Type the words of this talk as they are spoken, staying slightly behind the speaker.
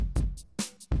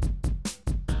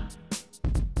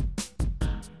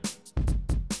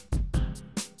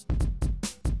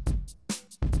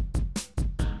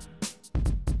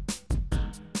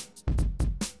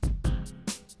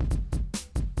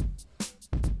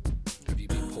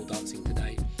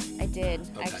did.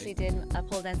 I Okay. actually did a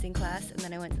pole dancing class, and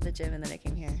then I went to the gym, and then I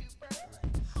came here.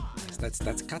 That's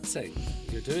katseng.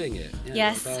 You're doing it. Yeah,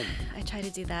 Yes, well done. I try to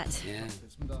do that. Yeah.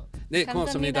 네,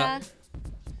 고맙습니다. 감사합니다.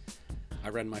 I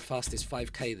ran my fastest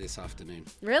 5K this afternoon.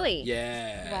 Really?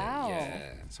 Yeah. Wow.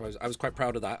 Yeah. So I was quite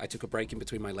proud of that. I took a break in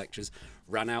between my lectures,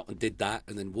 ran out and did that,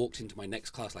 and then walked into my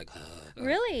next class like.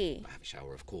 Really? I have a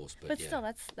shower, of course, but yeah. Still,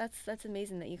 that's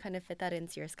amazing that you kind of fit that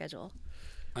into your schedule.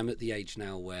 I'm at the age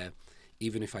now where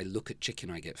even if I look at chicken,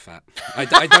 I get fat. I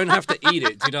don't have to eat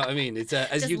it. Do you know what I mean? It's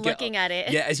as Just you looking at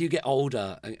it. Yeah, as you get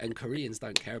older, and Koreans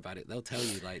don't care about it. They'll tell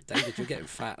you like, David, you're getting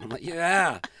fat. And I'm like,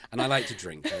 yeah. And I like to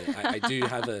drink. I do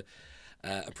have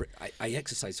I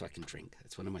exercise so I can drink.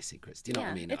 It's one of my secrets. Do you know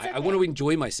what I mean? it's I want to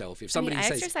enjoy myself. If I somebody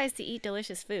says exercise to eat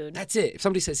delicious food. that's it. If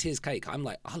somebody says here's cake, I'm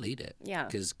like, I'll eat it. Yeah.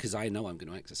 Because I know I'm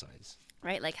going to exercise.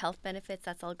 Right, like health benefits,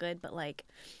 that's all good, but like,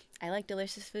 I like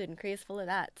delicious food, and Korea's full of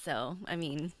that. So, I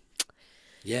mean,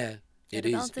 Yeah. it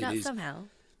is. balance it out is. somehow.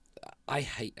 I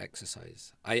hate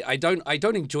exercise. I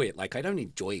don't enjoy it. Like I don't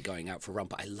enjoy going out for a run,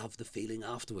 but I love the feeling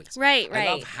afterwards. Right. I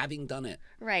love having done it.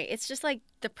 Right. It's just like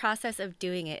the process of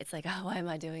doing it. It's like, oh, why am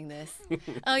I doing this?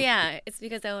 Oh, yeah, it's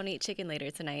because I want to eat chicken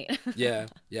later tonight. Yeah.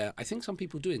 I think some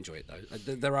people do enjoy it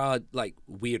though. There are like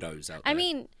weirdos out there. I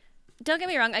mean, don't get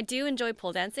me wrong. I do enjoy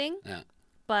pole dancing. Yeah.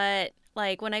 But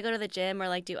like when I go to the gym or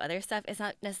like do other stuff, it's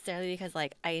not necessarily because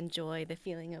like I enjoy the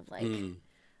feeling of like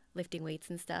lifting weights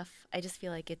and stuff. I just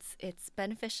feel like it's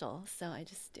beneficial, so I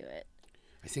just do it.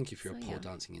 I think if you're a pole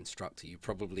dancing instructor, you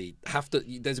probably have to.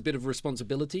 There's a bit of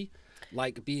responsibility,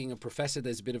 like being a professor.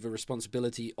 There's a bit of a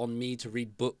responsibility on me to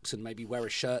read books and maybe wear a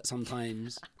shirt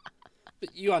sometimes.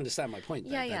 But you understand my point,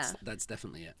 though. Yeah. That's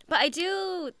definitely it. But I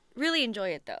do really enjoy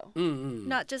it, though.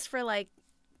 Not just for like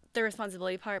the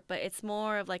responsibility part, but it's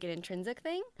more of like an intrinsic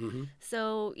thing.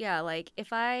 So yeah, like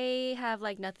if I have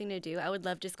like nothing to do, I would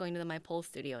love just going to my pole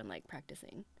studio and like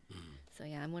practicing. So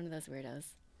yeah, I'm one of those weirdos.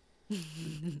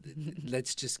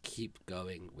 Let's just keep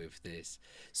going with this.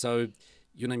 So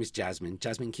your name is Jasmyn.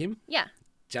 Jasmyn Kim? Yeah.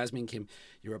 Jasmyn Kim.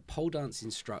 You're a pole dance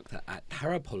instructor at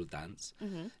Para Pole Dance,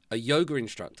 a yoga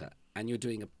instructor, and you're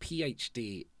doing a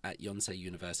PhD at Yonsei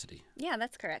University. Yeah,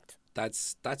 that's correct.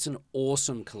 That's an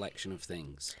awesome collection of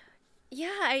things. Yeah,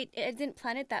 I didn't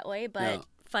plan it that way, but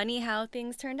funny how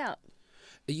things turned out.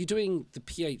 Are you doing the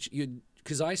PhD?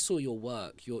 Because I saw your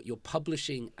work. You're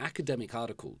publishing academic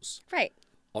articles. Right.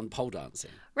 On pole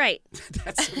dancing. Right.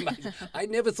 That's amazing. I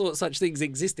never thought such things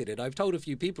existed, and I've told a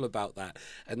few people about that,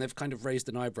 and they've kind of raised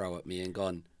an eyebrow at me and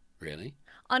gone, really?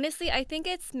 Honestly, I think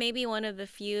it's maybe one of the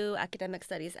few academic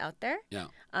studies out there. Yeah.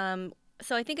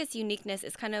 So I think its uniqueness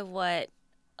is kind of what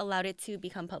allowed it to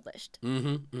become published.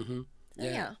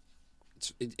 Yeah.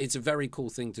 It's a very cool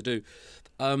thing to do.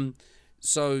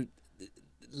 So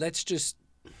let's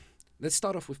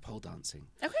start off with pole dancing.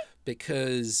 Okay.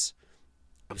 Because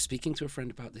I was speaking to a friend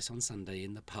about this on Sunday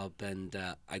in the pub, and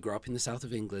I grew up in the south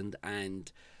of England,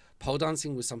 and pole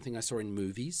dancing was something I saw in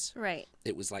movies. Right.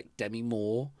 It was like Demi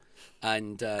Moore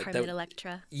and Carmen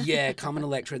Electra. Yeah, Carmen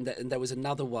Electra, and there was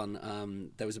another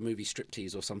one. There was a movie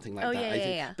Striptease or something like that.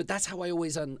 Yeah. But that's how I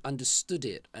always understood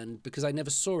it, and because I never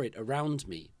saw it around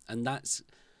me, and that's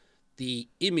the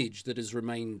image that has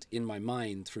remained in my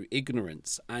mind through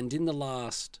ignorance. And in the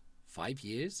last 5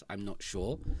 years, I'm not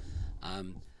sure.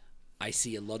 I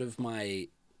see a lot of my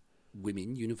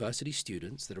women university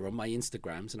students that are on my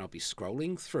Instagrams, and I'll be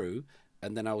scrolling through,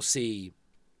 and then I'll see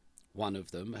one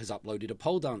of them has uploaded a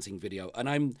pole dancing video, and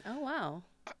I'm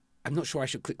not sure I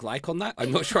should click like on that.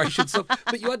 I'm not sure I should stop,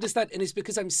 but you understand, and it's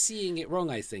because I'm seeing it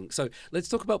wrong, I think. So let's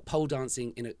talk about pole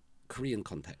dancing in a Korean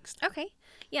context. Okay.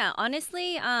 Yeah,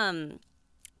 honestly,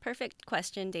 perfect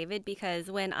question, David,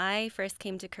 because when I first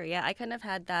came to Korea, I kind of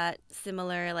had that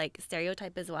similar like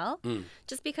stereotype as well.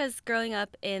 Just because growing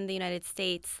up in the United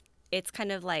States, it's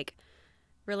kind of like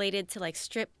related to like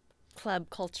strip club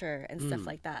culture and stuff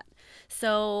like that.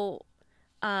 So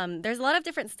there's a lot of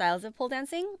different styles of pole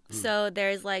dancing. So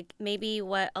there's like maybe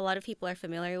what a lot of people are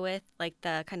familiar with, like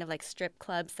the kind of like strip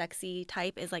club sexy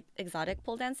type is like exotic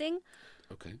pole dancing.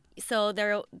 Okay. So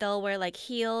they'll wear like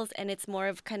heels, and it's more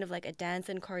of kind of like a dance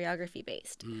and choreography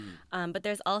based. But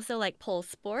there's also like pole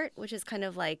sport, which is kind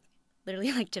of like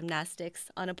literally like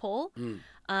gymnastics on a pole.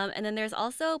 And then there's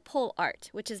also pole art,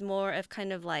 which is more of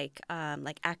kind of like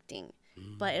acting.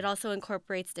 But it also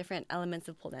incorporates different elements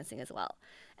of pole dancing as well.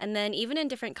 And then even in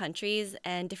different countries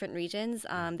and different regions,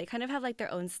 they kind of have like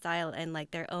their own style and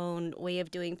like their own way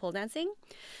of doing pole dancing.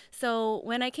 So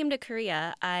when I came to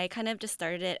Korea, I kind of just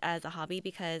started it as a hobby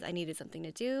because I needed something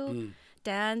to do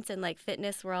dance and like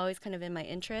fitness were always kind of in my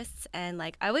interests, and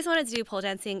like I always wanted to do pole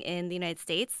dancing in the United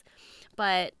States,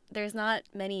 but there's not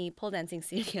many pole dancing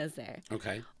studios there.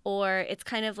 Okay. Or it's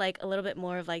kind of like a little bit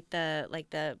more of like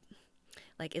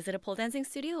is it a pole dancing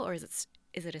studio or is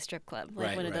it a strip club?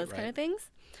 Like one of those kind of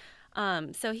things.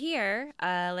 So here,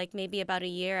 like maybe about a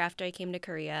year after I came to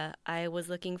Korea, I was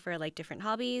looking for like different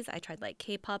hobbies. I tried like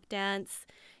K-pop dance,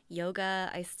 yoga.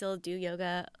 I still do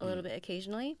yoga a little bit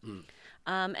occasionally.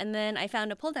 And then I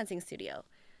found a pole dancing studio.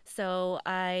 So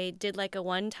I did like a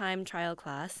one-time trial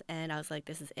class, and I was like,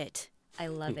 this is it. I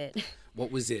love it.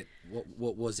 What was it?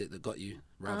 What was it that got you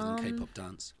rather than K-pop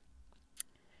dance?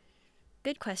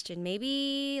 Good question.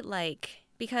 Maybe like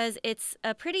because it's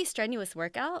a pretty strenuous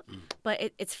workout, but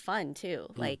it's fun too.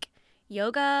 Like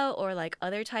yoga or like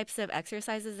other types of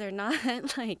exercises are not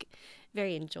like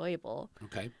very enjoyable.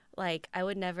 Okay. Like I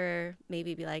would never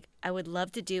maybe be like, I would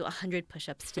love to do 100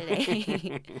 push-ups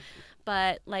today.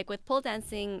 But like with pole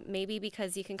dancing, maybe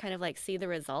because you can kind of like see the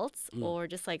results or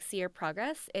just like see your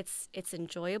progress, it's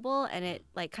enjoyable, and it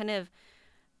like kind of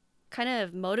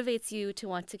motivates you to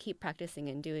want to keep practicing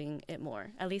and doing it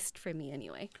more, at least for me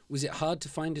anyway. Was it hard to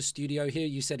find a studio here?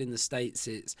 You said in the States,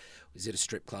 is it a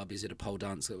strip club? Is it a pole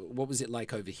dance? What was it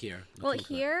like over here? Well,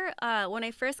 here, when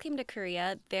I first came to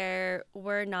Korea, there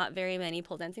were not very many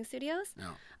pole dancing studios. No.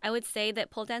 I would say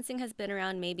that pole dancing has been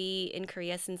around maybe in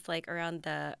Korea since like around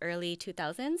the early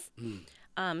 2000s.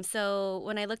 So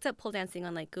when I looked up pole dancing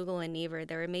on like Google and Naver,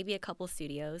 there were maybe a couple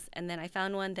studios, and then I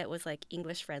found one that was like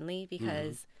English friendly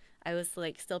because I was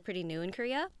like still pretty new in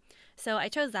Korea. So I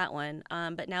chose that one.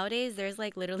 But nowadays there's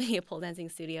like literally a pole dancing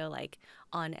studio like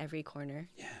on every corner.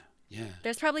 Yeah.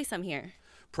 There's probably some here.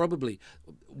 Probably.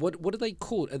 What are they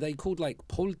called? Are they called like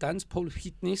pole dance, pole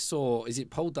fitness, or is it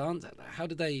pole dance? How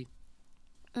do they?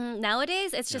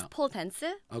 Nowadays it's just pole dance.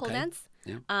 Pole dance.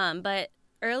 Yeah. But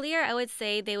earlier I would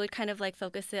say they would kind of like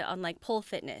focus it on like pole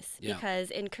fitness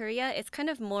because in Korea it's kind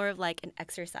of more of like an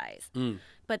exercise.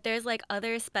 But there's like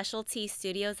other specialty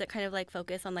studios that kind of like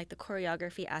focus on like the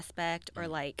choreography aspect, or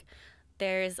like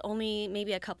there's only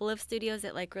maybe a couple of studios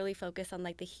that like really focus on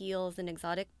like the heels and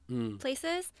exotic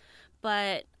places.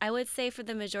 But I would say for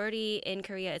the majority in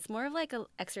Korea, it's more of like a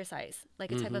exercise,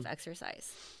 like a type of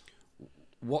exercise.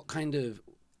 What kind of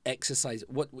exercise?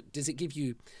 What does it give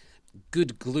you?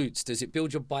 Good glutes? Does it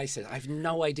build your biceps? I have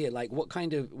no idea. Like, what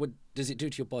does it do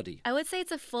to your body? I would say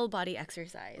it's a full body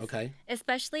exercise. Okay.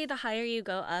 Especially the higher you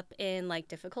go up in like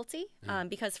difficulty,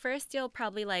 because first you'll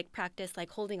probably like practice like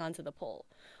holding onto the pole,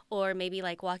 or maybe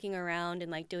like walking around and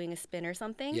like doing a spin or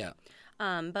something. Yeah.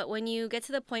 But when you get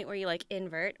to the point where you like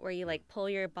invert, where you like pull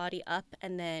your body up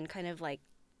and then kind of like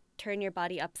turn your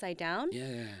body upside down.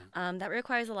 That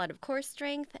requires a lot of core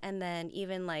strength, and then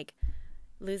even like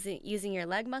using your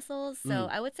leg muscles. So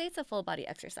I would say it's a full body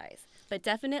exercise, but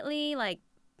definitely like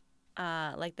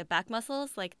the back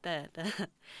muscles, like the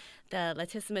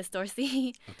latissimus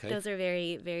dorsi. Those are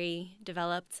very, very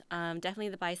developed. Definitely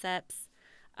the biceps,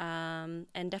 and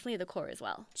definitely the core as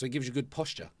well. So it gives you good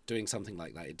posture doing something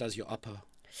like that. It does your upper.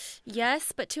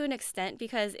 Yes, but to an extent,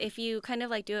 because if you kind of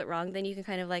like do it wrong, then you can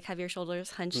kind of like have your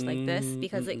shoulders hunched like this,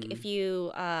 because like if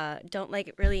you don't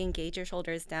like really engage your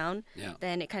shoulders down,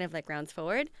 then it kind of like rounds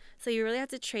forward. So you really have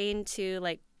to train to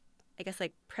like, I guess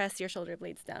like press your shoulder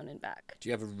blades down and back. Do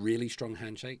you have a really strong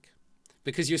handshake?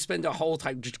 Because you spend a whole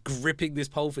time just gripping this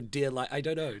pole for dear life. I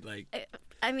don't know, like.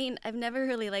 I mean, I've never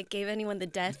really like gave anyone the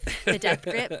death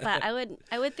grip, but I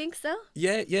would think so.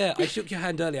 Yeah. I shook your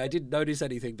hand earlier. I didn't notice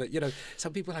anything, but you know,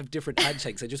 some people have different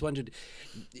handshakes. I just wondered,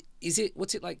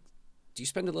 what's it like? Do you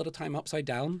spend a lot of time upside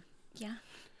down? Yeah.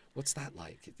 What's that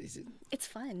like? It's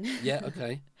fun. Yeah.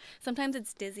 Okay. Sometimes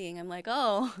it's dizzying. I'm like,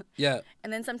 oh. Yeah.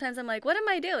 And then sometimes I'm like, what am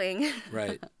I doing?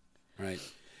 Right.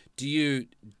 Do you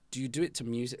do it to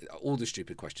music? All the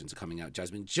stupid questions are coming out,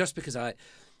 Jasmyn. Just because I've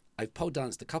pole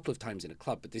danced a couple of times in a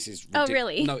club, but this is oh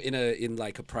really? No, in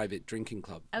like a private drinking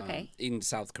club. Okay. In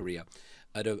South Korea,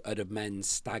 at a men's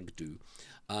stag do.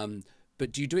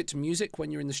 But do you do it to music when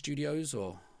you're in the studios,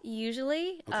 or?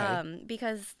 Usually, Okay.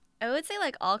 because I would say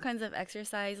like all kinds of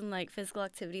exercise and like physical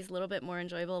activities a little bit more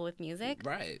enjoyable with music.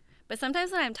 Right. But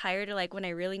sometimes when I'm tired or like when I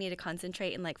really need to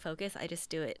concentrate and like focus, I just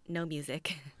do it no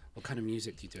music. What kind of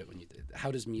music do you do it when you do it?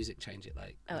 How does music change it?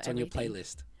 Like, Oh, what's on your everything.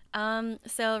 playlist?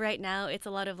 So right now it's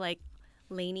a lot of like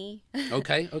laney.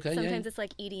 Okay. Sometimes it's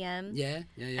like EDM. Yeah.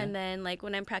 And then like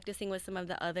when I'm practicing with some of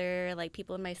the other like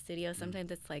people in my studio,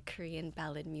 sometimes it's like Korean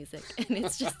ballad music, and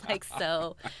it's just like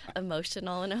so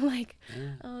emotional, and I'm like,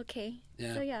 oh, okay.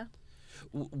 Yeah. So yeah.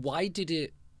 Why did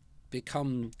it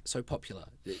become so popular?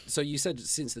 So you said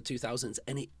since the 2000s,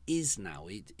 and it is now.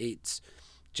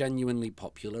 genuinely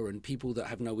popular and people that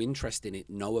have no interest in it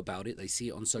know about it, they see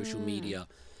it on social media.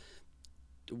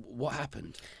 What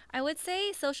happened? I would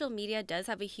say social media does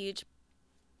have a huge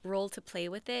role to play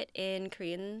with it in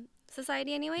Korean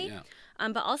society anyway. Yeah.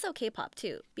 But also K-pop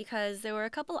too, because there were a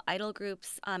couple idol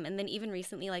groups, and then even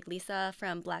recently, like Lisa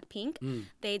from Blackpink,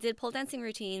 they did pole dancing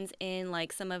routines in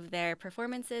like some of their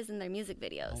performances and their music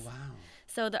videos. Oh, wow.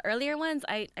 So the earlier ones,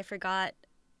 I forgot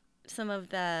some of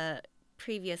the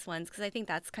previous ones because I think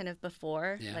that's kind of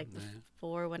before,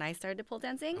 before when I started pole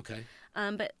dancing. Okay.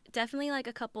 But definitely like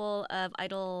a couple of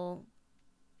idol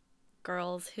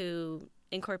girls who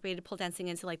incorporated pole dancing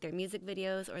into like their music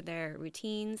videos or their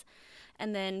routines.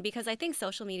 And then because I think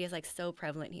social media is like so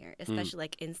prevalent here, especially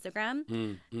like Instagram,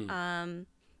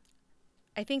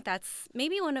 I think that's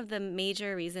maybe one of the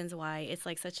major reasons why it's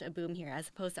like such a boom here as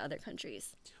opposed to other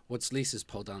countries. What's Lisa's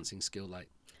pole dancing skill like?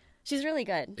 She's really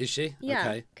good. Is she? Yeah,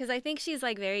 Okay. because I think she's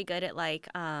like very good at like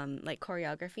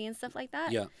choreography and stuff like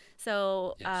that. Yeah.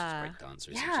 So Yeah, she's a great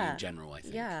dancer, isn't she, in general, I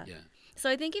think. Yeah. Yeah. So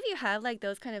I think if you have like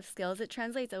those kind of skills, it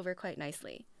translates over quite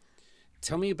nicely.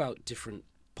 Tell me about different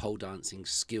pole dancing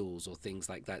skills or things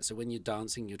like that. So when you're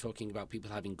dancing, you're talking about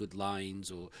people having good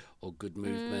lines or good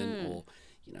movement, or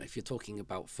you know, if you're talking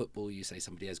about football, you say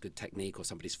somebody has good technique or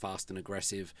somebody's fast and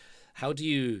aggressive. How do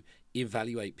you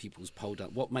evaluate people's pole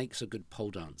dance? What makes a good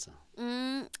pole dancer?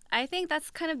 I think that's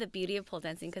kind of the beauty of pole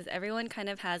dancing because everyone kind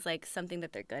of has like something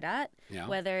that they're good at. Yeah.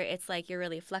 Whether it's like you're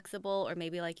really flexible or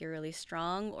maybe like you're really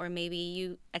strong or maybe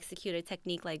you execute a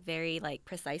technique like very like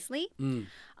precisely.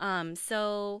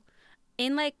 So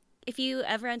in like if you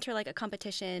ever enter like a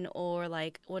competition or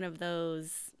like one of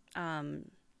those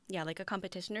like a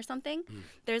competition or something,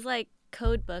 there's like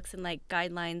code books and like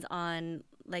guidelines on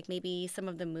like maybe some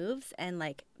of the moves and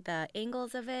like the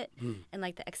angles of it and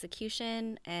like the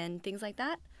execution and things like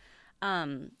that.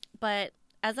 But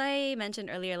as I mentioned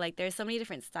earlier, like there's so many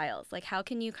different styles. Like how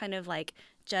can you kind of like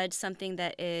judge something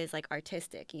that is like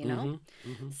artistic, you know?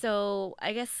 So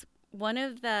I guess one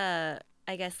of the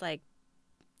like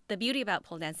the beauty about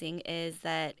pole dancing is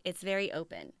that it's very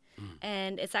open.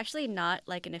 And it's actually not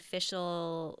like an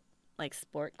official like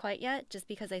sport quite yet, just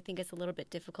because I think it's a little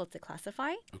bit difficult to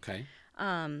classify. Okay.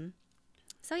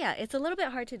 So yeah, it's a little bit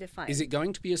hard to define. Is it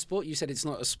going to be a sport? You said it's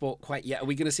not a sport quite yet. Are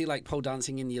we going to see like pole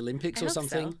dancing in the Olympics or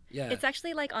something? So. Yeah. It's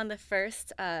actually like on the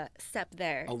first step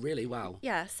there. Oh, really? Wow.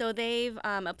 Yeah. So they've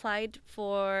applied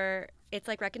for, it's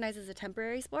like recognized as a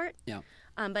temporary sport. Yeah.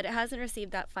 But it hasn't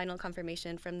received that final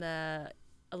confirmation from the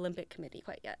Olympic Committee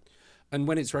quite yet. And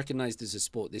when it's recognized as a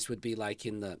sport, this would be like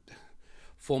in the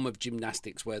form of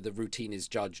gymnastics where the routine is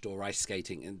judged, or ice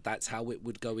skating, and that's how it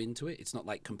would go into it. It's not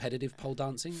like competitive pole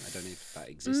dancing. I don't know if that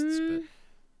exists, but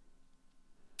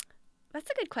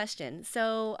that's a good question.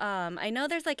 So I know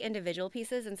there's like individual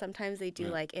pieces, and sometimes they do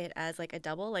like it as like a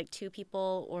double, like two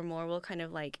people or more will kind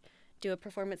of like do a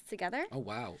performance together. Oh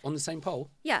wow, on the same pole?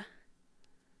 Yeah.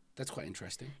 That's quite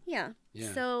interesting. Yeah.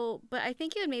 So, but I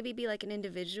think it would maybe be like an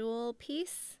individual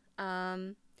piece.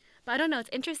 But I don't know. It's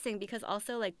interesting because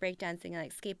also like breakdancing and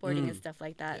like skateboarding and stuff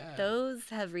like that, those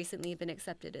have recently been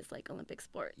accepted as like Olympic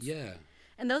sports. Yeah.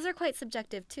 And those are quite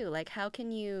subjective too. Like how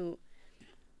can you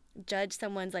judge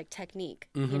someone's like technique?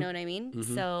 You know what I mean?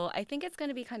 So I think it's going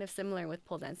to be kind of similar with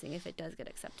pole dancing if it does get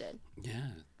accepted. Yeah.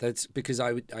 That's because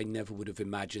I never would have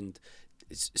imagined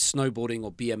snowboarding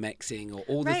or BMXing or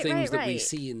all the things that we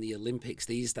see in the Olympics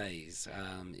these days.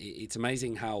 It's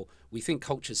amazing how we think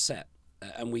culture's set.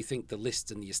 And we think the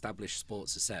lists and the established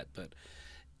sports are set, but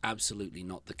absolutely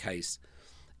not the case.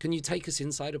 Can you take us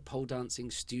inside a pole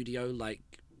dancing studio? Like,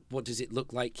 what does it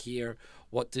look like here?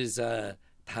 What does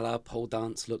Tala pole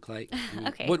dance look like? I mean,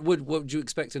 Okay. What would you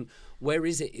expect? And where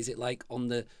is it? Is it like on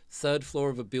the third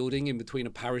floor of a building in between a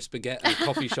Paris baguette and a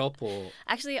coffee shop? Or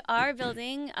Actually, our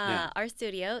building, our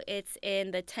studio, it's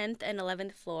in the 10th and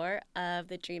 11th floor of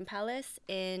the Dream Palace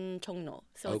in Jongno.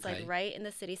 So it's like right in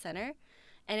the city center.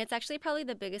 And it's actually probably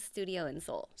the biggest studio in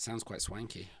Seoul. Sounds quite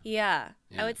swanky. Yeah.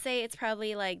 I would say it's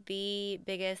probably like the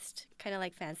biggest kind of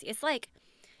like fancy. It's like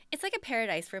a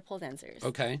paradise for pole dancers.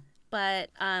 Okay. But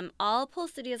all pole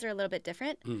studios are a little bit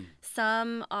different.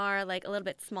 Some are like a little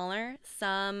bit smaller.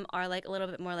 Some are like a little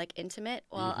bit more like intimate,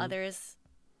 while others,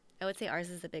 I would say ours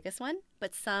is the biggest one,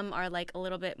 but some are like a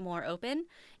little bit more open.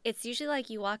 It's usually like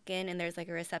you walk in and there's like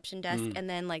a reception desk and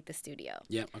then like the studio.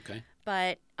 Yeah, okay.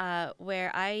 But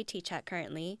where I teach at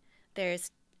currently,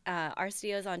 there's our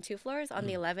studio's on 2 floors, on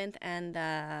the 11th and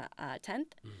the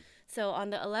 10th. So on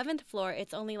the 11th floor,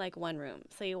 it's only like one room.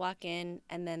 So you walk in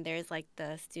and then there's like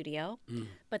the studio.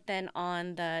 But then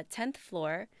on the 10th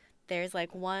floor, there's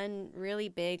like one really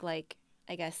big, like,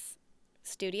 I guess,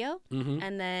 studio. Mm-hmm.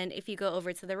 And then if you go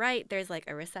over to the right, there's like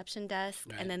a reception desk.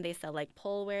 Right. And then they sell like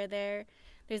poleware there.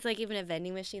 There's like even a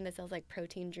vending machine that sells like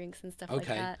protein drinks and stuff like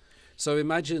Okay. that. So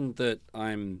imagine that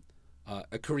I'm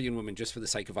a Korean woman, just for the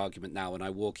sake of argument now, and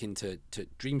I walk into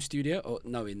Dream Studio, or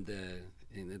no, in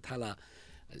the Tala,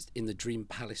 in the Dream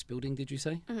Palace building. Did you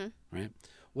say? Mm-hmm. Right.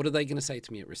 What are they going to say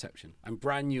to me at reception? I'm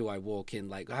brand new. I walk in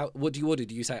like, what do you order?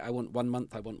 Do you say I want 1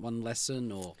 month? I want one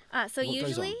lesson, or So what goes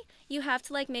usually on? you have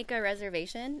to like make a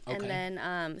reservation, Okay. and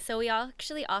then so we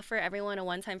actually offer everyone a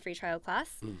one-time free trial class.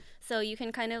 So you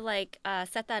can kind of like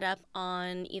set that up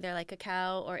on either like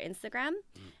Kakao or Instagram,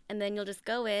 and then you'll just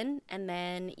go in, and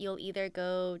then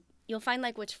you'll find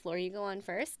like which floor you go on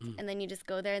first, and then you just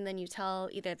go there, and then you tell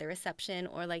either the reception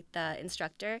or like the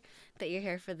instructor that you're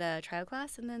here for the trial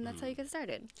class, and then that's how you get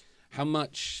started. How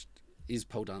much is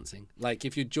pole dancing? Like,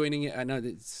 if you're joining it, I know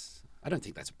I don't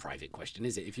think that's a private question,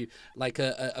 is it? If you like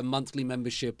a monthly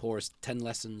membership or 10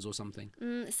 lessons or something.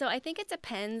 So I think it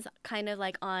depends kind of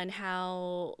like on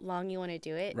how long you want to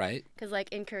do it. Right. Because like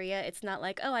in Korea, it's not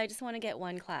like, oh, I just want to get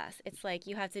one class. It's like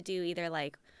you have to do either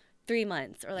like 3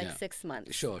 months or like Yeah. 6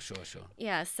 months. Sure.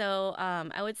 Yeah. So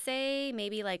I would say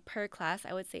maybe like per class,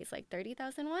 I would say it's like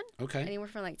 30,000 won. Okay. Anywhere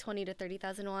from like 20 to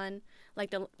 30,000 won.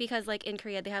 Because like in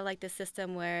Korea, they have like this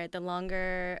system where the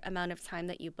longer amount of time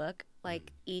that you book,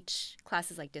 like each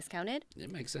class is like discounted.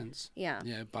 It makes sense. Yeah.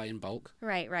 Yeah, buy in bulk.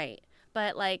 Right.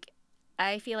 But like,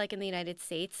 I feel like in the United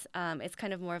States, it's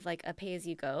kind of more of like a pay as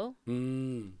you go.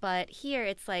 But here,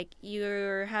 it's like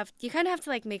you kind of have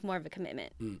to like make more of a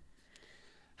commitment.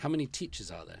 How many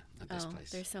teachers are there at this place?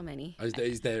 There's so many. Oh,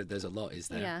 there's a lot, is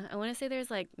there? Yeah, I want to say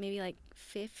there's like maybe like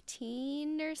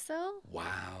 15 or so.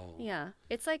 Wow. Yeah,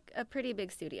 it's like a pretty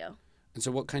big studio. And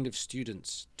so what kind of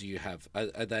students do you have?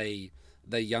 Are they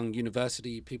young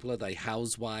university people? Are they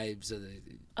housewives? Are they...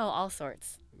 Oh, all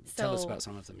sorts. Tell us about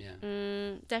some of them,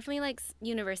 yeah. Definitely like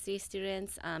university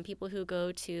students, people who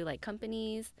go to like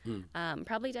companies,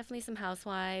 probably definitely some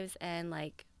housewives, and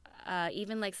like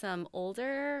even like some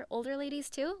older ladies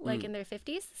too, like in their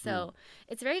 50s. So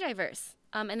it's very diverse.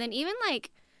 And then even like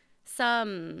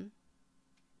some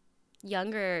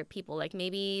younger people, like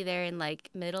maybe they're in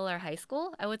like middle or high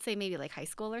school. I would say maybe like high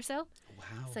school or so.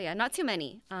 Wow. So yeah, not too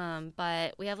many.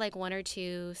 But we have like 1 or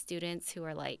 2 students who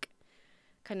are like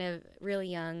kind of really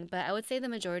young. But I would say the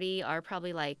majority are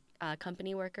probably like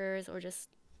company workers or just...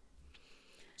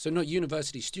 So not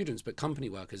university students, but company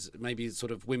workers, maybe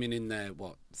sort of women in their,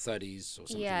 30s or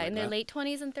something Yeah, like in their that? late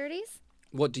 20s and 30s.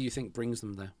 What do you think brings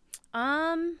them there?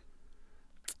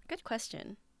 Good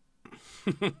question.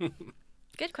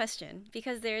 Good question,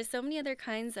 because there's so many other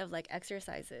kinds of like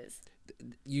exercises.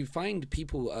 You find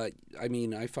people,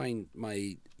 I find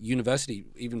my university,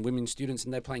 even women students,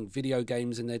 and they're playing video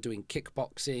games and they're doing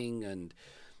kickboxing and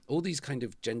all these kind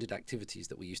of gendered activities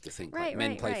that we used to think, like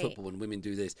men play football and women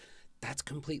do this. That's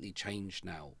completely changed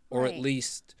now. Or at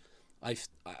least I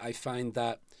find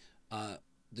that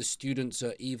the students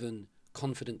are even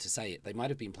confident to say it. They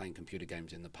might have been playing computer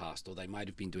games in the past, or they might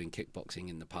have been doing kickboxing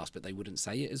in the past, but they wouldn't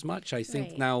say it as much. I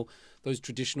think now those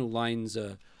traditional lines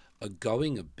are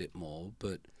going a bit more,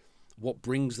 but what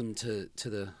brings them to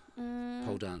the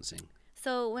pole dancing?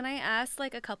 So when I asked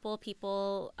like a couple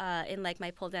people in like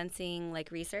my pole dancing like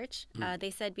research,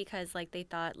 they said because like they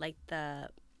thought like the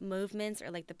movements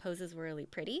or like the poses were really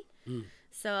pretty.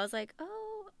 So I was like,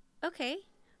 oh, okay.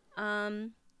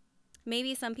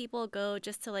 Maybe some people go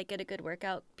just to like get a good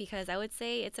workout, because I would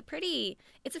say it's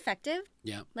effective.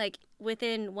 Yeah. Like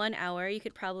within 1 hour, you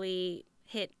could probably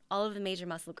hit all of the major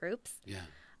muscle groups. Yeah.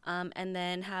 And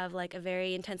then have like a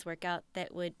very intense workout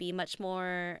that would be much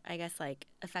more, I guess, like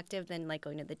effective than like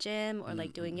going to the gym or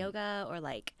like doing yoga, or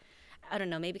like, I don't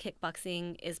know, maybe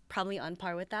kickboxing is probably on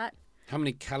par with that. How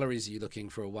many calories are you looking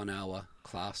for a 1 hour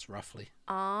class, roughly?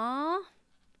 Have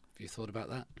you thought about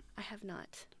that? I have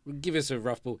not. Give us a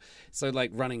rough ball. So like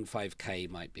running 5K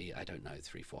might be, I don't know,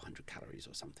 300-400 calories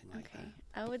or something like that.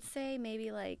 I would say maybe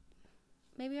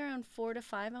around 4 to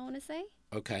 5, I want to say.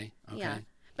 Okay. Yeah.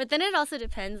 But then it also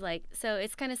depends, like, so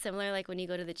it's kind of similar like when you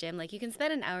go to the gym. Like you can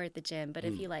spend an hour at the gym, but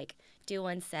if you like do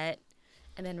one set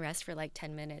and then rest for like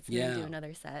 10 minutes and then do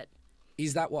another set.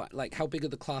 Is that what, like, how big are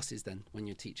the classes then when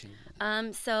you're teaching?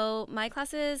 So my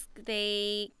classes,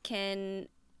 they can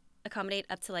accommodate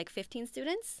up to like 15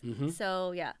 students.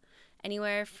 So yeah,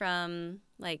 anywhere from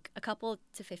like a couple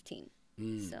to 15.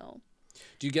 So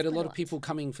do you get a lot of people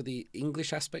coming for the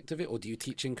English aspect of it, or do you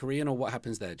teach in Korean, or what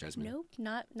happens there, Jasmyn? Nope,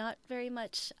 not very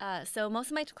much. So most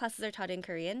of my classes are taught in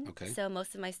Korean. Okay. So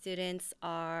most of my students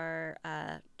are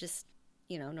just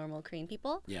normal Korean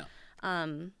people. Yeah.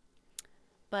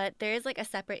 but there is like a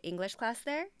separate English class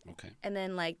there. Okay. And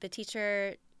then like the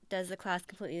teacher does the class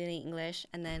completely in English,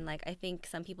 and then like I think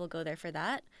some people go there for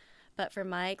that. But for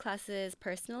my classes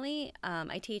personally,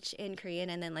 I teach in Korean,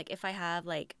 and then like if I have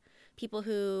like people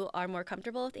who are more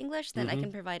comfortable with English, then I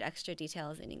can provide extra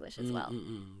details in English as well.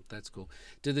 That's cool.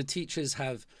 Do the teachers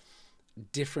have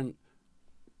different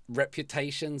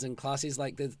reputations and classes,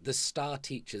 like the star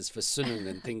teachers for Sunung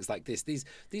and things like this?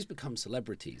 These become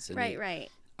celebrities. And Right.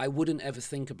 I wouldn't ever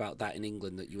think about that in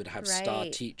England, that you would have star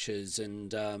teachers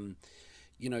and,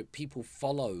 people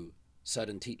follow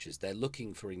certain teachers. They're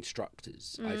looking for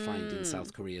instructors, I find, in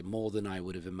South Korea more than I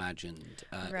would have imagined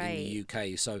in the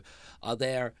UK. So are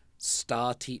there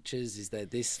star teachers? Is there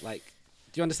this, like,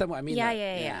 do you understand what I mean?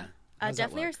 Yeah. How's that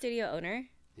Definitely our work? studio owner.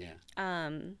 Yeah.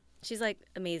 She's like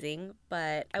amazing,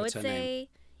 but I What's would her say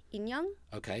In Young.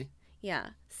 Okay. Yeah.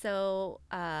 So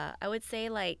I would say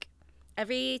like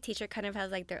every teacher kind of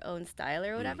has like their own style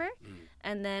or whatever.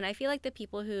 And then I feel like the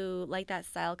people who like that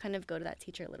style kind of go to that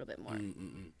teacher a little bit more.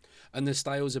 And the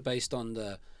styles are based on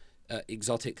the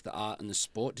exotic, the art, and the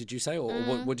sport, did you say? Or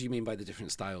what do you mean by the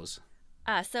different styles?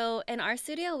 So in our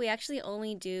studio, we actually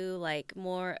only do like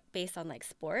more based on like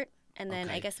sport. And then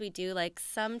I guess we do like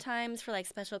sometimes for like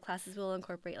special classes, we'll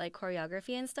incorporate like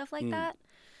choreography and stuff like that.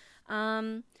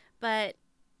 But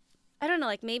I don't know,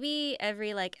 like maybe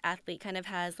every like athlete kind of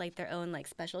has like their own like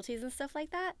specialties and stuff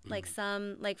like that. Like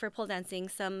some, like for pole dancing,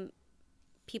 some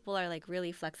people are like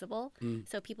really flexible.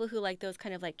 So people who like those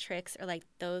kind of like tricks or like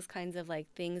those kinds of like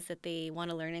things that they want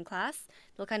to learn in class,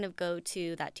 they'll kind of go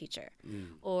to that teacher.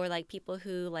 Or like people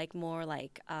who like more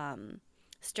like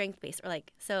strength based, or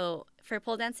like, so for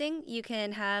pole dancing, you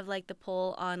can have like the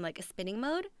pole on like a spinning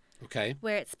mode. Okay.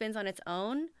 Where it spins on its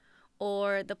own,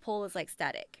 or the pole is like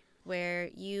static,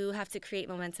 where you have to create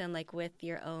momentum like with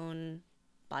your own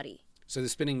body. So the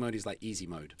spinning mode is like easy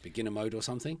mode, beginner mode or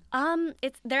something?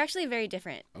 They're actually very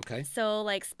different. Okay. So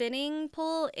like spinning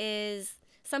pole is,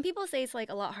 some people say it's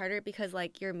like a lot harder because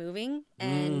like you're moving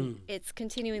and it's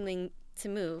continuing to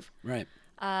move. Right.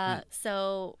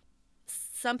 So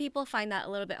some people find that a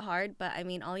little bit hard, but I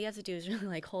mean, all you have to do is really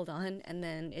like hold on and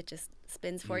then it just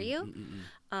spins for you.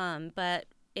 But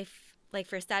if like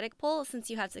for static pole, since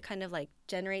you have to kind of like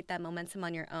generate that momentum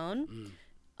on your own,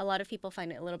 a lot of people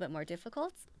find it a little bit more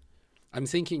difficult. I'm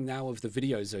thinking now of the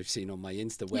videos I've seen on my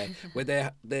Insta where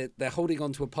they're holding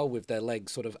onto a pole with their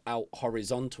legs sort of out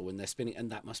horizontal and they're spinning,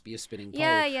 and that must be a spinning pole.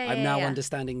 I'm now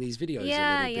understanding these videos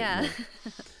a little bit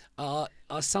more.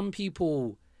 Are some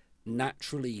people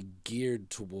naturally geared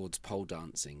towards pole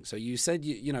dancing? So you said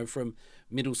you know, from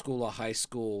middle school or high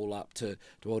school up to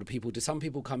older people. Do some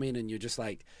people come in and you're just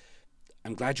like,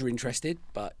 I'm glad you're interested,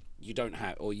 but you don't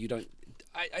have, or you don't.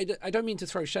 I don't mean to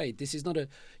throw shade. This is not a,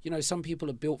 you know, some people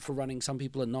are built for running, some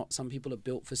people are not, some people are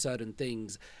built for certain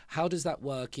things. How does that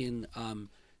work in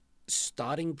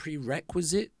starting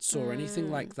prerequisites or anything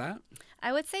like that?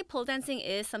 I would say pole dancing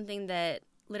is something that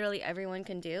literally everyone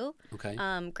can do. Okay.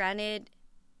 Granted,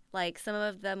 like some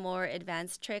of the more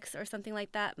advanced tricks or something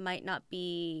like that might not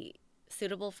be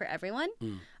suitable for everyone.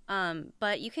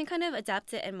 But you can kind of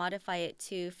adapt it and modify it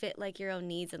to fit like your own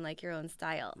needs and like your own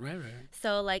style. Right.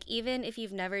 So like even if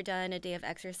you've never done a day of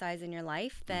exercise in your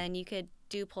life, then you could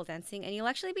do pole dancing and you'll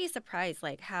actually be surprised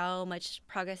like how much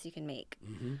progress you can make.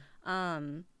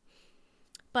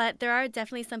 But there are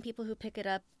definitely some people who pick it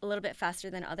up a little bit faster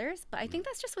than others. But I think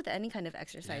that's just with any kind of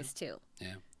exercise too.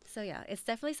 Yeah. So yeah, it's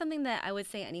definitely something that I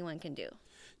would say anyone can do.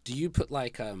 Do you put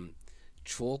like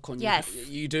chalk on Yes.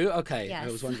 You do? Okay. Yes.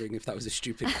 I was wondering if that was a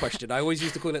stupid question. I always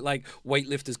used to call it like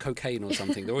weightlifters cocaine or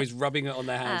something. They're always rubbing it on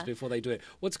their hands before they do it.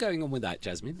 What's going on with that,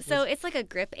 Jasmyn? So it's like a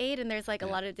grip aid, and there's like a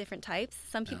lot of different types.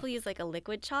 Some people use like a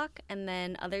liquid chalk, and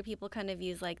then other people kind of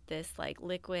use like this like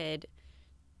liquid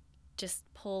just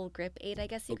pole grip aid, I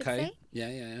guess you could say.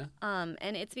 Yeah.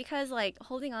 And it's because like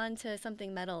holding on to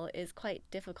something metal is quite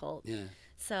difficult. Yeah.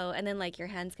 So, and then like your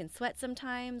hands can sweat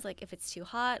sometimes, like if it's too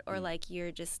hot or like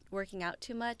you're just working out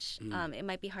too much, it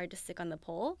might be hard to stick on the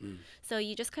pole. So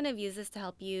you just kind of use this to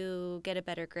help you get a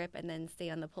better grip and then stay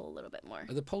on the pole a little bit more.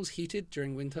 Are the poles heated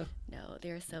during winter? No,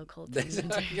 they're so cold in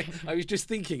winter. I was just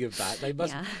thinking of that. They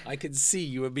must. Yeah. I could see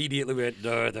you immediately went,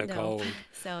 no, they're cold.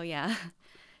 So yeah,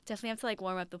 definitely have to like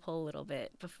warm up the pole a little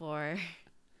bit before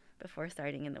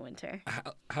starting in the winter.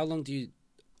 How long do you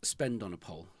spend on a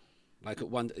pole? Like at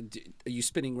one, are you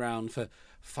spinning round for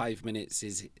 5 minutes?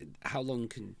 How long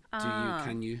can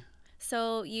you?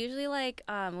 So usually like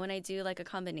when I do like a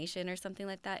combination or something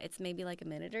like that, it's maybe like a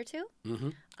minute or two.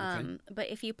 Okay.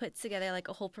 But if you put together like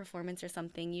a whole performance or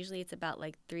something, usually it's about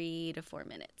like 3 to 4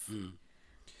 minutes.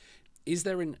 is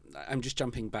there an? I'm just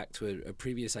jumping back to a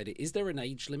previous idea. Is there an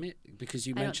age limit? Because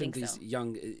you I don't mentioned think these so.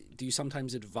 young. Do you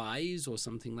sometimes advise or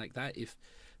something like that if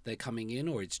they're coming in,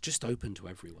 or it's just open to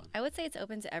everyone? I would say it's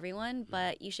open to everyone,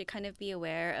 but you should kind of be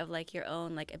aware of like your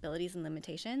own like abilities and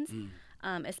limitations,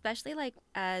 especially like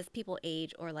as people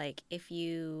age, or like if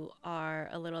you are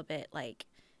a little bit like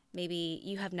maybe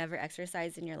you have never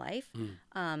exercised in your life.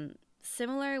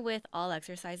 Similar with all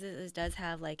exercises, it does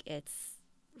have like its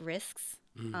risks.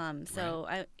 So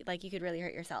I like you could really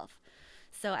hurt yourself.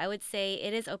 So I would say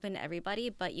it is open to everybody,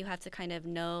 but you have to kind of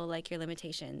know like your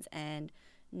limitations and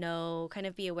know, kind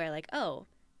of be aware like, oh,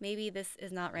 maybe this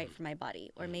is not right for my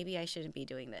body, or maybe I shouldn't be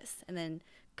doing this. And then,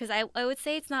 because I would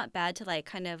say it's not bad to like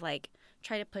kind of like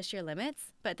try to push your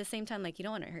limits, but at the same time, like you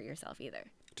don't want to hurt yourself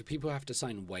either. Do people have to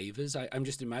sign waivers? I'm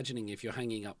just imagining if you're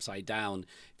hanging upside down,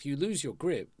 if you lose your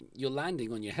grip, you're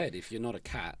landing on your head if you're not a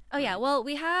cat. Oh, yeah. Well,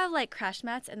 we have like crash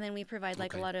mats, and then we provide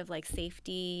like Okay. a lot of like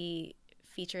safety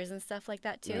features and stuff like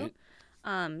that too.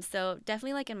 Right. So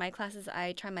definitely like in my classes,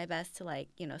 I try my best to like,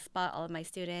 spot all of my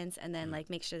students and then like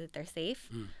make sure that they're safe.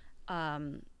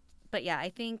 But yeah, I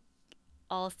think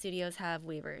all studios have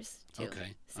waivers too.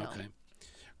 Okay. So. Okay.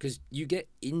 Because you get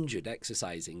injured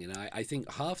exercising, and I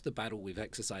think half the battle with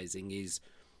exercising is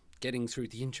getting through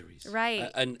the injuries.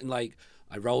 Right. And like,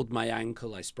 I rolled my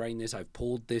ankle, I sprained this, I've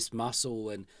pulled this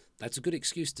muscle, and that's a good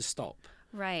excuse to stop.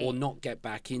 Right. Or not get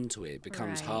back into it. It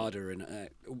becomes Right. harder, and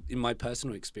in my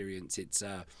personal experience, it's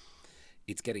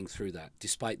getting through that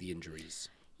despite the injuries.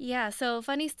 Yeah, so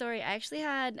funny story.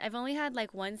 I've only had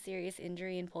like one serious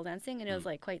injury in pole dancing, and it was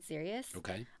like quite serious.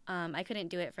 Okay. I couldn't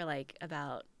do it for like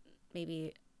about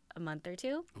maybe a month or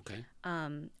two. Okay.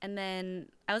 And then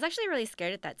I was actually really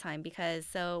scared at that time, because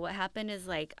so what happened is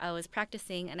like I was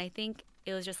practicing, and I think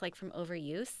it was just like from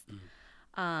overuse.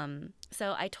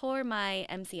 So I tore my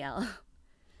MCL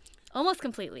almost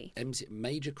completely.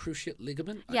 Major cruciate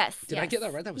ligament? Yes. Did I get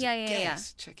that right? That was Yeah, a yeah, yeah.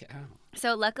 guess. Check it out.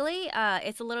 So luckily,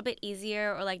 it's a little bit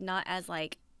easier, or like not as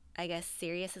like, I guess,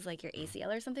 serious as like your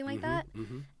ACL or something like that.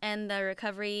 And the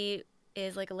recovery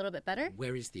is like a little bit better.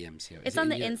 Where is the MCL? It's on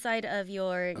the inside of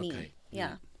your knee. Okay,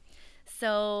 Yeah.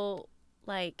 So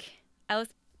like I was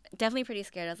definitely pretty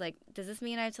scared. I was like, does this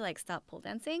mean I have to like stop pole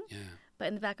dancing? Yeah. But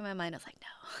in the back of my mind, I was like,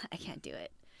 no, I can't do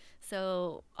it.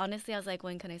 So honestly, I was like,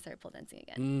 when can I start pole dancing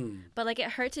again? But like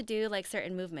it hurt to do like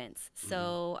certain movements.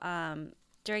 So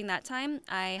during that time,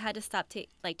 I had to stop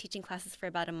teaching classes for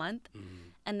about a month.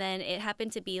 And then it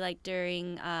happened to be like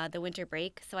during the winter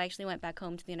break. So I actually went back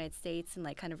home to the United States and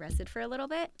like kind of rested for a little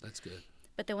bit. That's good.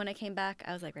 But then when I came back,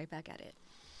 I was like right back at it.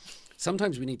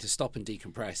 Sometimes we need to stop and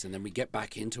decompress, and then we get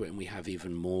back into it, and we have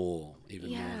even more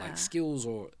like skills,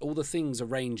 or all the things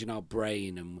arrange in our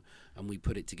brain, and we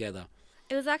put it together.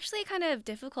 It was actually kind of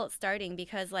difficult starting,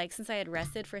 because like since I had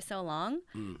rested for so long,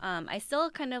 I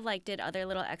still kind of like did other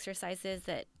little exercises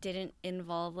that didn't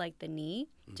involve like the knee,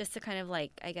 just to kind of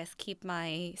like, I guess, keep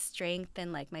my strength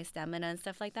and like my stamina and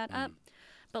stuff like that up.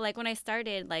 But like when I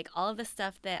started, like all of the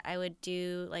stuff that I would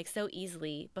do like so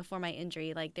easily before my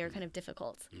injury, like they were kind of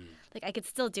difficult. Like I could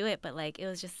still do it, but like it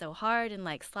was just so hard and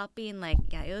like sloppy, and like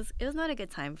yeah, it was not a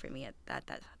good time for me at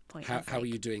that point. How are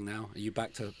you doing now? Are you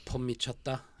back to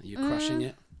pommichata? Are you crushing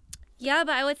it? Yeah,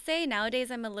 but I would say nowadays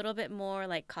I'm a little bit more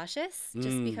like cautious,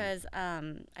 just because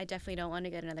I definitely don't want to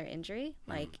get another injury.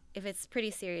 Like if it's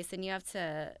pretty serious, then you have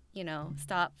to,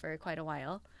 stop for quite a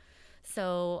while.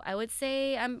 So I would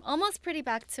say I'm almost pretty much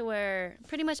back to where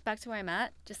I'm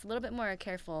at, just a little bit more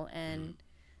careful. And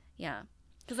yeah,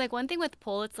 because like one thing with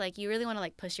pole, it's like you really want to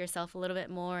like push yourself a little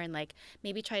bit more, and like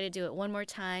maybe try to do it one more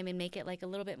time and make it like a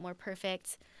little bit more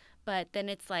perfect. But then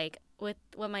it's like, with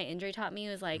what my injury taught me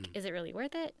was like, is it really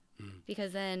worth it?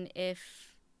 Because then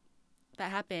if that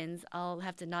happens, I'll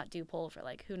have to not do pole for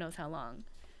like who knows how long.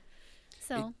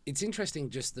 So it's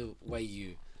interesting just the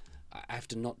way I have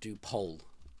to not do pole.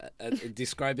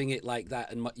 Describing it like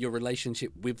that, and your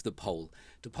relationship with the pole.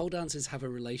 Do pole dancers have a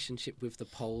relationship with the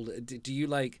pole? Do you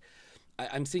like?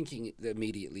 I'm thinking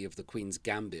immediately of the Queen's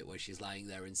Gambit, where she's lying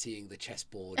there and seeing the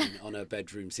chessboard on her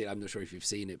bedroom seat. I'm not sure if you've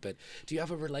seen it, but do you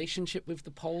have a relationship with the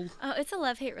pole? Oh, it's a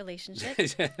love-hate relationship.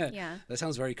 Yeah. That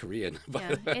sounds very Korean.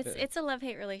 Yeah, it's a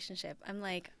love-hate relationship. I'm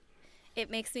like,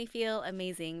 it makes me feel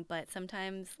amazing, but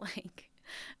sometimes like,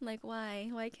 I'm like,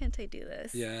 why can't I do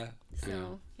this? Yeah.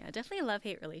 So yeah, definitely a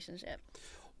love-hate relationship.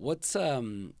 What's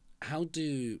how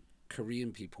do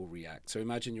Korean people react? So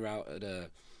imagine you're out at a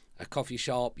coffee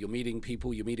shop, you're meeting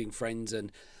people, you're meeting friends,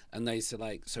 and they say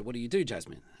like, so what do you do,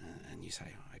 Jasmyn? And you say,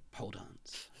 I pole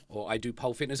dance, or I do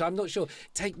pole fitness. I'm not sure.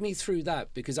 Take me through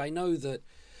that, because I know that,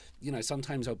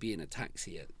 sometimes I'll be in a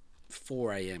taxi at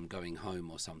 4 a.m. going home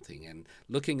or something and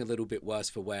looking a little bit worse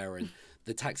for wear, and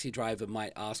the taxi driver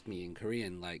might ask me in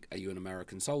Korean, like, are you an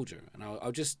American soldier? And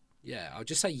I'll just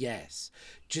say yes,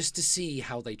 just to see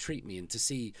how they treat me and to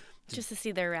see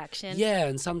their reaction. Yeah,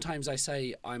 and sometimes I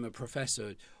say I'm a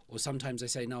professor, or sometimes I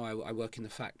say no, I work in the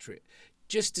factory,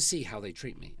 just to see how they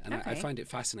treat me. And I find it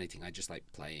fascinating. I just like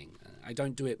playing. I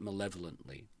don't do it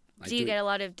malevolently. Do you get a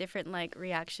lot of different like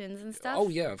reactions and stuff? Oh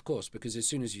yeah, of course, because as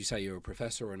soon as you say you're a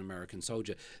professor or an American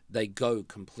soldier, they go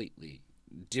completely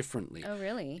differently. Oh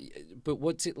really? But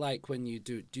what's it like when you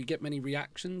do you get many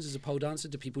reactions as a pole dancer?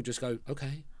 Do people just go,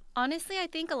 okay? Honestly, I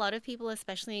think a lot of people,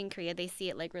 especially in Korea, they see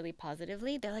it like really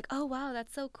positively. They're like, oh wow,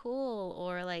 that's so cool,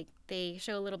 or like they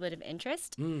show a little bit of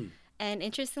interest. And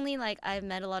interestingly, like I've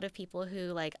met a lot of people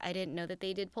who like I didn't know that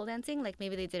they did pole dancing, like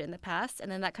maybe they did it in the past,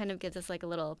 and then that kind of gives us like a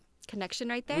little connection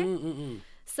right there.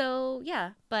 So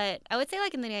yeah, but I would say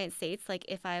like in the United States, like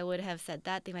if I would have said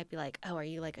that, they might be like, oh, are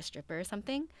you like a stripper or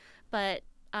something? But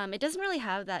it doesn't really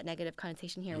have that negative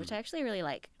connotation here, which I actually really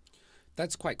like.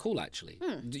 That's quite cool, actually.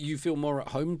 Do you feel more at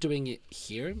home doing it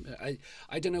here?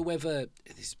 I don't know whether,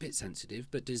 this is a bit sensitive,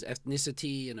 but does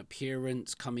ethnicity and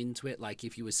appearance come into it? Like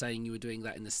if you were saying you were doing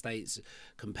that in the States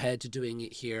compared to doing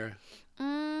it here?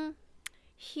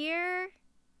 Here,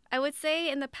 I would say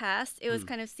in the past, it was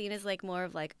kind of seen as like more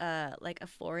of like a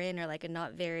foreign or like a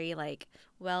not very like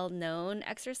well-known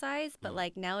exercise. But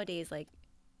like nowadays, like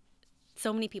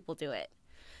so many people do it.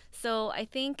 So I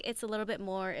think it's a little bit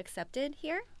more accepted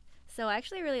here. So I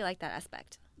actually really like that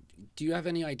aspect. Do you have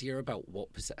any idea about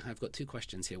what percent? I've got two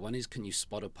questions here. One is, can you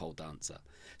spot a pole dancer?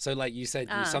 So like you said,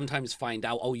 you sometimes find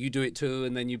out, oh, you do it too,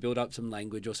 and then you build up some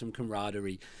language or some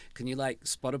camaraderie. Can you like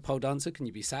spot a pole dancer? Can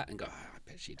you be sat and go, oh, I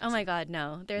bet she does? Oh my God,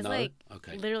 no. There's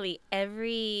literally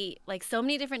like so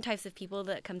many different types of people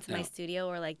that come to my studio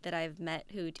or like that I've met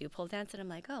who do pole dance, and I'm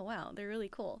like, oh wow, they're really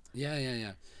cool.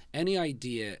 Yeah. Any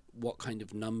idea what kind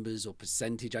of numbers or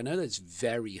percentage? I know that's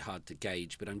very hard to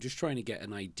gauge, but I'm just trying to get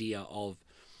an idea of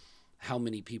how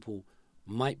many people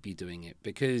might be doing it,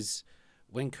 because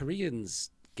when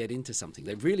Koreans get into something,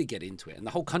 they really get into it, and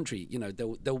the whole country, you know,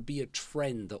 there'll be a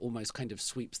trend that almost kind of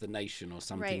sweeps the nation or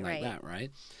something like that, right?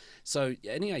 So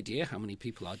any idea how many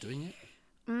people are doing it?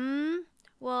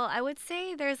 Well, I would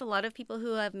say there's a lot of people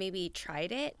who have maybe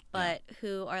tried it, but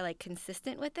who are like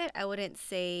consistent with it. I wouldn't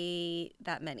say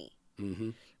that many.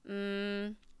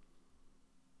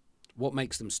 What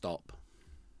makes them stop?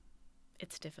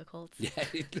 It's difficult. Yeah,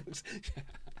 it looks.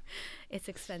 It's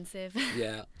expensive.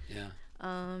 Yeah.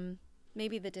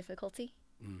 Maybe the difficulty.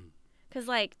 Because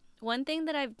like one thing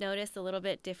that I've noticed a little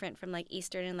bit different from like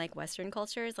Eastern and like Western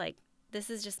cultures, like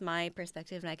this is just my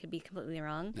perspective and I could be completely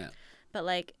wrong. Yeah. But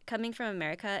like coming from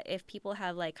America, if people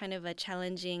have like kind of a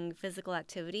challenging physical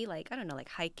activity, like I don't know, like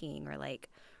hiking or like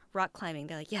rock climbing,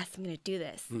 they're like, yes, I'm gonna do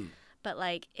this. But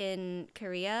like in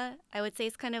Korea, I would say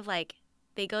it's kind of like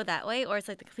they go that way, or it's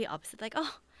like the complete opposite. Like,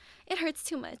 oh, it hurts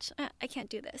too much. I can't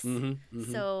do this.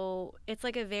 So it's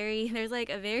like there's like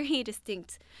a very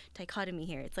distinct dichotomy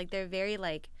here. It's like they're very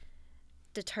like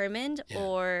determined,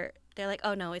 or they're like,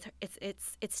 oh no,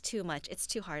 it's too much. It's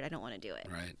too hard. I don't want to do it.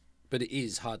 Right. But it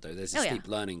is hard though. There's a steep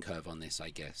learning curve on this, I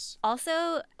guess.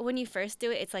 Also, when you first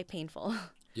do it, it's like painful.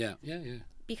 Yeah.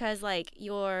 Because like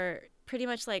you're pretty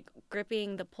much like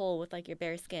gripping the pole with like your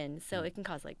bare skin, so it can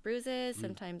cause like bruises.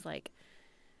 Sometimes like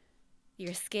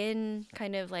your skin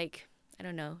kind of like, I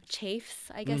don't know, chafes,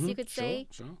 I guess you could say.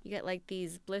 Sure. You get like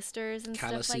these blisters and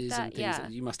calluses stuff like that. And things. Yeah.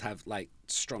 You must have like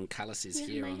strong calluses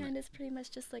here. My hand is pretty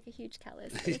much just like a huge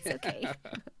callus, but it's okay.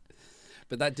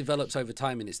 But that develops over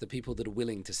time, and it's the people that are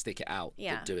willing to stick it out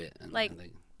that do it. And, like,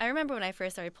 I remember when I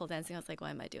first started pole dancing, I was like, why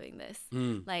am I doing this?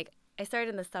 Like, I started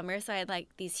in the summer, so I had like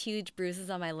these huge bruises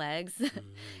on my legs.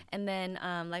 And then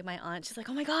like my aunt, she's like,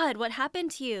 oh my God, what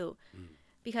happened to you?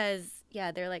 Because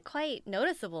they're like quite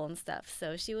noticeable and stuff.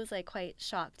 So she was like quite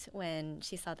shocked when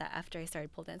she saw that after I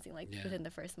started pole dancing, like within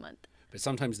the first month. But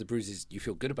sometimes the bruises, you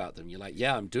feel good about them. You're like,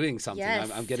 yeah, I'm doing something.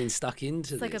 Yes. I'm getting stuck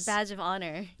into this. It's like a badge of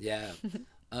honor. Yeah.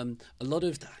 A lot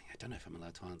of, I don't know if I'm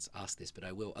allowed to ask this, but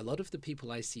I will. A lot of the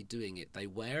people I see doing it, they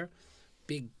wear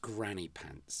big granny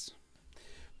pants.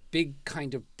 Big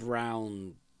kind of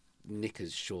brown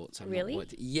knickers, shorts. Really?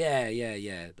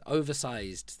 Yeah.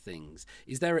 Oversized things.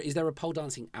 Is there a pole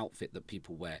dancing outfit that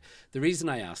people wear? The reason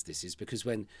I ask this is because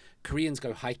when Koreans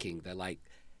go hiking, they're like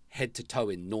head to toe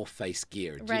in North Face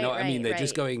gear. Do you know what I mean? They're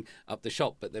just going up the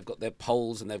shop, but they've got their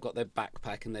poles and they've got their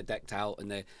backpack and they're decked out and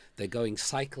they're going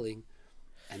cycling.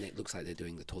 And it looks like they're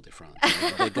doing the Tour de France.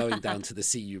 They're going down to the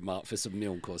CU Mart for some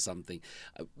milk or something.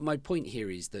 My point here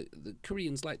is that the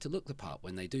Koreans like to look the part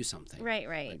when they do something.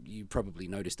 Right. You probably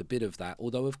noticed a bit of that.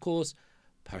 Although, of course,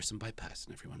 person by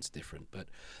person. Everyone's different. But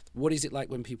what is it like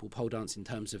when people pole dance in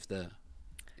terms of the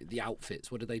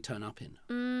outfits? What do they turn up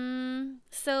in?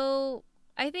 So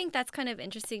I think that's kind of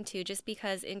interesting too, just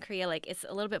because in Korea, like, it's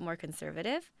a little bit more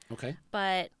conservative. Okay.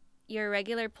 But your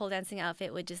regular pole dancing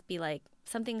outfit would just be like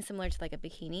something similar to like a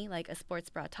bikini, like a sports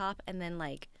bra top, and then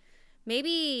like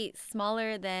maybe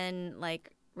smaller than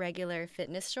like regular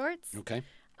fitness shorts. Okay.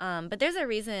 But there's a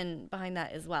reason behind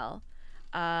that as well.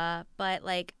 But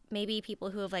like maybe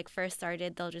people who have like first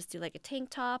started, they'll just do like a tank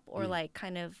top or like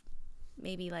kind of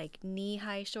maybe like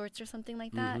knee-high shorts or something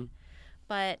like that.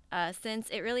 But since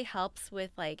it really helps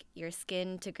with like your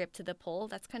skin to grip to the pole,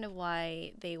 that's kind of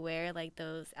why they wear like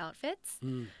those outfits.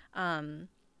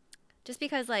 Just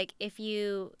because like if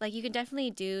you like, you can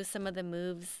definitely do some of the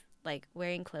moves like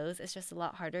wearing clothes. It's just a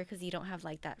lot harder because you don't have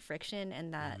like that friction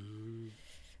and that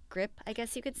grip, I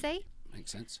guess you could say.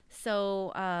 Makes sense.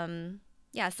 So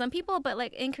yeah, some people, but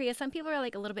like in Korea, some people are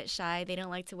like a little bit shy. They don't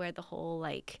like to wear the whole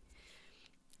like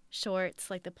shorts,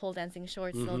 like the pole dancing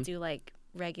shorts. They'll do like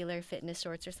regular fitness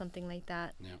shorts or something like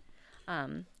that. Yeah.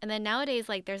 And then nowadays,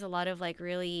 like there's a lot of like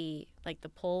really like the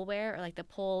pole wear or like the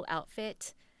pole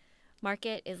outfit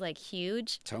market is like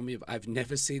huge. Tell me, I've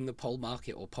never seen the pole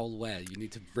market or pole wear. You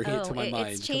need to bring it to my mind.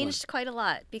 It's changed quite a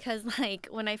lot because like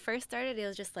when I first started, it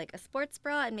was just like a sports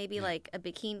bra and maybe like a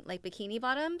bikini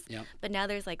bottoms. Yeah. But now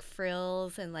there's like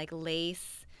frills and like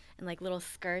lace and like little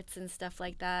skirts and stuff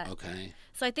like that. Okay.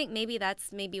 So I think maybe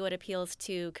that's maybe what appeals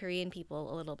to Korean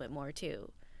people a little bit more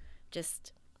too.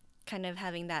 Just kind of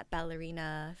having that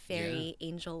ballerina fairy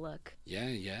angel look.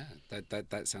 Yeah.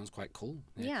 That sounds quite cool.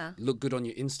 Yeah. Look good on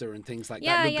your Insta and things like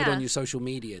Yeah, that. Look good yeah. on your social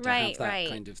media to have that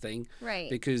kind of thing. Right.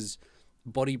 Because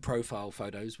body profile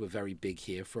photos were very big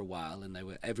here for a while, and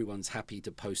everyone's happy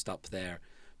to post up their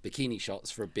bikini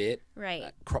shots for a bit.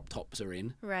 Right. Crop tops are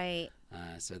in. Right.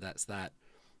 So that's that.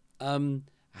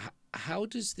 How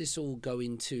does this all go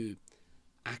into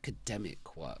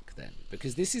academic work then?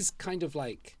 Because this is kind of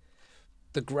like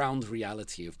the ground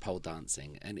reality of pole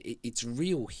dancing, and it's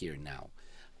real here now.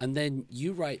 And then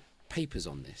you write papers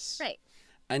on this. Right.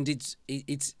 And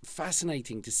it's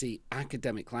fascinating to see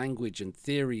academic language and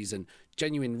theories and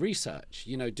genuine research,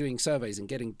 doing surveys and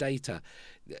getting data.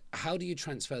 How do you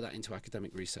transfer that into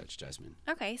academic research, Jasmyn?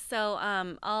 Okay, so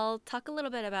I'll talk a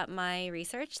little bit about my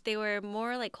research. They were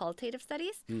more like qualitative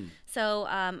studies. So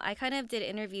I kind of did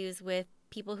interviews with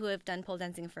people who have done pole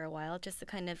dancing for a while just to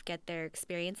kind of get their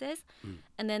experiences.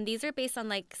 And then these are based on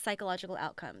like psychological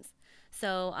outcomes.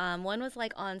 So one was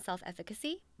like on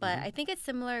self-efficacy, but I think it's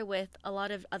similar with a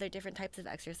lot of other different types of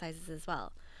exercises as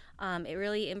well. It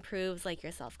really improves like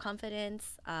your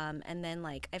self-confidence. And then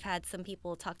like I've had some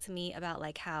people talk to me about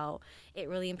like how it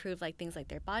really improved like things like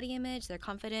their body image, their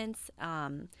confidence.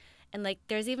 And like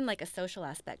there's even like a social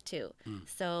aspect too.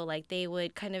 So like they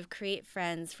would kind of create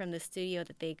friends from the studio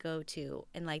that they go to,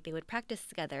 and like they would practice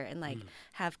together and like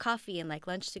have coffee and like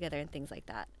lunch together and things like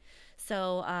that.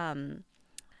 So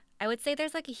I would say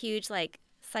there's like a huge like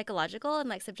psychological and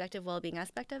like subjective well-being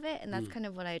aspect of it, and that's kind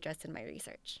of what I addressed in my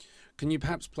research. Can you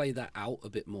perhaps play that out a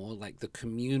bit more, like the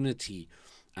community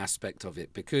aspect of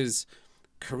it? Because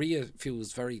Korea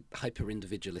feels very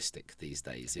hyper-individualistic these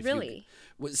days.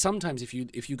 Sometimes if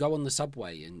you go on the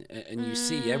subway and you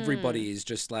see everybody is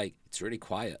just like, it's really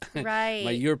quiet. Right.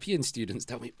 My European students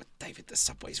tell me, but David, the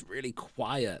subway's really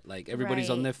quiet. Like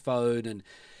everybody's on their phone and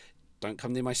don't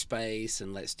come near my space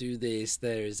and let's do this.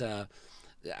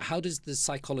 How does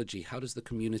the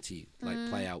community like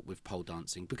play out with pole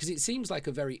dancing? Because it seems like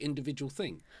a very individual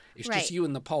thing. It's just you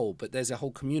and the pole, but there's a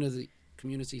whole community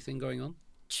thing going on.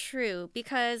 True,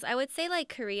 because I would say like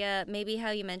Korea, maybe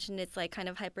how you mentioned it's like kind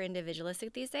of hyper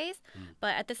individualistic these days,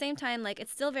 but at the same time like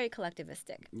it's still very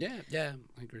collectivistic. Yeah,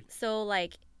 I agree. So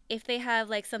like if they have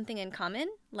like something in common,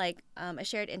 like a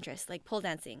shared interest, like pole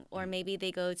dancing, or maybe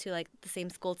they go to like the same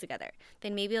school together,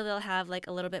 then maybe they'll have like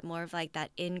a little bit more of like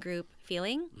that in-group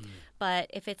feeling. But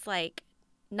if it's like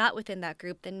not within that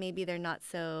group, then maybe they're not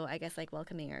so, I guess, like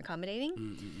welcoming or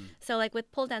accommodating. So like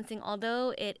with pole dancing,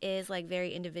 although it is like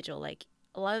very individual, like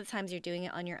a lot of the times you're doing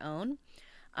it on your own.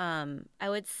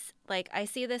 I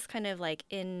see this kind of like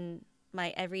in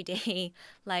my everyday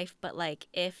life, but like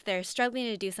if they're struggling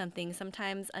to do something,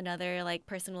 sometimes another like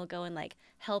person will go and like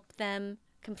help them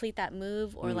complete that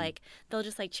move, or like they'll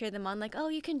just like cheer them on, like, oh,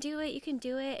 you can do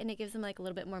it, and it gives them like a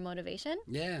little bit more motivation.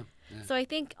 Yeah. So I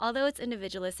think although it's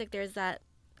individualistic, there's that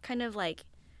kind of like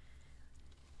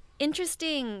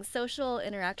interesting social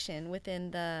interaction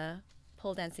within the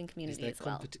pole dancing community as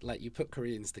well. Like, you put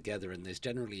Koreans together and there's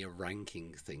generally a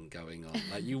ranking thing going on.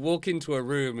 Like, you walk into a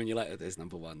room and you're like, oh, there's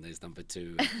number one, there's number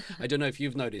two. I don't know if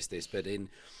you've noticed this, but and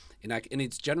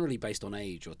it's generally based on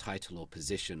age or title or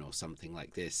position or something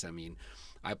like this. I mean,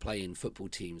 I play in football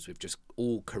teams with just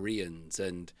all Koreans,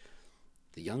 and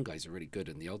the young guys are really good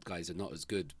and the old guys are not as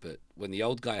good. But when the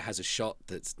old guy has a shot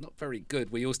that's not very good,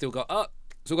 we all still go, oh,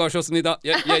 수고하셨습니다.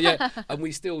 Yeah. And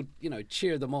we still,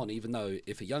 cheer them on, even though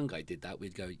if a young guy did that,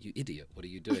 we'd go, you idiot, what are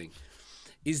you doing?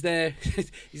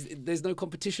 There's no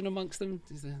competition amongst them?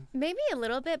 Is there? Maybe a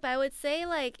little bit, but I would say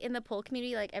like in the pole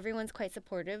community, like everyone's quite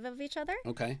supportive of each other.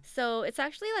 Okay. So it's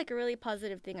actually like a really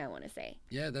positive thing, I want to say.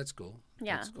 Yeah, that's cool.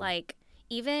 Yeah, that's cool. Like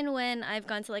even when I've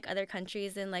gone to like other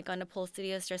countries and like gone to pole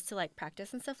studios just to like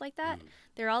practice and stuff like that,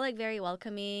 they're all like very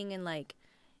welcoming and like,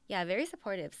 yeah, very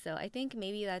supportive. So I think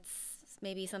maybe that's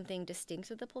something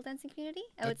distinct with the pole dancing community.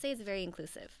 I would say it's very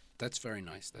inclusive. That's very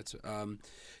nice.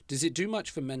 Does it do much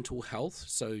for mental health?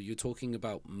 So you're talking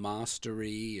about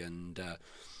mastery, and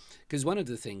because one of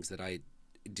the things that I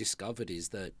discovered is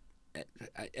that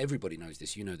everybody knows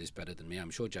this. You know this better than me, I'm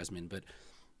sure, Jasmyn. But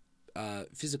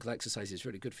physical exercise is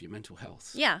really good for your mental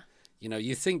health. Yeah.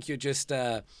 You think you're just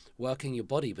working your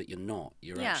body, but you're not.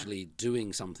 You're actually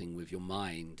doing something with your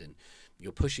mind, and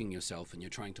you're pushing yourself and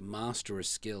you're trying to master a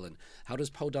skill. And how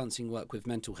does pole dancing work with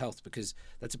mental health? Because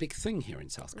that's a big thing here in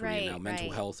South Korea now,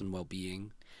 mental health and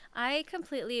well-being. I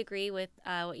completely agree with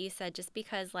what you said, just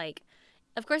because, like,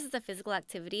 of course it's a physical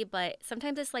activity, but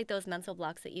sometimes it's like those mental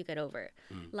blocks that you get over.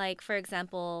 Like, for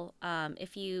example,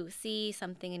 if you see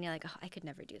something and you're like, oh, I could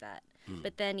never do that.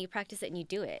 But then you practice it and you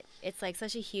do it. It's like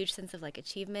such a huge sense of like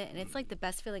achievement, and it's like the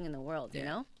best feeling in the world, you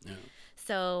know? Yeah.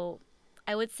 So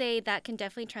I would say that can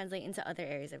definitely translate into other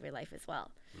areas of your life as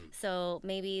well. So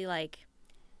maybe like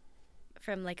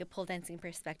from like a pole dancing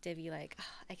perspective, you like,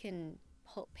 oh, I can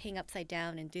hang upside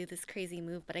down and do this crazy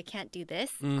move, but I can't do this.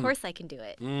 Of course I can do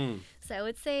it. So I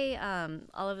would say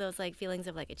all of those like feelings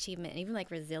of like achievement and even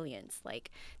like resilience, like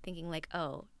thinking like,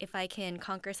 oh, if I can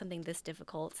conquer something this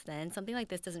difficult, then something like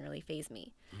this doesn't really faze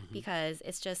me because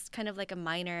it's just kind of like a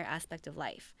minor aspect of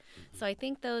life. So I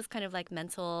think those kind of like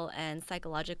mental and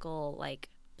psychological like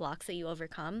blocks that you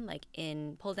overcome, like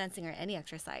in pole dancing or any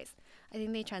exercise, I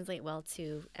think they translate well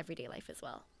to everyday life as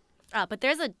well. But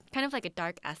there's a kind of like a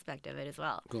dark aspect of it as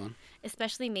well. Go on.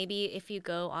 Especially maybe if you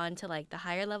go on to like the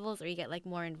higher levels or you get like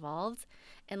more involved,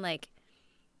 and like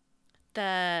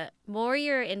the more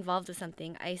you're involved with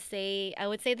something, I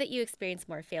would say that you experience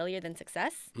more failure than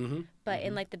success. But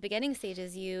in like the beginning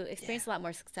stages, you experience a lot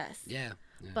more success. Yeah.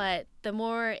 But the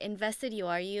more invested you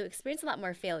are, you experience a lot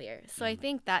more failure. So I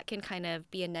think that can kind of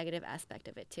be a negative aspect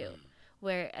of it too.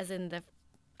 Whereas in the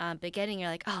beginning, you're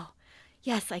like, oh,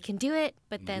 yes, I can do it.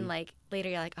 But then like later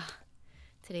you're like, oh,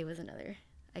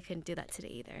 I couldn't do that today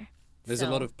either. There's a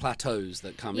lot of plateaus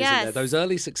that come, isn't there? Those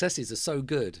early successes are so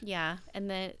good. Yeah.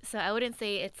 And then, so I wouldn't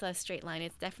say it's a straight line.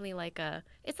 It's definitely like a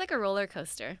roller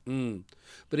coaster.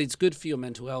 But it's good for your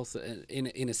mental health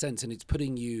in a sense. And it's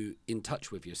putting you in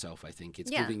touch with yourself, I think.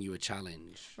 It's giving you a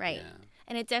challenge. Right. Yeah.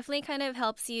 And it definitely kind of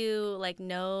helps you like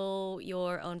know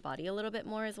your own body a little bit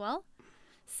more as well.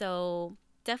 So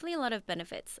definitely a lot of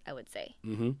benefits, I would say.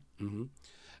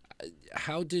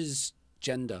 How does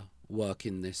gender work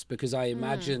in this? Because I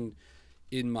imagine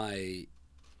in my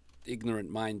ignorant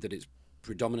mind that it's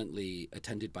predominantly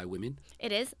attended by women.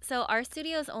 It is. So our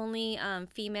studio is only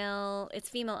female. It's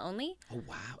female only. Oh,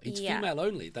 wow. It's female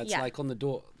only. That's like on the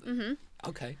door.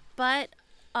 Okay. But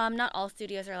not all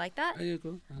studios are like that.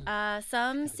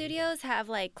 Some studios have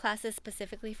like classes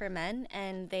specifically for men,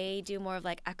 and they do more of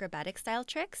like acrobatic style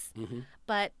tricks.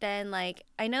 But then like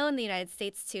I know in the United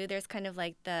States too, there's kind of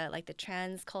like the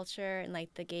trans culture and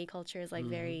like the gay culture is like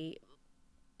very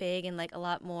big and like a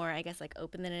lot more, I guess, like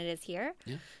open than it is here.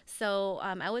 Yeah. So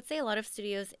I would say a lot of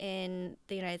studios in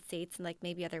the United States and like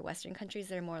maybe other Western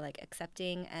countries are more like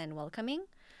accepting and welcoming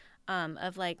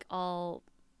of like all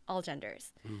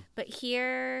genders. But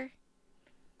here,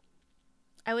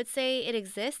 I would say it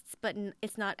exists, but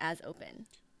it's not as open.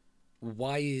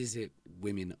 Why is it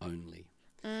women only?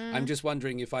 I'm just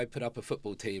wondering, if I put up a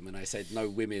football team and I said no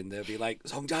women, they'll be like,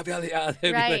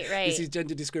 right. This is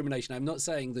gender discrimination. I'm not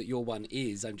saying that your one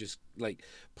is. I'm just like,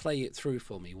 play it through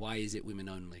for me. Why is it women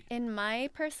only? In my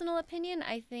personal opinion,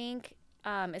 I think,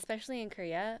 especially in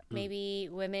Korea, maybe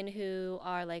women who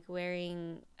are like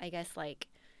wearing, I guess, like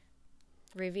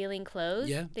revealing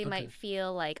clothes, they might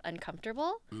feel like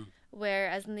uncomfortable.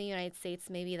 Whereas in the United States,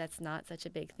 maybe that's not such a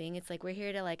big thing. It's like, we're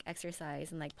here to like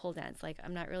exercise and like pole dance. Like,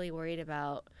 I'm not really worried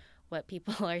about what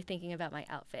people are thinking about my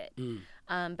outfit.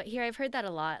 But here I've heard that a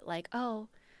lot. Like, oh,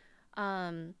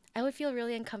 I would feel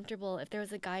really uncomfortable if there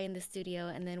was a guy in the studio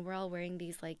and then we're all wearing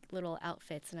these like little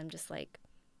outfits and I'm just like,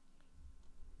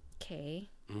 okay.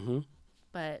 Mm-hmm.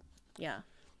 But yeah.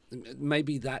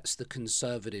 Maybe that's the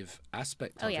conservative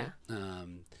aspect of yeah. it.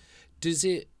 Does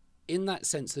it, in that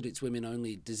sense that it's women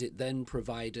only, does it then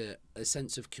provide a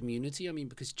sense of community? I mean,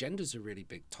 because gender's a really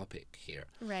big topic here.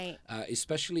 Right.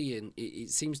 Especially it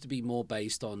seems to be more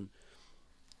based on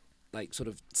like sort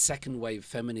of second wave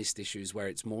feminist issues where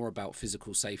it's more about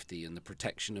physical safety and the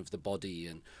protection of the body,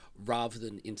 and rather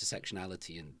than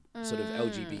intersectionality and sort of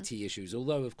LGBT issues,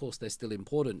 although of course they're still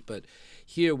important. But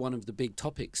here one of the big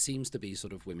topics seems to be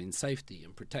sort of women's safety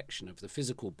and protection of the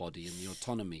physical body and the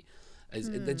autonomy.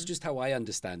 That's just how I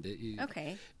understand it.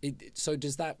 Okay. So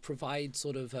does that provide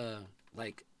sort of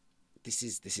like, this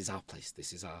is our place,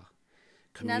 this is our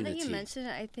community? Now that you mention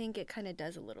it, I think it kind of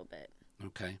does a little bit.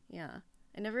 Okay. Yeah.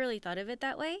 I never really thought of it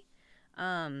that way.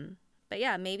 But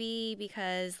yeah, maybe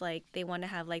because like they want to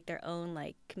have like their own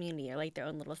like community or like their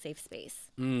own little safe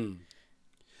space.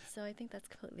 So I think that's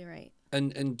completely right.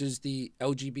 And does the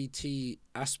LGBT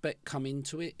aspect come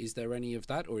into it? Is there any of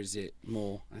that, or is it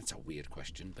more? That's a weird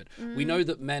question, but we know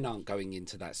that men aren't going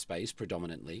into that space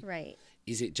predominantly. Right.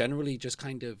 Is it generally just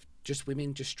kind of just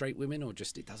women, just straight women, or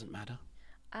just it doesn't matter?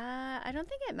 I don't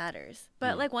think it matters.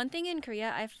 But like one thing in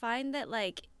Korea, I find that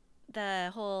like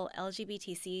the whole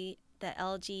LGBT scene,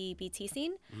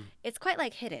 it's quite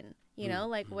like hidden, you know,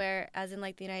 like where as in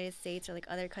like the United States or like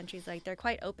other countries, like they're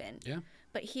quite open. Yeah.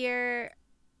 But here,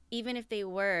 even if they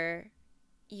were,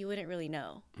 you wouldn't really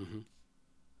know.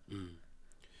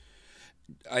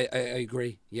 I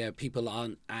agree. Yeah, people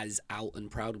aren't as out and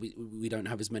proud. We don't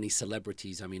have as many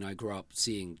celebrities. I mean, I grew up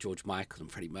seeing George Michael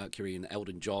and Freddie Mercury and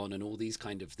Elton John and all these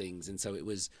kind of things, and so it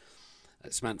was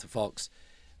Samantha Fox.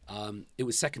 It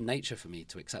was second nature for me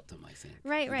to accept them, I think.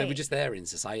 Right. They were just there in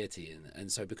society, and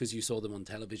so because you saw them on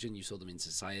television, you saw them in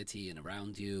society and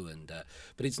around you, and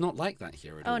but it's not like that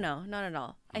here at all. Oh no, not at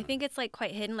all. I think it's like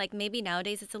quite hidden. Like maybe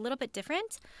nowadays it's a little bit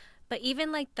different, but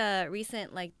even like the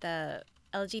recent like the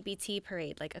LGBT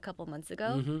parade like a couple months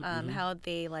ago, how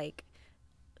they like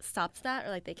stopped that or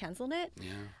like they canceled it.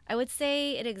 Yeah. I would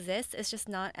say it exists. It's just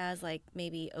not as like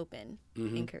maybe open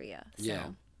in Korea. So. Yeah.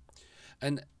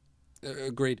 And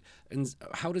agreed. And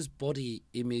how does body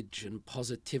image and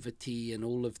positivity and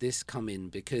all of this come in?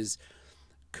 Because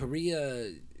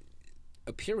Korea,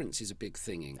 appearance is a big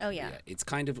thing in Korea. Oh yeah. It's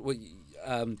kind of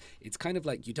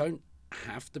like you don't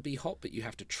have to be hot, but you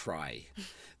have to try.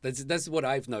 That's what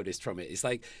I've noticed from it. It's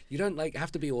like you don't like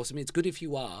have to be awesome. It's good if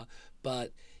you are,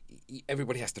 but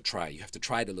everybody has to try. You have to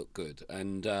try to look good.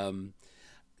 And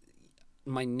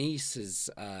my niece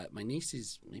is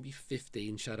maybe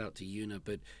 15. Shout out to Yuna,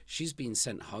 but she's been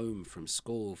sent home from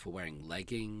school for wearing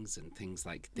leggings and things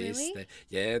like this. Really?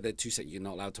 They're too set. You're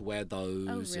not allowed to wear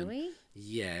those. Oh really?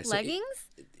 Yeah. So leggings?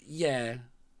 Yeah,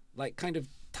 like kind of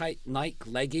tight Nike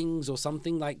leggings or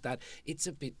something like that. It's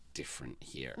a bit different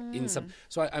here in some.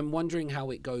 So I'm wondering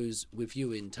how it goes with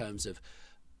you in terms of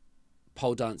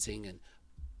pole dancing and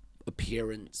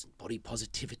appearance, body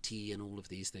positivity, and all of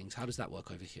these things. How does that work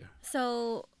over here?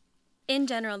 So in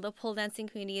general, the pole dancing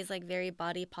community is like very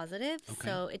body positive. Okay.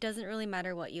 So it doesn't really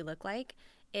matter what you look like.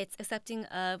 It's accepting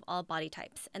of all body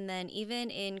types. And then even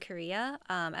in Korea,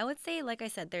 I would say, like I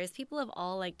said, there's people of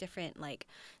all like different like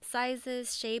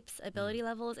sizes, shapes, ability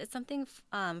levels. It's something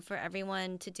for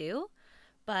everyone to do.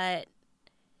 But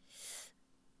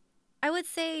I would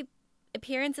say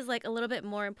appearance is like a little bit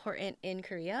more important in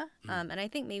Korea. And I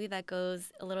think maybe that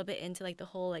goes a little bit into like the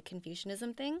whole like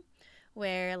Confucianism thing,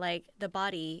 where like the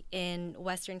body in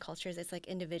Western cultures, it's like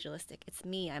individualistic. It's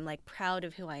me. I'm like proud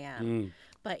of who I am.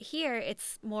 But here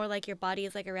it's more like your body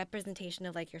is like a representation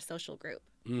of like your social group.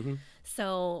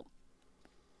 So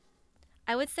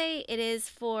I would say it is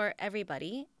for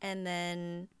everybody. And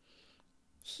then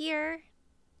here,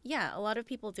 yeah, a lot of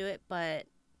people do it, but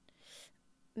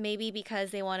maybe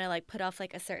because they want to like put off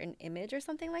like a certain image or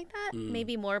something like that.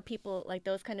 Maybe more people, like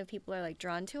those kind of people, are like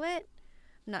drawn to it.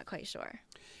 I'm not quite sure.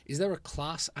 Is there a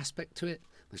class aspect to it?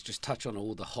 Let's just touch on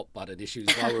all the hot button issues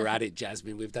while we're at it,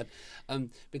 Jasmyn. We've done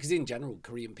because in general,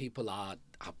 Korean people are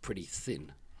pretty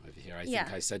thin over here. I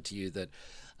think I said to you that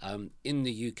in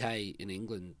the UK, in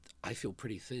England, I feel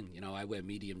pretty thin. You know, I wear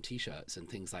medium T-shirts and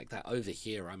things like that. Over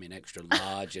here, I'm in extra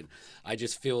large, and I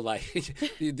just feel like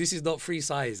this is not free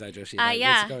size. I just no, I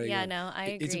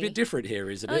agree. It's a bit different here,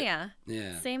 isn't it? Oh yeah,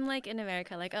 yeah. Same like in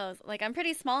America. Like like I'm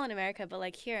pretty small in America, but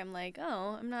like here, I'm like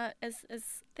I'm not as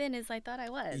thin as I thought I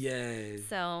was. Yeah.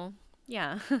 So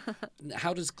yeah.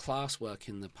 How does class work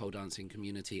in the pole dancing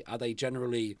community? Are they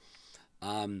generally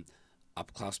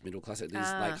upper class, middle class, these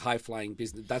like high flying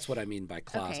business. That's what I mean by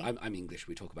class. Okay. I'm English.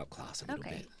 We talk about class a little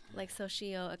bit. Like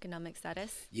socioeconomic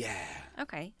status. Yeah.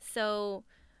 Okay, so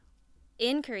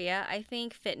in Korea, I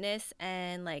think fitness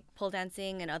and like pole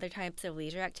dancing and other types of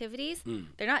leisure activities,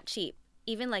 they're not cheap.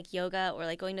 Even like yoga or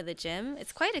like going to the gym,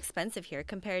 it's quite expensive here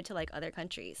compared to like other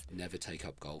countries. Never take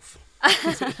up golf.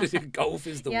 Golf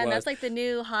is the worst. Yeah, and that's like the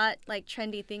new hot, like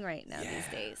trendy thing right now these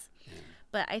days. Yeah.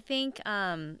 But I think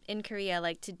in Korea,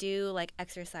 like to do like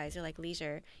exercise or like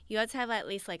leisure, you have to have at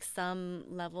least like some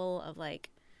level of like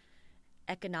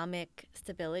economic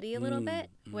stability a little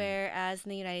bit. Whereas in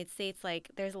the United States,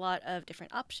 like there's a lot of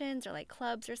different options or like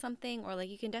clubs or something, or like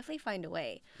you can definitely find a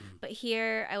way. But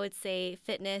here, I would say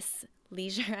fitness,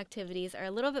 leisure activities are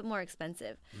a little bit more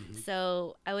expensive.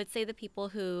 So I would say the people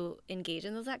who engage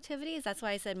in those activities, that's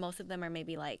why I said most of them are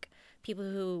maybe like people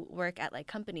who work at like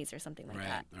companies or something like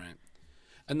that. Right.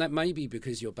 And that may be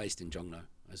because you're based in Jongno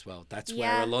as well. That's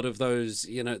where a lot of those,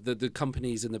 the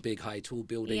companies and the big high tall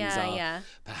buildings are. Yeah.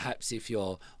 Perhaps if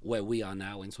you're where we are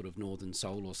now in sort of northern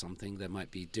Seoul or something, there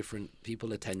might be different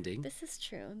people attending. This is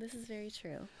true. This is very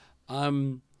true.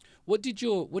 What did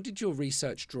your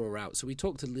research draw out? So we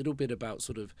talked a little bit about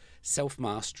sort of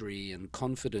self-mastery and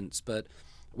confidence, but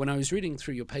when I was reading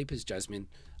through your papers, Jasmyn,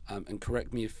 and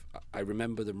correct me if I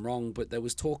remember them wrong, but there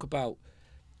was talk about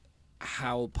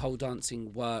how pole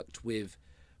dancing worked with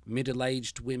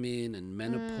middle-aged women and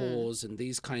menopause and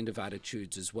these kind of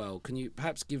attitudes as well. Can you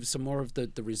perhaps give some more of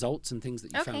the results and things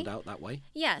that you found out that way?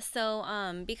 Yeah,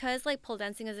 so because like pole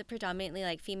dancing is a predominantly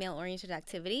like female-oriented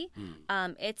activity,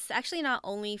 it's actually not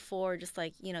only for just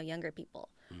like, younger people.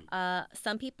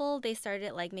 Some people, they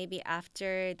started like maybe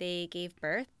after they gave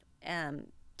birth,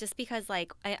 just because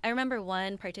like I remember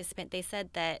one participant, they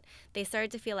said that they started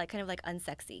to feel like kind of like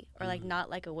unsexy or like not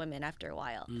like a woman after a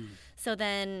while. So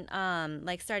then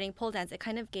like starting pole dance, it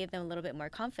kind of gave them a little bit more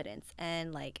confidence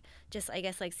and like just I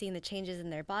guess like seeing the changes in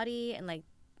their body and like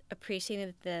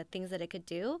appreciating the things that it could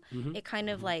do. It kind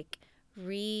of like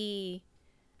revitalized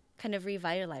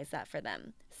that for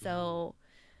them. So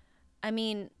I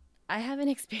mean, I haven't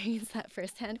experienced that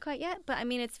firsthand quite yet, but I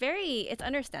mean it's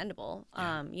understandable.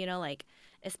 Like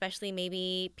especially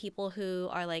maybe people who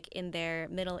are like in their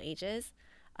middle ages.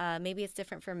 Maybe it's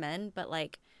different for men, but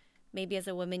like maybe as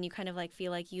a woman you kind of like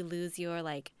feel like you lose your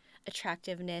like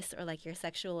attractiveness or like your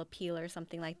sexual appeal or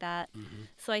something like that.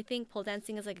 So I think pole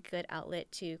dancing is like a good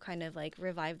outlet to kind of like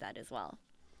revive that as well.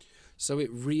 So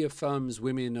it reaffirms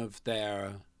women of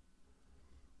their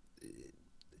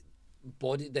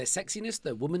body, their sexiness,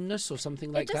 their womanness or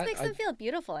something like that? It just makes them feel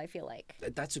beautiful, I feel like.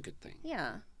 That's a good thing.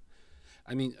 Yeah.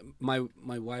 I mean, my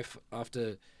wife,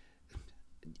 after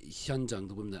Hyunjung,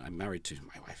 the woman that I'm married to,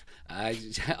 my wife,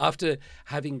 after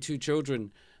having 2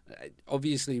 children,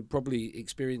 obviously probably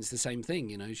experienced the same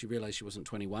thing. She realized she wasn't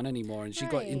 21 anymore and she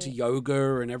got into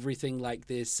yoga and everything like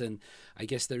this. And I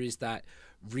guess there is that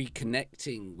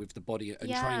reconnecting with the body and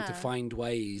trying to find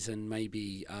ways, and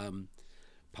maybe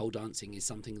pole dancing is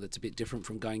something that's a bit different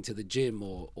from going to the gym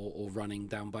or running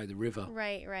down by the river.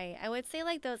 Right. I would say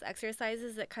like those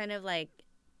exercises that kind of like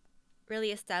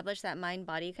really establish that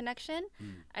mind-body connection,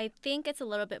 I think it's a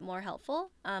little bit more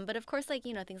helpful. But of course, like,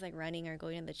 things like running or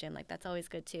going to the gym, like that's always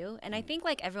good too. And I think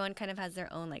like everyone kind of has their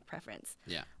own like preference.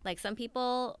 Yeah. Like some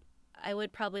people, I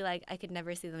would probably like, I could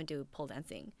never see them do pole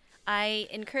dancing. I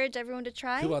encourage everyone to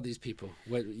try. Who are these people?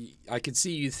 Well, I could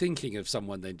see you thinking of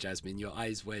someone then, Jasmyn. Your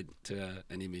eyes went to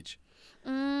an image.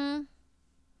 Well,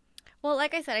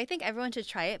 like I said, I think everyone should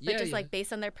try it, but like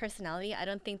based on their personality, I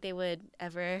don't think they would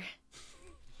ever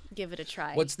give it a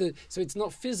try. So it's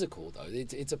not physical though.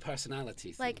 It's a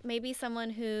personality thing. Like maybe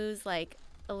someone who's like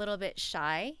a little bit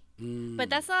shy, but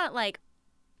that's not like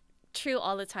true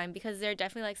all the time, because there are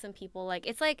definitely like some people, like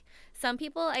it's like some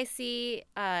people I see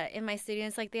in my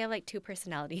students, like they have like 2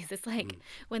 personalities. It's like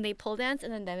when they pole dance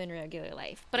and then them in regular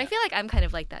life. But I feel like I'm kind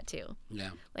of like that too.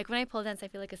 Yeah. Like when I pole dance, I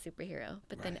feel like a superhero,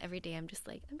 but then every day I'm just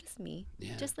me,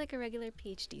 just like a regular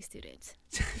PhD student.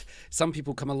 Some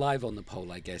people come alive on the pole,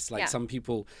 I guess. Like some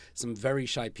very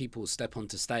shy people step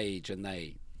onto stage and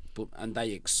they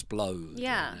explode.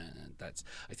 Yeah. And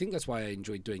I think that's why I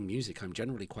enjoy doing music. I'm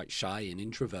generally quite shy and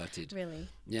introverted. Really?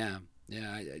 Yeah.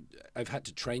 I've had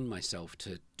to train myself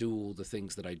to do all the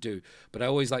things that I do, but I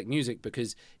always like music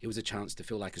because it was a chance to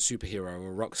feel like a superhero or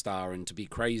a rock star and to be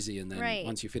crazy, and then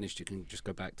once you're finished you can just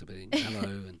go back to being hello.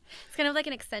 And it's kind of like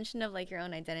an extension of like your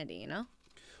own identity,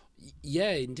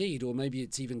 Yeah, indeed. Or maybe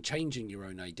it's even changing your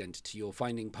own identity or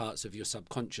finding parts of your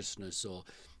subconsciousness or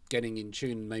getting in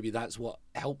tune. Maybe that's what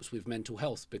helps with mental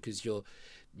health, because you're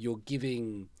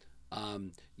giving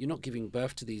you're not giving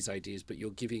birth to these ideas, but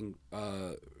you're giving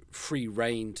free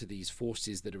reign to these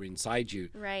forces that are inside you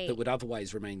Right. that would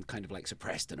otherwise remain kind of like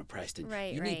suppressed and oppressed, and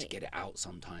Right, you need to right. get it out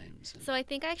sometimes. So I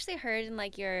think I actually heard in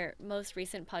like your most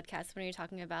recent podcast when you're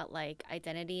talking about like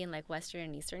identity in like Western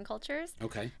and Eastern cultures,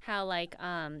 Okay. how like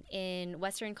in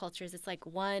Western cultures it's like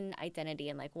one identity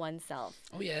and like one self.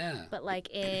 Oh yeah. But like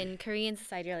in Korean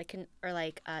society or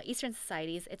like Eastern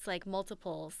societies, it's like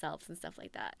multiple selves and stuff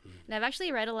like that. And I've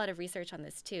actually read a lot of research on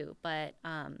this too, but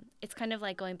it's kind of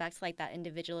like going back to like that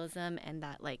individualism and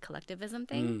that like collectivism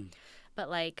thing. But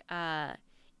like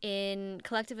in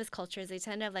collectivist cultures, they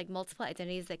tend to have like multiple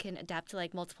identities that can adapt to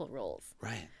like multiple roles.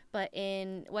 Right. But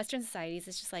in Western societies,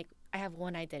 it's just like I have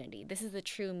one identity. This is the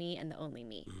true me and the only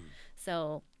me.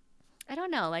 So I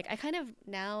don't know. Like I kind of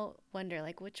now wonder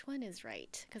like which one is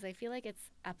right, because I feel like it's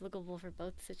applicable for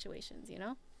both situations, you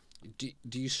know?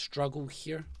 Do you struggle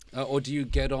here, or do you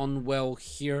get on well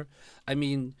here? I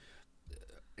mean,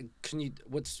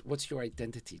 what's your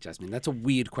identity, Jasmyn? That's a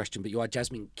weird question, but you are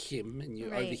Jasmyn Kim, and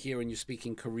you're over Right. here and you're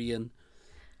speaking Korean.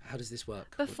 How does this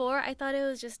work? Before I thought it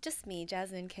was just me,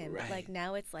 Jasmyn Kim. But Right. like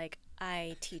now it's like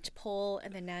I teach pole,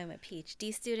 and then now I'm a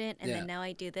PhD student, and Yeah. then now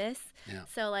I do this. Yeah.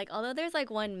 So like although there's like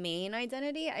one main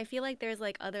identity, I feel like there's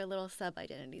like other little sub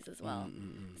identities as well.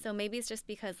 So maybe it's just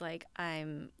because like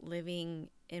I'm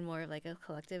living in more of like a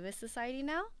collectivist society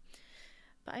now.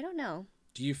 But I don't know.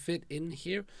 Do you fit in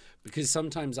here? Because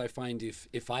sometimes I find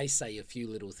if I say a few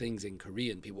little things in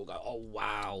Korean, people go, oh,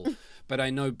 wow. But I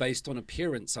know based on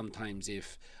appearance, sometimes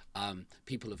if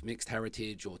people of mixed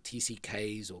heritage or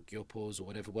TCKs or gyopos or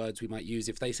whatever words we might use,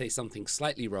 if they say something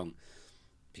slightly wrong,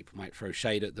 people might throw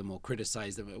shade at them or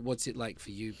criticize them. What's it like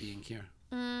for you being here?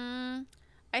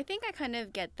 I think I kind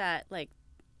of get that like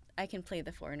I can play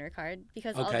the foreigner card,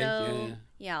 because Okay, although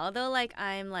yeah. although like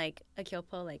I'm like a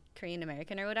Kyopo, like Korean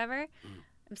American or whatever,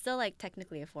 I'm still like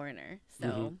technically a foreigner.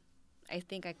 So I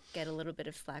think I get a little bit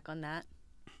of slack on that.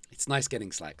 It's nice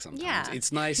getting slack sometimes. Yeah.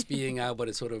 It's nice being able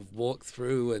to sort of walk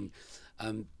through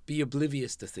and be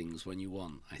oblivious to things when you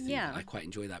want. I think Yeah. I quite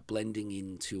enjoy that, blending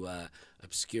into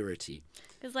obscurity.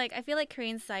 Because like I feel like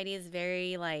Korean society is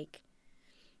very like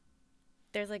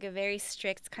there's like a very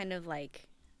strict kind of like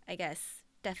I guess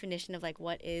definition of like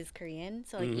what is Korean.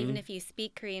 So like even if you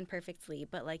speak Korean perfectly,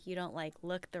 but like you don't like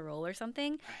look the role or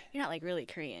something, you're not like really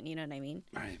Korean. You know what I mean?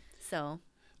 Right. So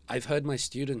I've heard my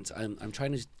students, I'm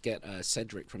trying to get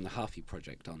Cedric from the Harpy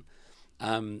Project on.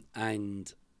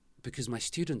 And because my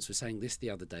students were saying this the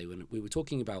other day when we were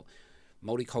talking about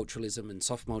multiculturalism and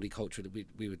soft multicultural,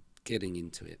 we were getting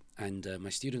into it. And my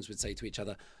students would say to each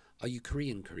other, are you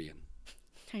Korean?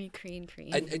 are you Korean?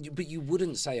 But you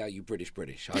wouldn't say, are you British?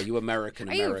 Are you American?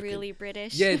 Are you really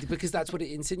British? Yeah, because that's what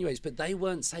it insinuates. But they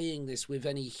weren't saying this with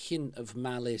any hint of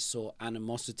malice or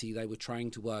animosity. They were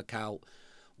trying to work out,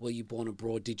 were you born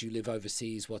abroad? Did you live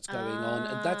overseas? What's going on?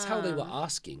 And that's how they were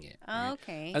asking it. Right?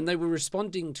 Okay. And they were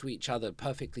responding to each other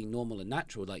perfectly normal and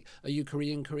natural. Like, are you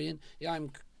Korean? Yeah,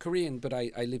 I'm Korean, but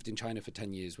I lived in China for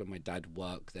 10 years when my dad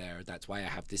worked there. That's why I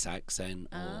have this accent.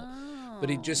 But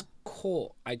it just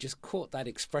I just caught that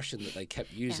expression that they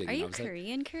kept using. Are and you I was like,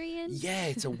 Korean? yeah,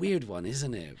 it's a weird one,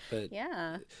 isn't it? But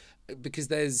Yeah. because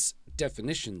there's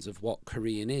definitions of what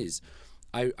Korean is.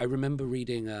 I remember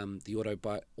reading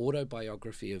the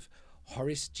autobiography of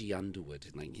Horace G. Underwood,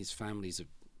 like his family's of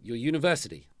your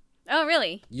university. Oh,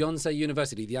 really? Yonsei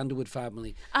University, the Underwood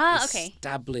family Okay.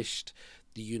 established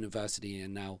the university,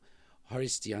 and now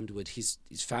Horace G. Underwood, his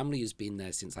family has been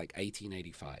there since like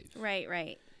 1885.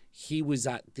 Right. He was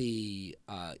he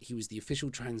was the official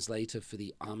translator for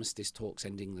the armistice talks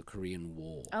ending the Korean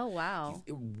War. Oh, wow.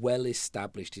 Well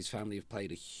established. His family have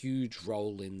played a huge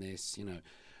role in this,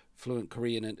 fluent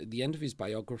Korean. And at the end of his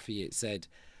biography, it said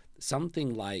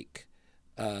something like,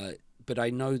 but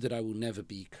I know that I will never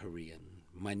be Korean.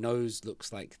 My nose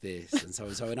looks like this, and so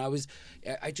and so. And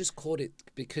I just caught it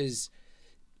because,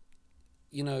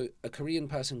 a Korean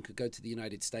person could go to the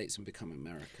United States and become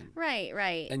American.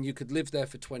 Right. And you could live there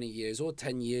for 20 years or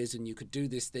 10 years, and you could do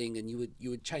this thing, and you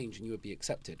would change, and you would be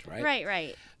accepted, right?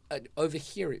 Right. Over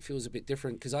here, it feels a bit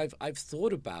different because I've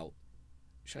thought about,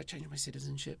 should I change my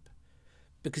citizenship?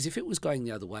 Because if it was going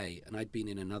the other way, and I'd been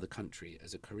in another country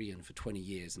as a Korean for 20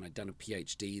 years, and I'd done a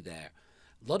PhD there,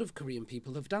 a lot of Korean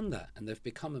people have done that, and they've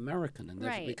become American, and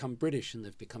they've become British, and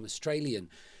they've become Australian.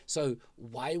 So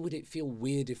why would it feel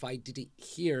weird if I did it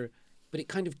here? But it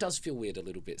kind of does feel weird a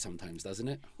little bit sometimes, doesn't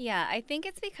it? Yeah, I think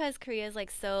it's because Korea is like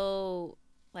so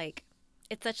like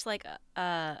it's such like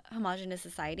a homogenous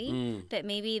society that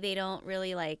maybe they don't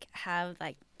really like have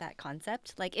like that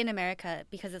concept. Like in America,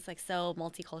 because it's like so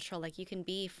multicultural, like you can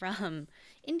be from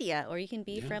India or you can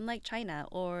be from like China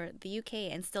or the UK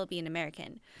and still be an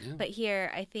American. Yeah. But here,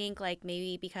 I think like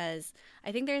maybe because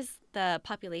I think there's the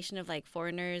population of like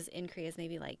foreigners in Korea is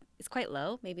maybe like it's quite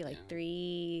low, maybe like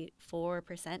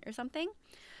 3-4% or something.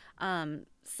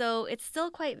 So it's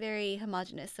still quite very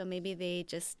homogenous. So maybe they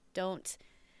just don't.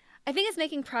 I think it's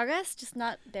making progress, just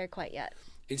not there quite yet.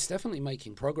 It's definitely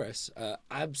making progress.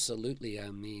 Absolutely.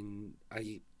 I mean,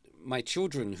 my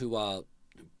children who are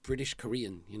British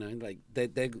Korean, you know, like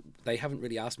they haven't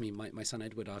really asked me. My son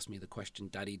Edward asked me the question,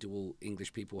 "Daddy, do all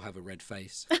English people have a red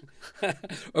face?"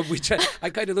 Which I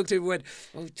kind of looked at him and went,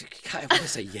 "Oh, I want to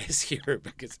say yes here,"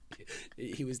 because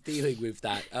he was dealing with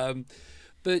that.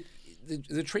 But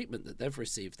the treatment that they've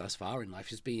received thus far in life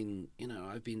has been, you know,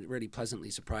 I've been really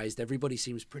pleasantly surprised. Everybody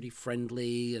seems pretty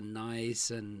friendly and nice,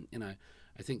 and you know,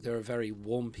 I think they're a very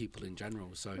warm people in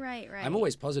general. So right. I'm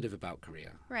always positive about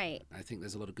Korea. Right. I think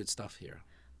there's a lot of good stuff here.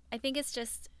 I think it's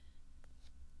just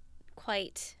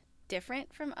quite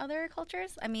different from other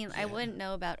cultures. I mean, I wouldn't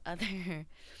know about other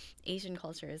Asian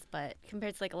cultures, but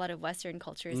compared to like a lot of Western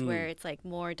cultures where it's like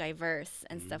more diverse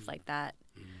and stuff like that.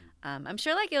 I'm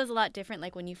sure like it was a lot different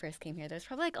like when you first came here. There's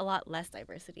probably like a lot less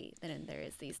diversity than there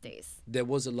is these days. There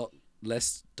was a lot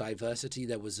less diversity.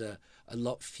 There was a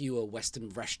lot fewer Western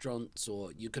restaurants,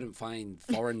 or you couldn't find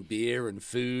foreign beer and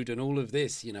food and all of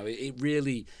this. You know, it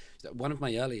really, one of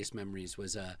my earliest memories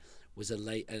was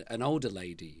an older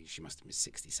lady. She must have been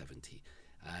 60, 70,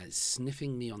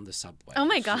 sniffing me on the subway. Oh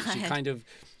my God. She kind of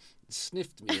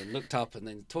sniffed me and looked up and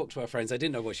then talked to her friends. I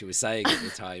didn't know what she was saying at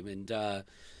the time. And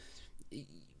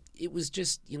it was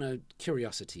just, you know,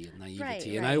 curiosity and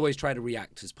naivety. And I always try to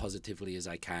react as positively as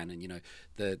I can. And, you know,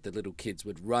 the little kids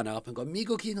would run up and go,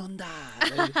 "Migoki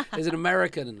nonda." There's an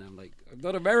American. And I'm like, "I'm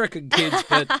not American, kids,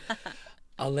 but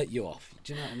I'll let you off."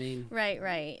 Do you know what I mean?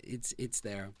 Right. It's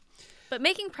there. But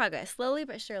making progress, slowly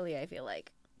but surely, I feel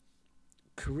like.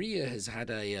 Korea has had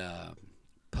a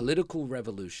political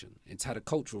revolution. It's had a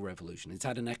cultural revolution. It's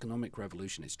had an economic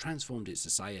revolution. It's transformed its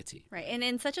society. Right, and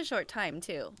in such a short time,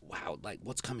 too. Wow, like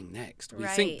what's coming next? We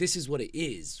think this is what it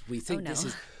is. We think this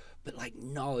is, but like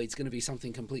no, it's going to be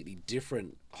something completely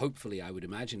different. Hopefully, I would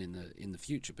imagine in the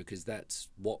future, because that's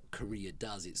what Korea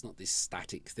does. It's not this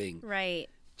static thing. Right.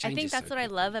 I think that's what I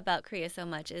love about Korea so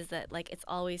much is that like it's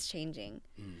always changing,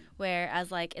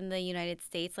 whereas like in the United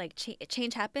States, like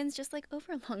change happens just like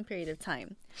over a long period of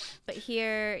time, but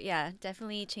here, yeah,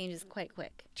 definitely changes quite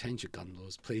quick. Change your gun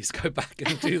laws, please. Go back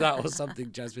and do that or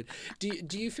something, Jasmyn.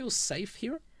 Do you feel safe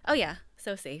here? Oh yeah,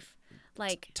 so safe.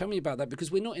 Like, tell me about that, because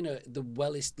we're not in the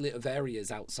wellest lit of areas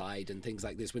outside and things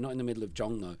like this. We're not in the middle of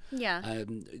Jongno. Yeah.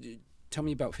 Tell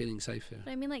me about feeling safe here.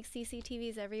 I mean, like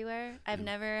CCTVs everywhere. I've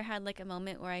never had like a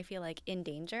moment where I feel like in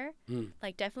danger.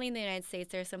 Like definitely in the United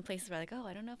States, there are some places where like, oh,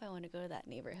 I don't know if I want to go to that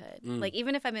neighborhood. Like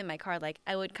even if I'm in my car, like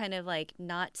I would kind of like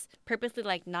not purposely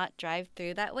like not drive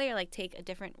through that way or like take a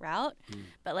different route.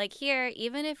 But like here,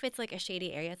 even if it's like a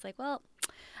shady area, it's like, well,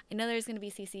 I know there's going to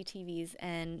be CCTVs,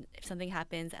 and if something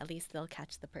happens, at least they'll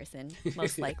catch the person,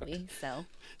 most likely. So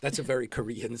that's a very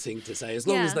Korean thing to say. As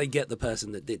long as they get the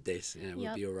person that did this, you know,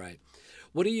 we'll be all right.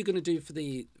 What are you going to do for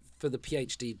the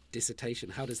PhD dissertation?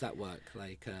 How does that work?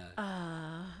 Like,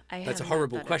 that's a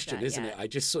horrible question, isn't it? I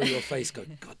just saw your face go,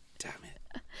 God damn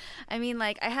it. I mean,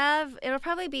 like it'll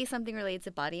probably be something related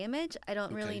to body image. I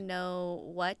don't really know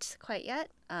what quite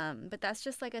yet, but that's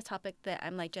just like a topic that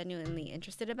I'm like genuinely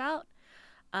interested about.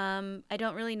 I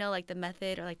don't really know like the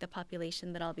method or like the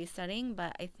population that I'll be studying,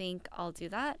 but I think I'll do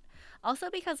that. Also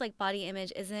because like body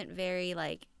image isn't very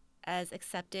like as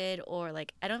accepted, or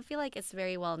like I don't feel like it's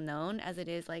very well known as it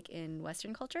is like in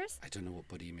Western cultures. I don't know what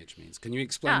body image means. Can you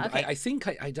explain? I think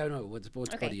I don't know what's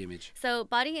body image. So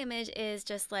body image is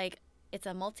just like it's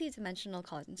a multi-dimensional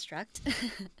construct.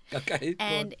 Okay.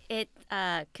 And it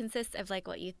consists of like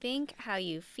what you think, how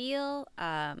you feel,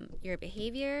 your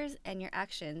behaviors, and your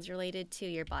actions related to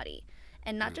your body.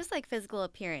 And not just like physical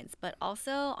appearance, but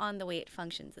also on the way it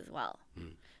functions as well.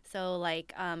 So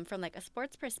like from like a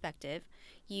sports perspective,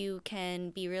 you can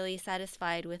be really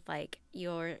satisfied with like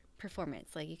your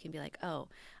performance. Like you can be like, oh,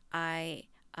 I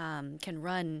can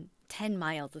run 10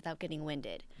 miles without getting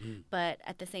winded. But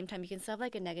at the same time, you can still have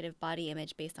like a negative body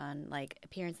image based on like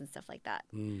appearance and stuff like that.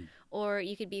 Or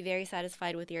you could be very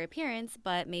satisfied with your appearance,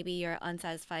 but maybe you're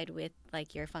unsatisfied with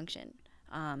like your function.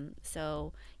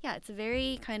 So yeah, it's a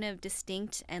very kind of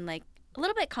distinct and like a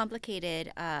little bit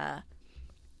complicated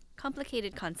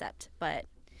concept, but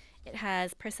it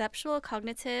has perceptual,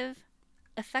 cognitive,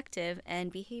 affective,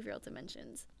 and behavioral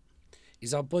dimensions.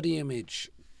 Is our body image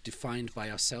defined by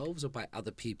ourselves or by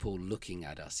other people looking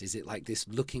at us? Is it like this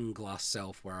looking glass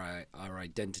self where our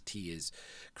identity is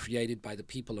created by the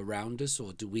people around us,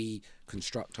 or do we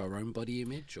construct our own body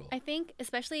image? Or I think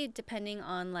especially depending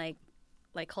on like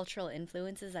cultural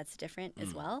influences, that's different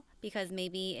as well, because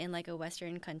maybe in like a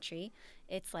Western country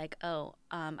it's like, oh,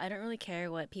 I don't really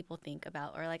care what people think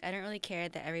about, or like I don't really care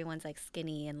that everyone's like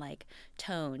skinny and like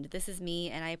toned. This is me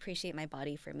and I appreciate my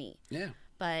body for me. yeah.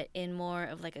 But in more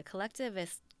of like a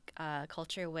collectivist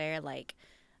culture where like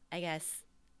I guess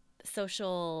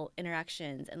social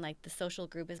interactions and like the social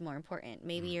group is more important,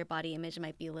 maybe your body image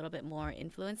might be a little bit more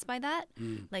influenced by that.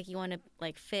 Like you want to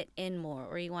like fit in more,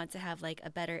 or you want to have like a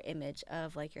better image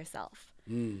of like yourself.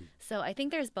 So I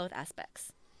think there's both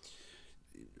aspects.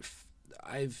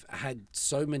 I've had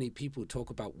so many people talk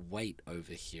about weight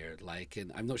over here, like,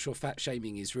 and I'm not sure fat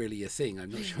shaming is really a thing. I'm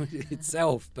not sure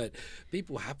itself, but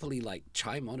people happily like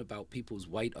chime on about people's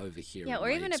weight over here. Yeah,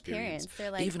 or even appearance. They're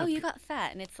like, even you got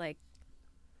fat, and it's like,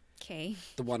 okay.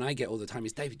 The one I get all the time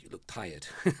is, David, you look tired.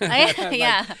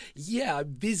 Yeah. Like, yeah,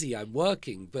 I'm busy, I'm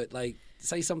working, but like,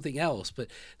 say something else. But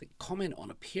the comment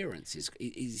on appearance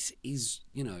is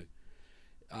you know,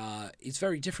 it's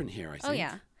very different here, I think. Oh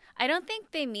yeah. I don't think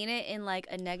they mean it in like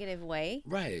a negative way.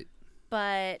 Right.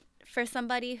 But for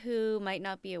somebody who might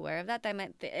not be aware of that,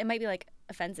 it might be like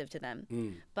offensive to them.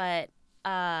 But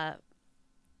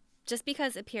just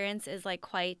because appearance is like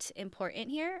quite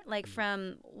important here, like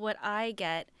from what I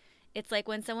get, it's like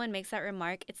when someone makes that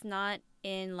remark, it's not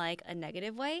in like a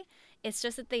negative way. It's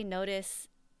just that they notice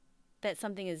that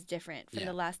something is different from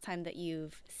the last time that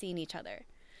you've seen each other.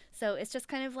 So it's just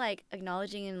kind of like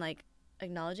acknowledging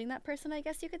that person, I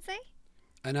guess you could say.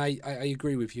 And I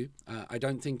agree with you. I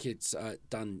don't think it's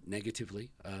done negatively.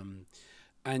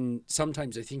 And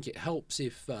sometimes I think it helps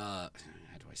if, how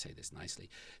do I say this nicely?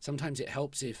 Sometimes it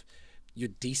helps if you're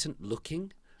decent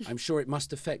looking. I'm sure it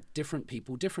must affect different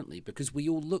people differently, because we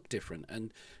all look different.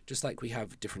 And just like we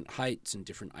have different heights and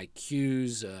different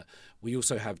IQs, we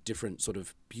also have different sort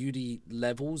of beauty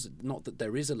levels. Not that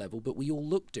there is a level, but we all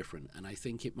look different. And I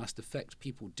think it must affect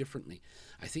people differently.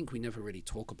 I think we never really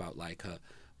talk about like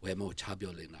we're more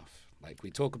chabyol enough. Like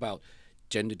we talk about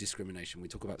gender discrimination, we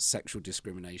talk about sexual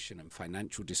discrimination and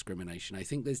financial discrimination. I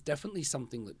think there's definitely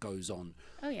something that goes on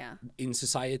in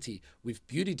society with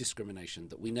beauty discrimination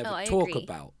that we never talk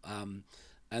about.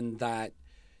 And that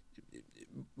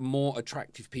more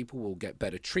attractive people will get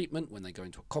better treatment when they go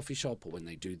into a coffee shop or when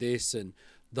they do this, and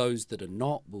those that are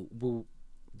not will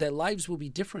their lives will be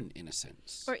different in a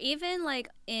sense. Or even like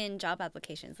in job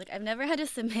applications. Like I've never had to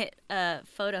submit a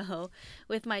photo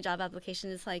with my job application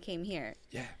until I came here.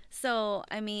 Yeah. So,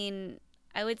 I mean,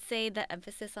 I would say the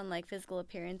emphasis on like physical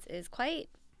appearance is quite,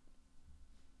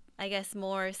 I guess,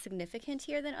 more significant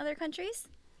here than other countries.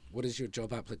 What does your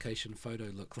job application photo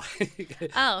look like?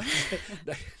 Oh.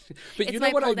 But you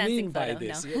know what I mean by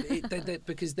this? No.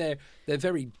 Because they're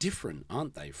very different,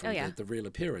 aren't they, from the real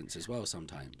appearance as well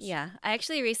sometimes? Yeah. I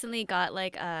actually recently got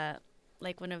like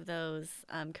one of those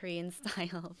Korean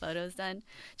style photos done,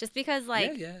 just because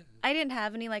like I didn't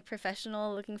have any like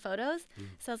professional looking photos.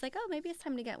 So I was like, oh, maybe it's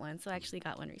time to get one. So I actually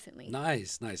got one recently.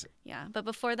 Nice. Yeah. But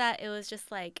before that, it was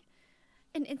just like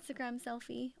an Instagram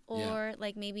selfie, or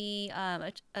like maybe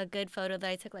a good photo that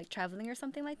I took like traveling or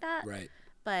something like that. Right.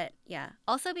 But yeah,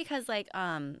 also because like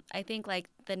I think like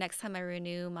the next time I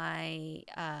renew my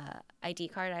ID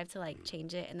card, I have to like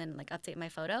change it and then like update my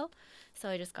photo. So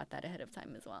I just got that ahead of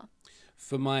time as well.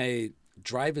 For my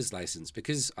driver's license,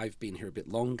 because I've been here a bit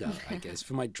longer, I guess,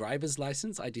 for my driver's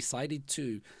license, I decided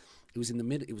to,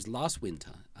 it was last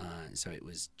winter, so it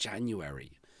was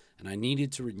January, and I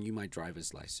needed to renew my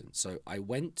driver's license. So I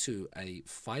went to a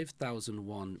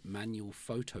 5,001 manual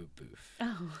photo booth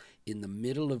in the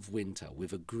middle of winter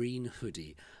with a green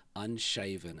hoodie,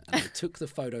 unshaven, and I took the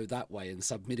photo that way and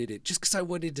submitted it just because I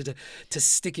wanted to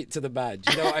stick it to the man.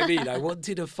 Do you know what I mean? I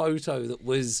wanted a photo that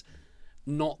was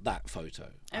not that photo.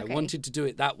 Okay. I wanted to do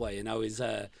it that way, and I was...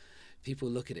 people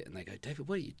look at it and they go, David,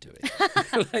 what are you doing?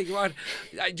 Like, what?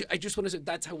 I just want to say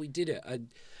that's how we did it.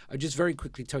 I'll just very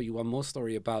quickly tell you one more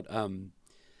story about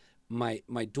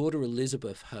my daughter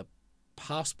Elizabeth, her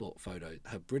passport photo,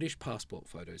 her British passport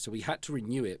photo. So we had to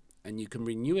renew it, and you can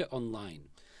renew it online.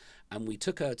 And we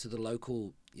took her to the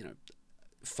local,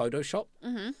 photo shop,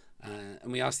 and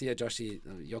we asked the Joshi,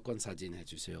 여권 사진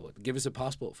해주세요, give us a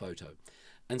passport photo.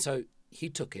 And so he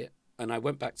took it. And I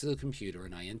went back to the computer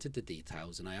and I entered the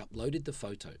details and I uploaded the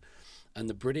photo. And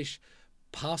the British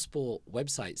passport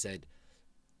website said,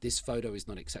 this photo is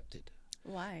not accepted.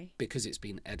 Why? Because it's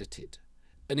been edited.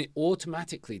 And it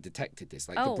automatically detected this.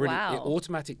 Like Oh, wow. It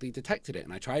automatically detected it.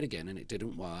 And I tried again and it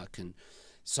didn't work. And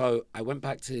so I went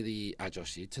back to the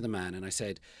Ajoshi, to the man, and I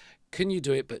said, can you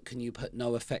do it, but can you put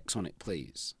no effects on it,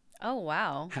 please? Oh,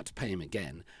 wow. Had to pay him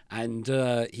again. And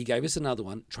he gave us another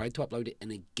one, tried to upload it,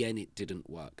 and again it didn't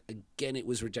work. Again it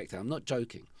was rejected. I'm not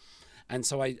joking. And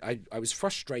so I was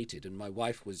frustrated, and my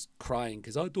wife was crying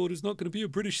because our daughter's not going to be a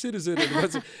British citizen.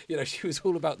 And she was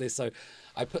all about this. So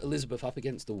I put Elizabeth up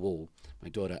against the wall, my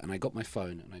daughter, and I got my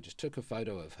phone and I just took a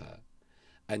photo of her.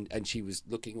 And she was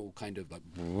looking all kind of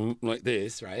like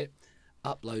this, right?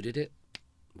 Uploaded it,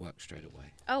 worked straight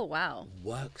away. Oh, wow.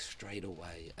 Worked straight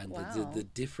away. And Wow. the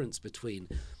difference between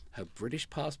her British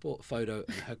passport photo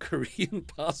and her Korean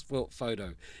passport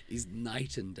photo is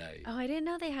night and day. Oh, I didn't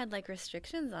know they had like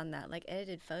restrictions on that, like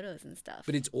edited photos and stuff.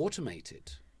 But it's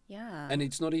automated. Yeah. And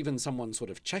it's not even someone sort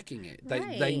of checking it. They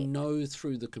Right. know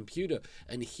through the computer.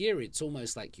 And here it's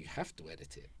almost like you have to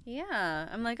edit it. Yeah.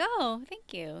 I'm like, oh,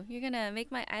 thank you. You're going to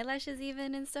make my eyelashes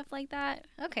even and stuff like that?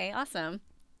 Okay, awesome.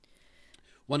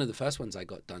 One of the first ones I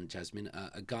got done, Jasmyn,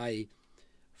 a guy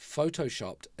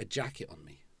photoshopped a jacket on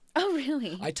me. Oh,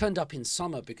 really? I turned up in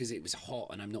summer because it was hot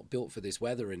and I'm not built for this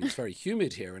weather and it's very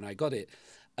humid here, and I got it.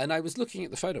 And I was looking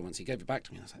at the photo once he gave it back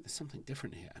to me. I was like, there's something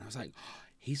different here. And I was like, oh,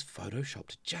 he's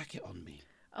photoshopped a jacket on me.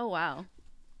 Oh, wow.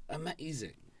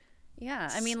 Amazing. Yeah.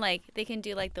 I mean, like, they can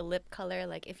do, like, the lip color.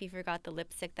 Like, if you forgot the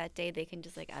lipstick that day, they can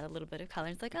just, like, add a little bit of color.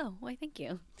 It's like, oh, why, thank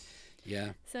you.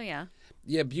 Yeah. So, yeah.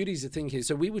 Yeah, beauty's a thing here.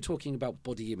 So we were talking about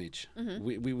body image.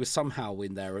 Mm-hmm. We were somehow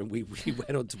in there, and we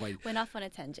went on to Went off on a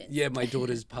tangent. Yeah, my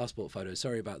daughter's passport photo.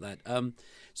 Sorry about that.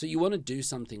 So you want to do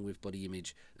something with body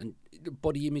image, and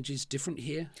body image is different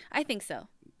here? I think so.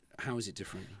 How is it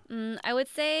different? I would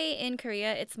say in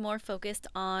Korea, it's more focused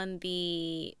on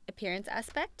the appearance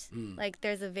aspect. Like,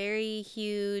 there's a very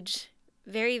huge,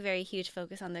 very, very huge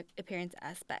focus on the appearance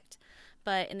aspect.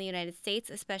 But in the United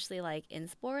States, especially like in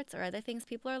sports or other things,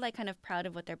 people are like kind of proud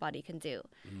of what their body can do.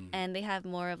 And they have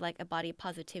more of like a body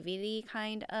positivity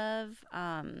kind of,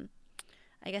 I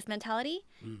guess, mentality.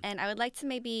 And I would like to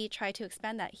maybe try to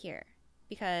expand that here,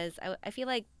 because I feel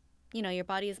like, you know, your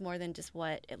body is more than just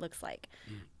what it looks like.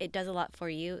 It does a lot for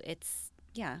you. It's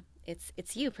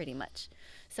you pretty much.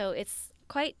 So it's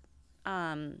quite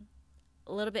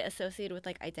a little bit associated with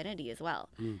like identity as well.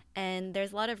 And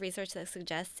there's a lot of research that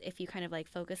suggests if you kind of like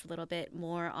focus a little bit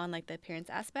more on like the appearance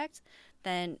aspect,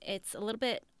 then it's a little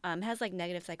bit has like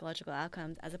negative psychological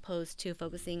outcomes as opposed to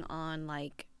focusing on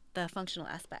like the functional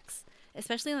aspects,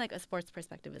 especially in like a sports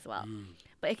perspective as well.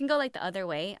 But it can go like the other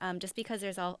way, just because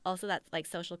there's also that like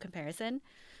social comparison.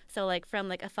 So like from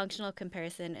like a functional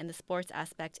comparison in the sports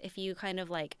aspect, if you kind of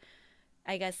like,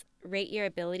 I guess, rate your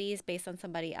abilities based on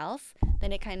somebody else,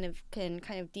 then it kind of can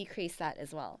kind of decrease that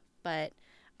as well. But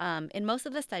in most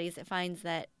of the studies, it finds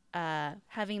that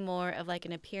having more of like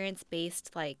an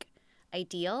appearance-based like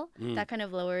ideal, that kind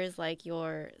of lowers like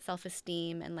your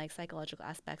self-esteem and like psychological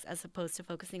aspects as opposed to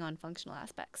focusing on functional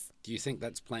aspects. Do you think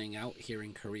that's playing out here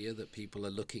in Korea, that people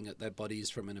are looking at their bodies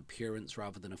from an appearance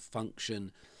rather than a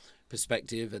function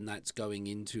perspective, and that's going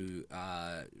into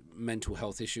mental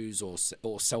health issues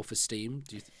or self-esteem?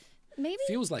 Do you Maybe.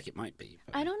 Feels like it might be.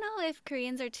 I don't know if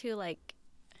Koreans are too like,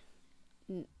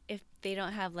 if they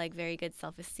don't have like very good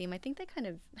self-esteem. I think they kind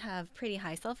of have pretty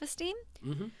high self-esteem,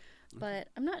 but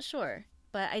I'm not sure.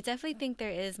 But I definitely think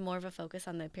there is more of a focus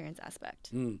on the appearance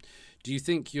aspect. Do you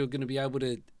think you're going to be able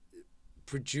to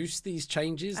produce these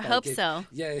changes? I hope so.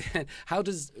 Yeah. How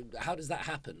does that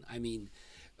happen? I mean,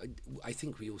 I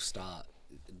think we all start,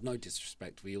 no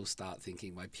disrespect, we all start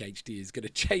thinking my PhD is going to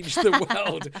change the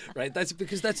world, right? That's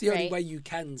because that's the only way you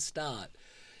can start.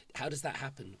 How does that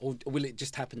happen? Or will it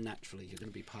just happen naturally? You're going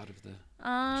to be part of the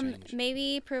change?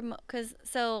 Maybe because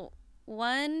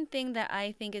one thing that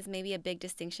I think is maybe a big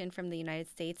distinction from the United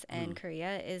States and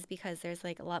Korea is because there's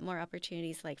like a lot more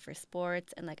opportunities like for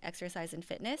sports and like exercise and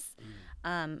fitness.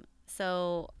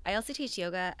 So I also teach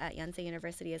yoga at Yonsei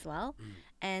University as well.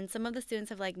 And some of the students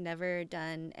have like never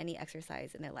done any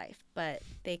exercise in their life, but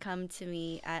they come to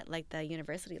me at like the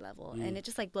university level and it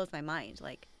just like blows my mind.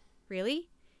 Like, really?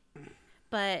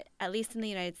 But at least in the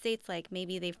United States, like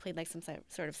maybe they've played like some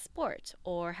sort of sport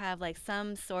or have like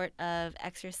some sort of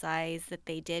exercise that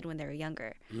they did when they were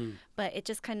younger. But it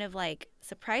just kind of like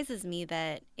surprises me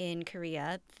that in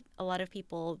Korea, a lot of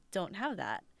people don't have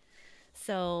that.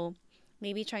 So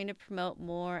maybe trying to promote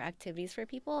more activities for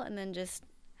people and then just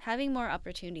having more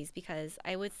opportunities, because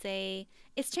I would say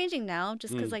it's changing now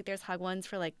just because like there's hagwons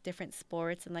for like different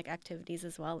sports and like activities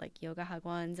as well, like yoga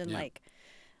hagwons and like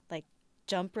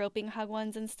jump roping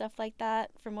hagwons and stuff like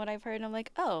that, from what I've heard. And I'm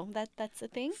like, oh, that's a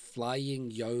thing. Flying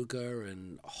yoga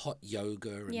and hot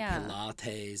yoga and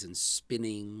Pilates and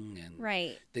spinning, and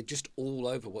they're just all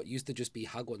over what used to just be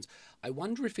hagwons. I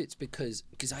wonder if it's because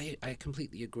I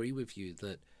completely agree with you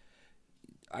that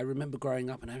I remember growing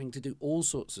up and having to do all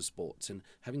sorts of sports and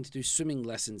having to do swimming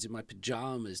lessons in my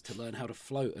pajamas to learn how to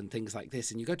float and things like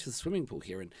this. And you go to the swimming pool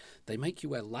here and they make you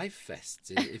wear life vests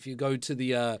if you go to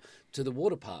the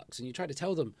water parks, and you try to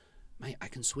tell them, mate, I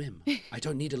can swim. I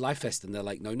don't need a life vest. And they're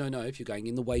like, no. If you're going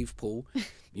in the wave pool,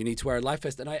 you need to wear a life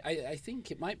vest. And I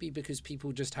think it might be because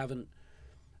people just haven't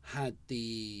had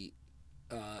the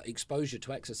exposure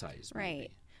to exercise. Maybe.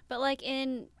 Right. But like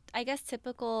in, I guess,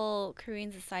 typical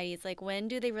Korean society, it's like, when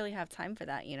do they really have time for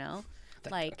that, you know?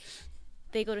 Like,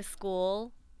 they go to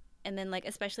school, and then, like,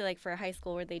 especially, like, for high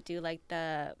school where they do, like,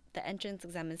 the entrance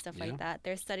exam and stuff like that,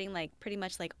 they're studying, like, pretty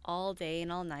much, like, all day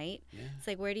and all night. Yeah. It's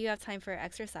like, where do you have time for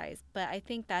exercise? But I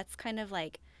think that's kind of,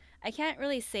 like, I can't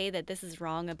really say that this is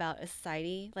wrong about a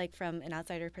society, like, from an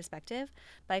outsider perspective,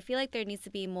 but I feel like there needs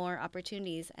to be more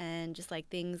opportunities and just, like,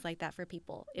 things like that for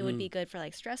people. It would be good for,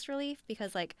 like, stress relief,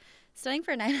 because, like, studying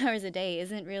for 9 hours a day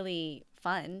isn't really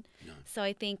fun. No. So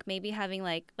I think maybe having,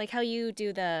 like how you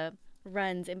do the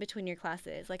runs in between your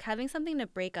classes, like, having something to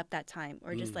break up that time,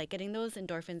 or just, like, getting those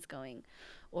endorphins going,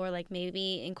 or, like,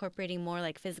 maybe incorporating more,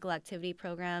 like, physical activity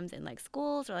programs in, like,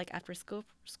 schools, or, like, after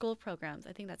school programs.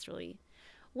 I think that's really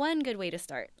one good way to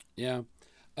start. Yeah.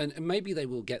 And maybe they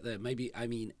will get there. Maybe, I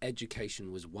mean,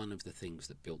 education was one of the things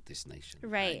that built this nation.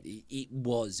 Right. It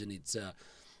was, and it's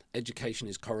education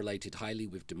is correlated highly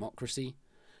with democracy.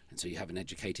 And so you have an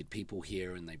educated people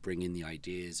here, and they bring in the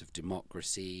ideas of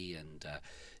democracy, and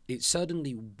it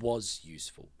certainly was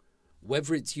useful.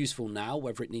 Whether it's useful now,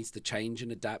 whether it needs to change and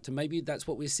adapt, and maybe that's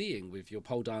what we're seeing with your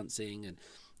pole dancing and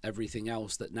everything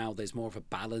else, that now there's more of a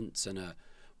balance and a,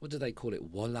 what do they call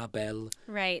it? Wallabel.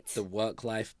 Right. The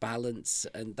work-life balance.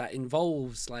 And that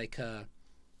involves like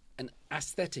an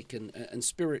aesthetic and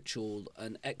spiritual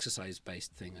and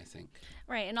exercise-based thing, I think.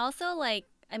 Right. And also, like,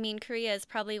 I mean, Korea is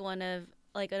probably one of,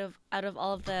 like, out of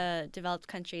all of the developed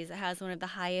countries, it has one of the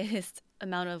highest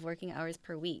amount of working hours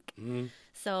per week.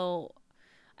 So,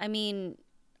 I mean,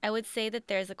 I would say that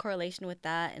there's a correlation with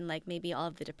that, and, like, maybe all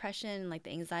of the depression, like the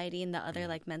anxiety and the other,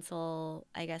 like, mental,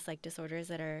 I guess, like, disorders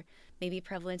that are maybe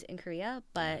prevalent in Korea,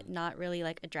 but not really,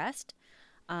 like, addressed.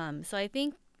 So I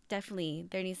think definitely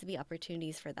there needs to be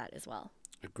opportunities for that as well.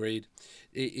 Agreed.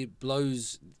 It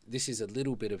blows. This is a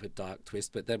little bit of a dark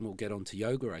twist, but then we'll get on to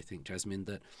yoga, I think, Jasmyn,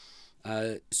 that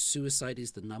suicide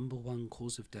is the #1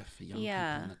 cause of death for young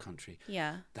people in the country.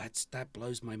 Yeah. That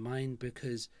blows my mind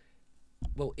because,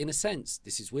 well, in a sense,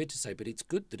 this is weird to say, but it's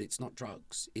good that it's not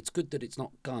drugs. It's good that it's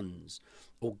not guns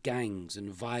or gangs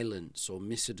and violence or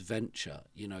misadventure.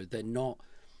 You know, they're not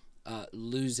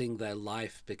losing their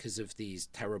life because of these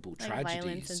terrible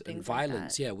tragedies and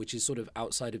violence, like which is sort of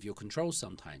outside of your control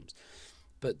sometimes.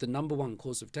 But the #1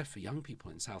 cause of death for young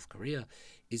people in South Korea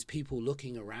is people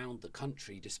looking around the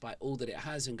country despite all that it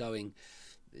has and going,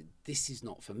 this is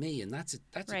not for me. And that's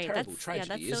a terrible tragedy,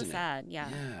 that's isn't it? So sad, yeah.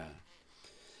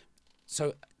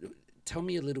 So tell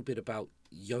me a little bit about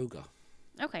yoga.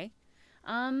 Okay.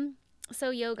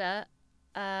 So yoga...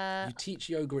 you teach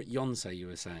yoga at Yonsei, you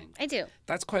were saying. I do.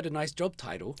 That's quite a nice job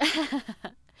title.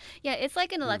 Yeah, it's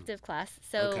like an elective class.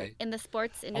 So in the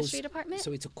sports industry department.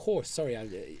 So it's a course. Sorry,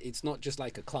 it's not just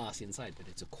like a class inside, but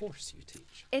it's a course you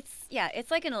teach.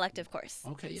 It's like an elective course.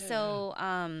 Okay, yeah. So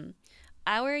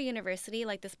our university,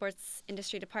 like the sports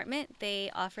industry department,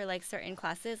 they offer like certain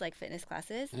classes, like fitness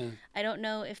classes. Yeah. I don't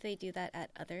know if they do that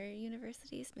at other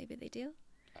universities. Maybe they do.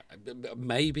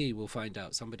 Maybe we'll find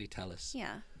out. Somebody tell us.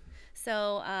 Yeah.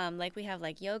 So like we have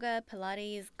like yoga,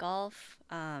 Pilates, golf,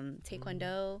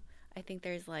 taekwondo. I think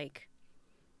there's like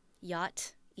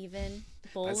yacht, even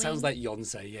bowling. That sounds like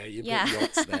Yonsei. Yeah, you've got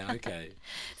yachts there. Okay.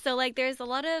 So like there's a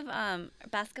lot of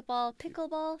basketball,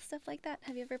 pickleball, stuff like that.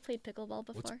 Have you ever played pickleball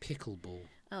before? What's pickleball?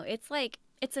 Oh,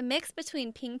 it's a mix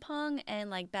between ping pong and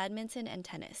like badminton and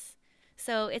tennis.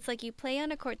 So it's like you play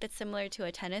on a court that's similar to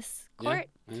a tennis court,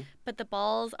 but the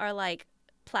balls are like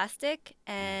plastic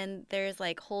and there's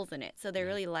like holes in it, so they're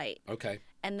really light. Okay.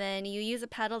 And then you use a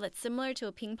paddle that's similar to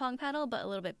a ping pong paddle but a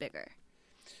little bit bigger.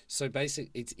 So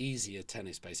it's easier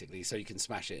tennis basically, so you can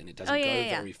smash it and it doesn't go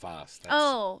very fast.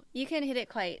 You can hit it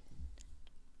quite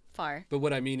far. But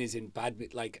what I mean is in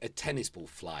badminton, like a tennis ball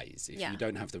flies if you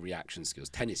don't have the reaction skills.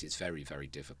 Tennis is very, very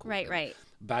difficult. Right.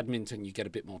 Badminton, you get a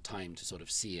bit more time to sort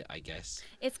of see it, I guess.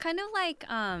 It's kind of like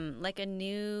a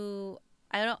new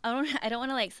I don't want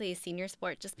to like say senior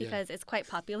sport just because it's quite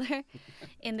popular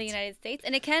in the United States,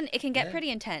 and it can get pretty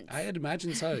intense. I'd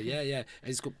imagine so. Yeah, yeah. And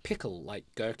it's called pickle, like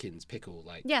gherkins pickle,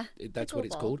 like that's what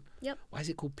it's pickleball. called. Yep. Why is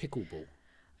it called pickleball?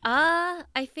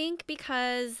 I think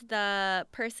because the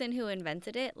person who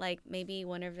invented it, like maybe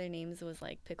one of their names was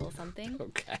like Pickle something.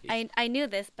 Okay. I knew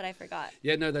this, but I forgot.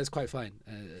 Yeah, no, that's quite fine.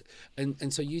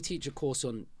 And so you teach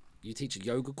a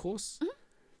yoga course. Mm-hmm.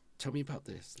 Tell me about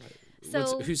this.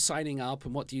 Who's signing up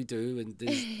and what do you do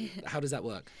and how does that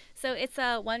work? So it's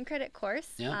a 1 credit course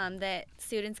that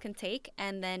students can take,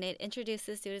 and then it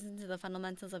introduces students into the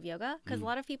fundamentals of yoga, because a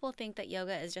lot of people think that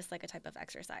yoga is just like a type of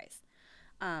exercise.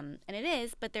 And it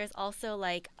is, but there's also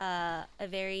like a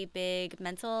very big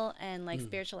mental and like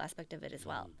spiritual aspect of it as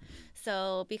well.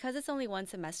 So because it's only 1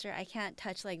 semester, I can't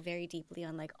touch like very deeply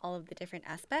on like all of the different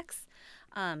aspects.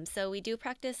 So we do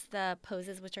practice the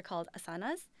poses, which are called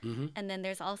asanas. And then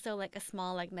there's also like a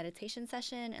small like meditation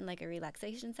session and like a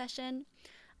relaxation session.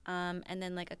 And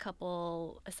then like a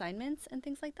couple assignments and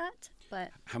things like that.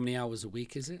 But how many hours a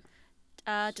week is it?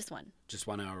 Just 1. Just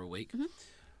 1 hour a week.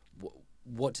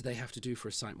 What do they have to do for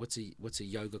assignment? What's a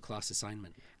yoga class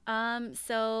assignment?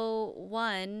 So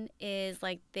 1 is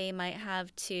like they might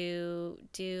have to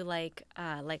do like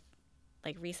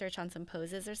research on some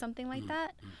poses or something like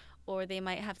that. Or they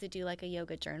might have to do like a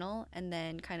yoga journal and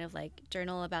then kind of like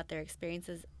journal about their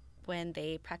experiences when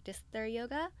they practice their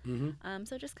yoga.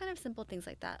 So just kind of simple things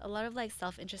like that. A lot of like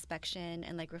self-introspection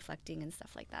and like reflecting and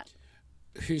stuff like that.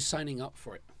 Who's signing up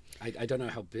for it? I don't know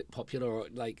how popular or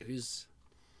like who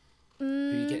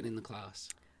are you getting in the class?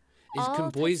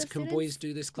 Can boys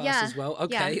do this class as well?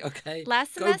 Okay, okay.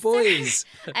 Last semester, go boys!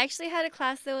 I actually had a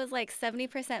class that was like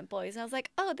 70% boys, and I was like,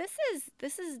 oh,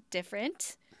 this is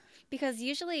different, because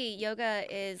usually yoga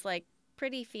is like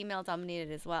pretty female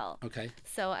dominated as well. Okay.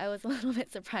 So I was a little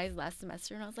bit surprised last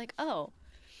semester, and I was like, oh,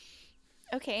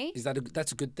 okay.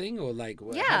 That's a good thing, or like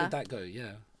how did that go?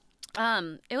 Yeah.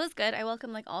 It was good. I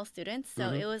welcome like all students, so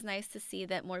it was nice to see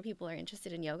that more people are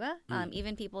interested in yoga.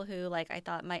 Even people who like I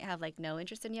thought might have like no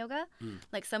interest in yoga.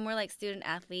 Like some were like student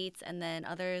athletes, and then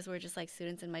others were just like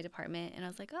students in my department. And I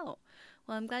was like, oh,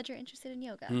 well, I'm glad you're interested in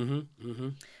yoga.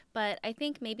 But I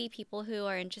think maybe people who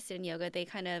are interested in yoga, they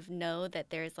kind of know that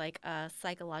there's like a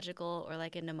psychological or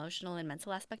like an emotional and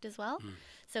mental aspect as well.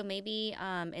 So maybe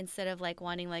instead of like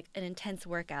wanting like an intense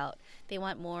workout, they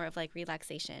want more of like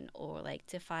relaxation or like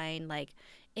to find like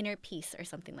inner peace or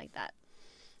something like that.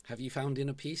 Have you found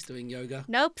inner peace doing yoga?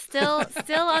 Nope, still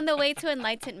on the way to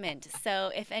enlightenment.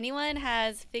 So if anyone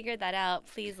has figured that out,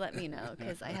 please let me know,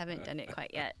 because I haven't done it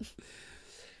quite yet.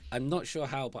 I'm not sure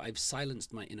how, but I've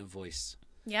silenced my inner voice.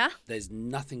 Yeah? There's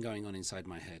nothing going on inside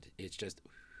my head. It's just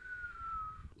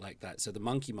like that. So the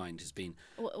monkey mind has been...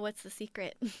 What's the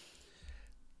secret?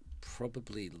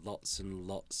 Probably lots and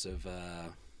lots of...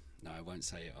 No, I won't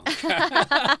say it on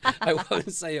I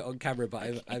won't say it on camera,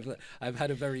 but I've had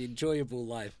a very enjoyable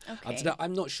life. Okay.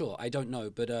 I'm not sure. I don't know.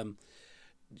 But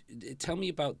tell me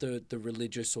about the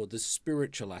religious or the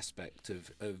spiritual aspect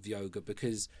of yoga,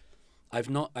 because... I've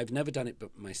never done it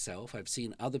but myself. I've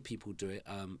seen other people do it.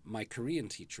 My Korean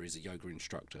teacher is a yoga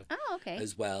instructor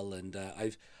as well, and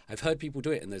I've heard people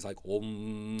do it, and there's like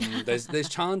there's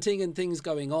chanting and things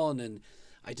going on, and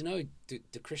I don't know,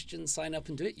 do Christians sign up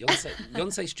and do it?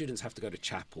 Yonsei students have to go to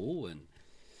chapel, and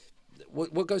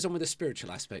what goes on with the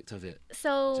spiritual aspect of it?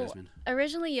 So Jasmyn?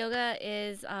 Originally yoga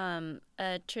is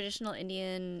a traditional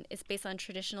Indian, it's based on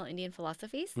traditional Indian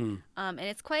philosophies. And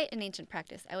it's quite an ancient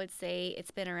practice. I would say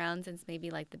it's been around since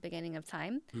maybe like the beginning of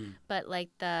time. But like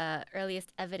the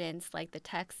earliest evidence, like the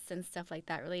texts and stuff like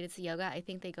that related to yoga, I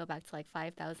think they go back to like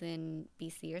 5,000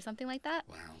 BC or something like that.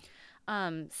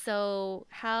 Wow. So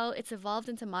how it's evolved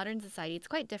into modern society, it's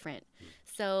quite different.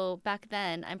 So back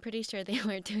then, I'm pretty sure they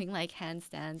were doing like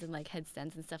handstands and like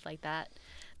headstands and stuff like that.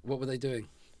 What were they doing?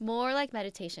 More like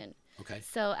meditation. Okay.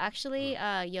 So actually,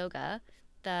 yoga,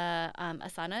 the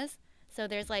asanas, so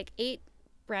there's like 8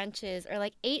 branches or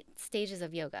like 8 stages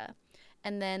of yoga.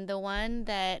 And then the one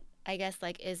that I guess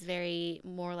like is very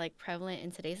more like prevalent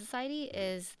in today's society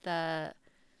is the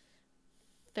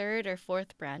 3rd or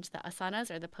 4th branch, the asanas,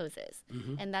 or the poses.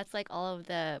 And that's like all of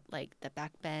the like the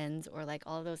back bends or like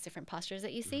all of those different postures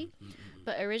that you see.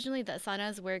 But originally the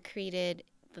asanas were created,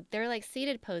 they're like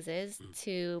seated poses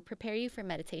to prepare you for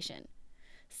meditation.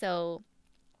 So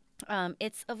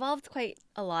it's evolved quite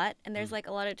a lot, and there's like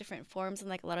a lot of different forms and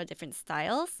like a lot of different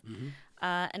styles.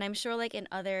 And I'm sure like in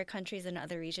other countries and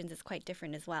other regions it's quite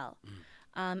different as well.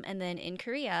 And then in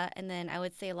Korea, and then I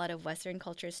would say a lot of Western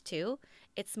cultures too,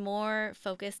 it's more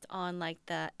focused on like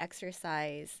the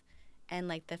exercise and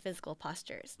like the physical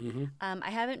postures. Mm-hmm. I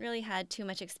haven't really had too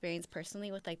much experience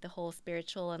personally with like the whole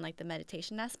spiritual and like the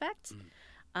meditation aspect.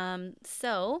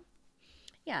 So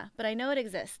yeah, but I know it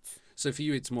exists. So for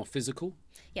you, it's more physical?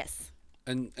 Yes.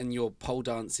 And your pole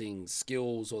dancing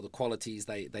skills or the qualities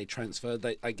they transfer,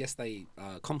 I guess they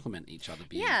complement each other.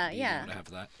 Being able to have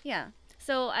that. Yeah.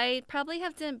 So I probably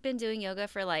have been doing yoga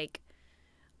for like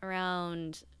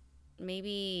around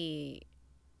maybe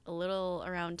a little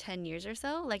around 10 years or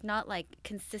so. Like not like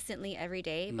consistently every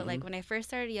day, but like when I first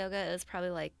started yoga, it was probably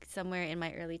like somewhere in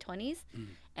my early 20s.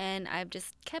 And I've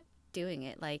just kept doing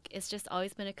it. Like it's just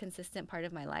always been a consistent part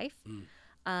of my life.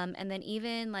 And then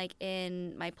even like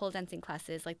in my pole dancing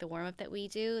classes, like the warm up that we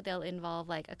do, they'll involve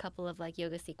like a couple of like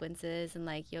yoga sequences and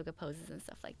like yoga poses and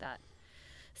stuff like that.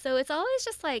 So it's always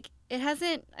just like, it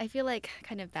hasn't, I feel like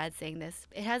kind of bad saying this,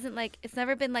 it hasn't like, it's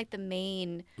never been like the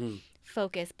main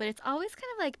focus, but it's always kind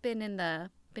of like been in the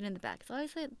back. It's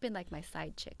always been like my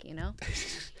side chick, you know?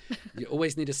 You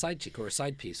always need a side chick or a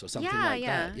side piece or something like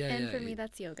that. Yeah, and for me,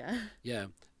 that's yoga. Yeah.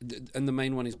 And the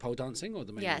main one is pole dancing, or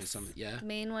the main one is something? Yeah. The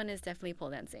main one is definitely pole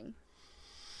dancing.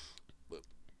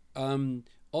 On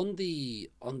the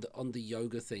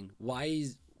yoga thing, why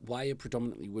are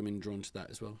predominantly women drawn to that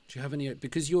as well? Do you have any?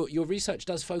 Because your research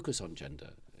does focus on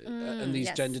gender and these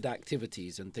gendered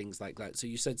activities and things like that. So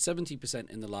you said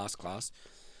 70% in the last class.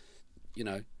 You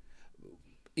know,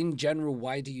 in general,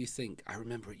 why do you think? I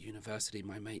remember at university,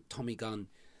 my mate Tommy Gunn,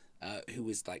 who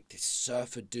was like this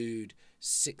surfer dude,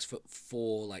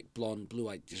 6'4", like blonde,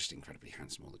 blue-eyed, just incredibly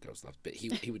handsome. All the girls loved. But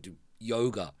he would do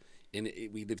yoga.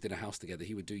 We lived in a house together.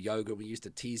 He would do yoga. We used to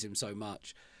tease him so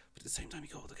much, but at the same time, he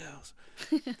got all the girls.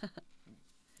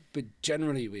 But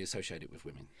generally, we associate it with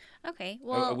women. Okay,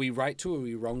 well, are we right to? Or are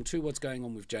we wrong to? What's going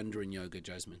on with gender in yoga,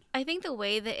 Jasmyn? I think the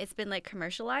way that it's been like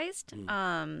commercialized,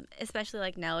 especially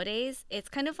like nowadays, it's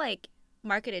kind of like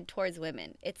marketed towards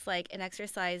women. It's like an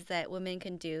exercise that women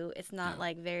can do. It's not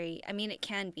like very, I mean, it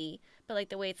can be, but like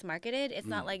the way it's marketed, it's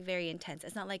not like very intense.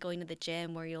 It's not like going to the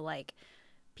gym where you'll like,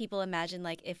 people imagine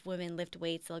like if women lift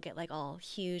weights, they'll get like all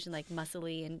huge and like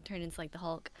muscly and turn into like the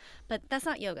Hulk. But that's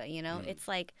not yoga, you know? It's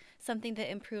like something that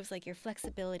improves like your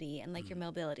flexibility and like your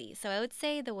mobility. So I would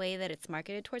say the way that it's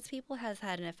marketed towards people has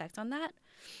had an effect on that.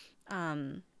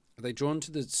 Are they drawn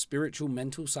to the spiritual,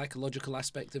 mental, psychological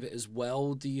aspect of it as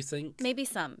well, do you think? Maybe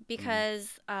some,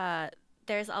 because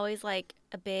there's always like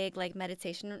a big like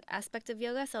meditation aspect of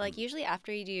yoga. So like usually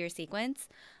after you do your sequence,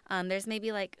 there's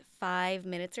maybe like 5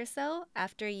 minutes or so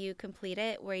after you complete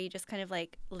it where you just kind of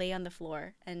like lay on the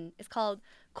floor, and it's called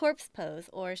corpse pose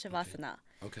or shavasana.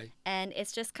 Okay. And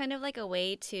it's just kind of like a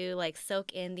way to like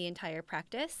soak in the entire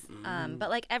practice. But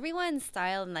like everyone's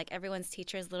style and like everyone's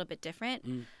teacher is a little bit different.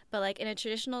 But like in a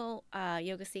traditional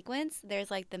yoga sequence,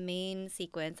 there's like the main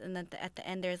sequence, and then at the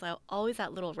end there's like always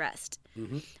that little rest.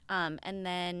 And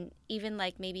then even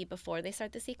like maybe before they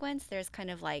start the sequence, there's kind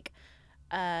of like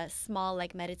a small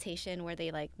like meditation where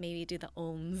they like maybe do the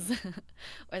ohms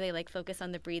or they like focus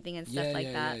on the breathing and stuff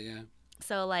that.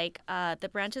 So like the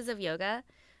branches of yoga,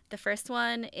 the first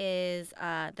one is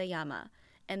the yama,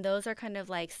 and those are kind of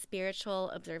like spiritual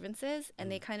observances, and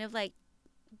they kind of like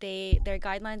they're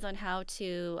guidelines on how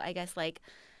to, I guess, like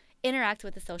interact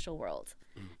with the social world.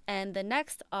 And the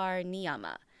next are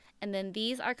niyama. And then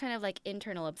these are kind of like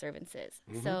internal observances.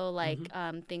 So like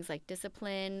things like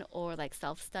discipline or like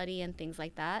self-study and things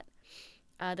like that.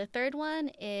 The third one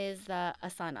is the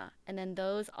asana. And then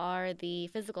those are the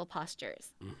physical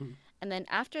postures. And then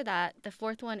after that, the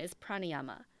fourth one is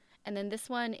pranayama. And then this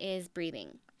one is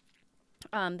breathing.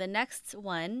 The next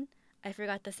one, I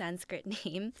forgot the Sanskrit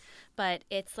name, but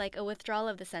it's like a withdrawal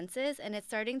of the senses, and it's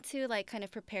starting to like kind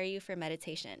of prepare you for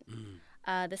meditation.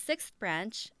 The sixth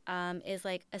branch is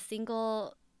like a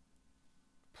single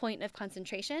point of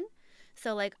concentration.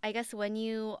 So like I guess when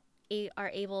you are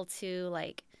able to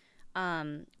like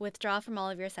withdraw from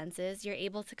all of your senses, you're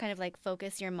able to kind of like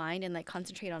focus your mind and like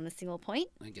concentrate on a single point.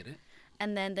 I get it.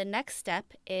 And then the next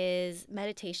step is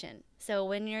meditation. So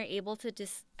when you're able to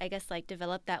just, I guess, like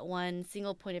develop that one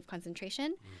single point of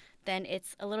concentration, then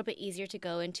it's a little bit easier to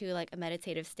go into like a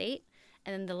meditative state.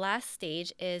 And then the last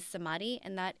stage is samadhi,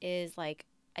 and that is like,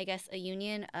 I guess, a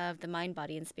union of the mind,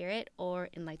 body, and spirit, or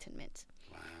enlightenment.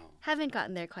 Wow. Haven't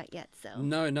gotten there quite yet, so.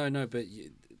 No, but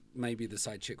maybe the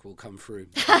side chick will come through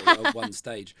at one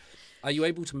stage. Are you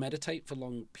able to meditate for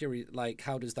long period? Like,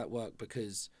 how does that work?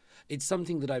 Because it's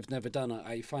something that I've never done.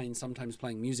 I find sometimes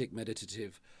playing music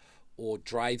meditative or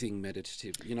driving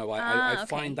meditative. You know, I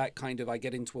find that kind of, I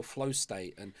get into a flow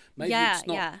state, and maybe it's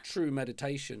not true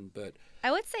meditation, but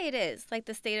I would say it is, like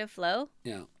the state of flow.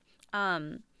 Yeah.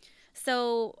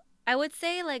 So I would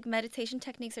say like meditation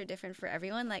techniques are different for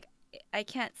everyone. Like I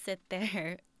can't sit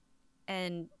there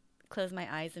and close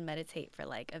my eyes and meditate for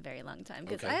like a very long time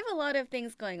because I have a lot of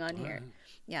things going on here.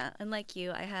 Yeah, unlike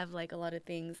you, I have like a lot of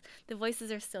things. The voices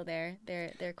are still there.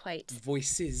 They're quite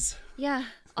voices. Yeah,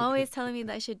 always telling me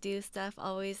that I should do stuff.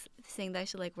 Always saying that I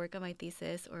should like work on my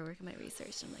thesis or work on my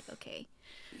research. I'm like, okay.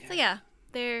 Yeah. So yeah,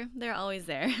 they're always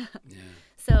there. Yeah.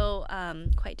 So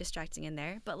quite distracting in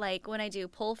there. But like when I do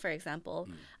pole, for example,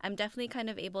 I'm definitely kind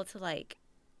of able to like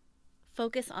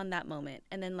focus on that moment,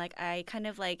 and then like I kind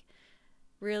of like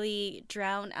really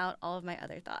drown out all of my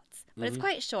other thoughts. But it's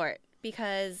quite short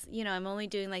because, you know, I'm only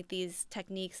doing like these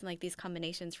techniques and like these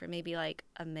combinations for maybe like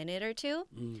a minute or two.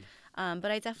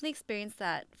 But I definitely experienced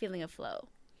that feeling of flow.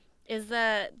 Is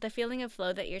the feeling of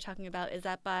flow that you're talking about, is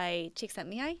that by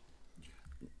Csikszentmihalyi?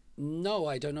 No,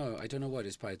 I don't know. I don't know what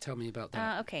it's by. Tell me about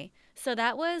that. Okay. So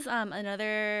that was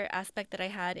another aspect that I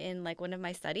had in like one of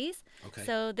my studies. Okay.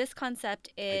 So this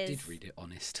concept is... I did read it,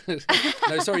 honest.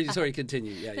 No, sorry,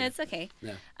 continue. Yeah, no, it's okay.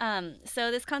 Yeah.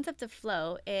 So this concept of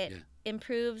flow, it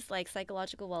improves like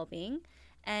psychological well-being,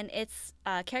 and it's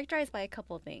characterized by a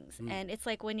couple of things. And it's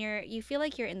like when you feel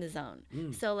like you're in the zone.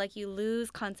 So like you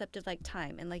lose concept of like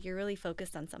time, and like you're really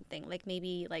focused on something, like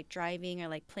maybe like driving or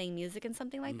like playing music and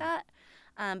something like that.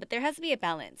 But there has to be a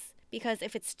balance, because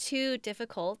if it's too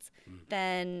difficult,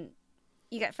 then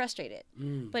you get frustrated.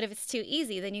 But if it's too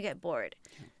easy, then you get bored.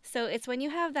 So it's when you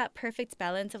have that perfect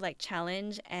balance of like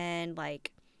challenge and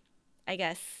like, I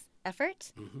guess,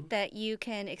 effort that you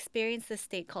can experience this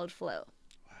state called flow.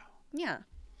 Wow. Yeah.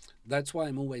 That's why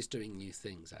I'm always doing new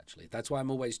things, actually. That's why I'm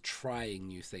always trying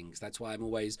new things. That's why I'm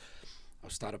always... I'll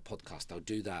start a podcast. I'll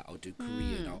do that. I'll do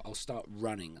Korean. I'll start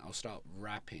running. I'll start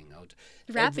rapping.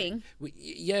 Rapping?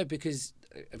 Yeah, because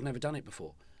I've never done it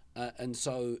before. And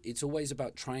so it's always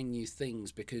about trying new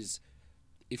things, because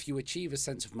if you achieve a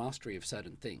sense of mastery of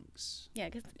certain things... Yeah,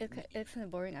 because it's kind of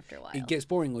boring after a while. It gets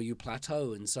boring, or you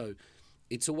plateau. And so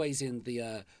it's always in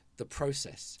the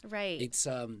process. Right. It's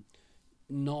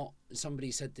not... Somebody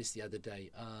said this the other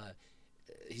day.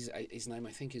 His name,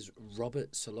 I think, is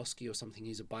Robert Solosky or something.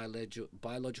 He's a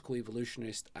biological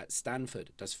evolutionist at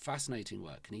Stanford, does fascinating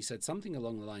work. And he said something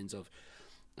along the lines of,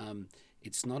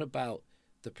 it's not about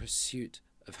the pursuit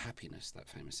of happiness, that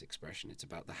famous expression. It's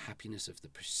about the happiness of the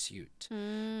pursuit.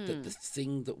 That the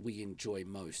thing that we enjoy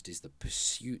most is the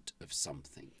pursuit of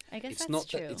something. I guess it's that's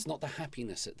true. It's not the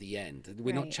happiness at the end.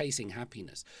 We're not chasing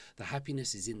happiness. The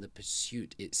happiness is in the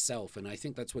pursuit itself. And I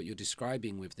think that's what you're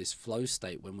describing with this flow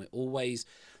state, when we're always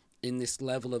in this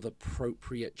level of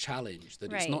appropriate challenge,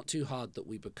 that it's not too hard that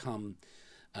we become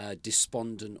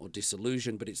despondent or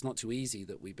disillusioned, but it's not too easy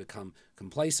that we become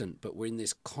complacent. But we're in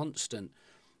this constant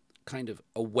kind of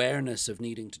awareness of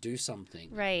needing to do something.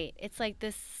 Right. It's like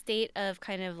this state of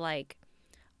kind of like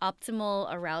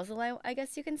optimal arousal, I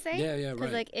guess you can say. Yeah, right.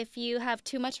 Because like if you have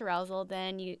too much arousal,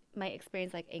 then you might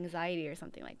experience like anxiety or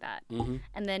something like that.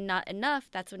 And then not enough,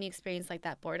 that's when you experience like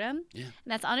that boredom. Yeah. And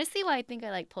that's honestly why I think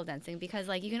I like pole dancing, because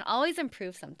like you can always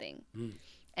improve something.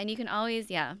 And you can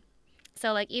always,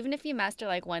 So like even if you master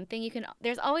like one thing,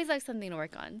 there's always like something to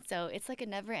work on. So it's like a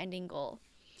never ending goal.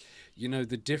 You know,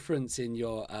 the difference in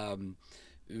your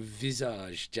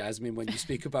visage, Jasmyn, when you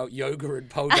speak about yoga and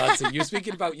pole dancing. You're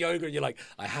speaking about yoga and you're like,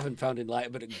 I haven't found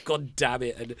enlightenment, and God damn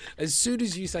it. And as soon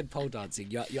as you said pole dancing,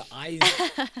 your eyes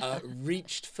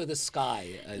reached for the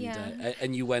sky,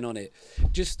 and you went on it.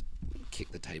 Just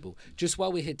kick the table. Just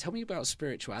while we're here, tell me about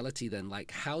spirituality then.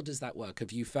 Like, how does that work?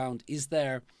 Have you found,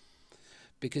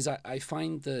 because I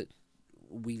find that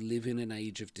we live in an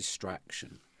age of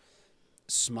distraction.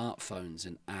 Smartphones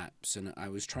and apps, and I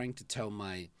was trying to tell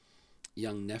my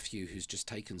young nephew who's just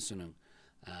taken Sunung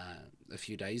a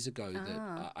few days ago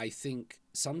that I think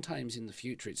sometimes in the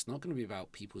future it's not going to be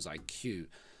about people's IQ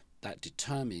that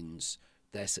determines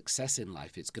their success in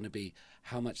life. It's going to be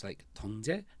how much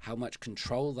how much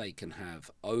control they can have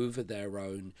over their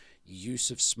own use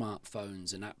of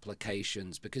smartphones and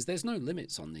applications, because there's no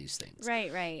limits on these things.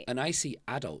 Right. And I see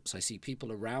adults, I see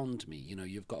people around me, you know,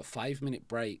 you've got a 5-minute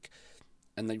break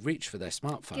and they reach for their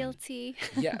smartphone. Guilty.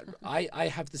 Yeah, I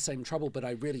have the same trouble, but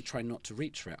I really try not to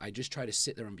reach for it. I just try to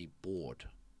sit there and be bored.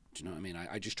 Do you know what I mean?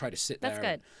 I just try to sit there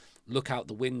and look out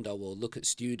the window or look at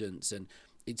students. And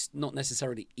it's not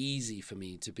necessarily easy for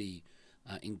me to be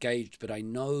engaged, but I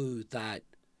know that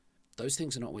those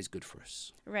things are not always good for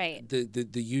us. Right.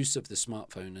 The use of the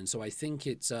smartphone. And so I think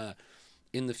it's...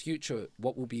 in the future,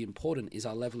 what will be important is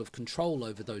our level of control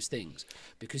over those things.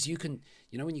 Because you can,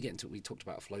 you know, when you get into, we talked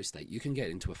about a flow state, you can get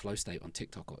into a flow state on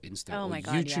TikTok or Insta or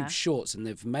YouTube Shorts, and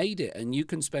they've made it, and you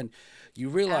can spend, you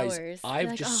realize hours.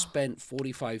 I've just spent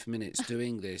 45 minutes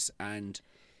doing this, and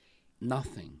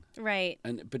nothing. Right.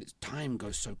 But time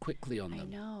goes so quickly on them.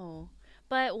 I know.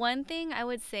 But one thing I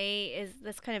would say is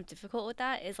that's kind of difficult with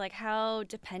that is like how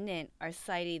dependent our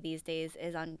society these days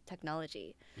is on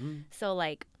technology. So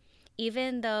like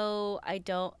even though I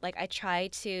don't like I try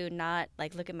to not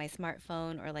like look at my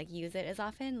smartphone or like use it as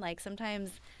often, like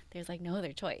sometimes there's like no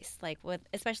other choice. Like with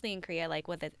especially in Korea, like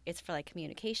whether it's for like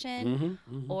communication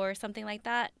or something like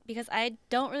that because I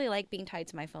don't really like being tied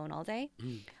to my phone all day.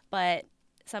 But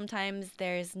sometimes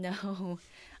there's no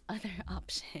other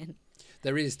option.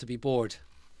 There is to be bored.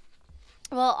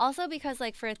 Well, also because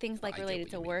like for things like I get related what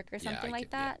to you mean. work or Yeah, something I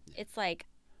like get- yeah, that, it's like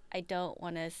I don't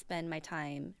want to spend my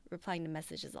time replying to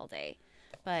messages all day.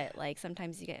 But like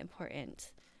sometimes you get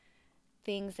important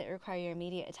things that require your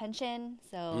immediate attention.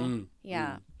 So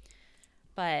yeah.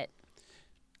 But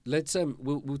Let's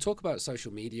we'll talk about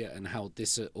social media and how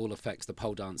this all affects the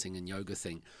pole dancing and yoga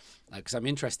thing, because I'm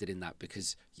interested in that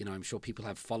because I'm sure people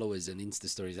have followers and Insta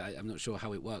stories. I'm not sure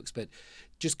how it works, but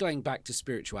just going back to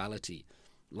spirituality,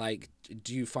 like,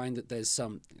 do you find that there's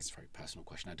some? It's a very personal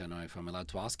question. I don't know if I'm allowed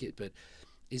to ask it, but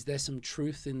is there some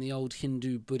truth in the old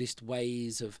Hindu Buddhist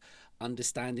ways of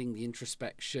understanding the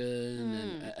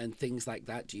introspection and things like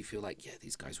that? Do you feel like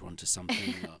these guys were onto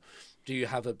something? Or do you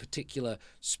have a particular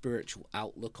spiritual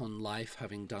outlook on life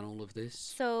having done all of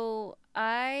this? so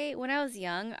when I was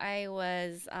young, I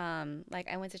was like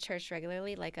I went to church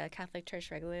regularly, like a Catholic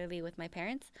church regularly with my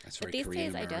parents. That's But very these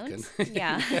Korean days American. I don't.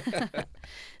 Yeah.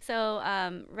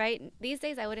 So right these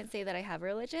days I wouldn't say that I have a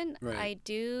religion. Right. I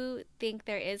do think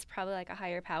there is probably like a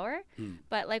higher power.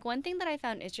 But like one thing that I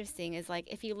found interesting is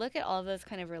like if you look at all of those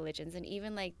kind of religions and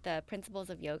even like the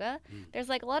principles of yoga, there's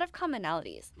like a lot of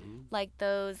commonalities. Like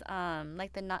those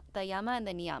like the yama and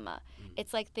the niyama.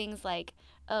 It's like things like,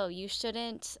 oh, you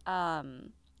shouldn't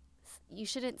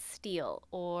steal,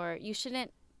 or you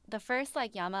shouldn't. The first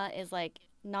like yama is like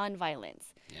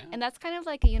non-violence, and that's kind of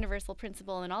like a universal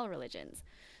principle in all religions.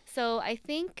 So I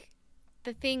think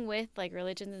the thing with like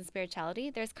religions and spirituality,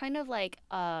 there's kind of like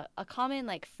a common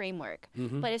like framework,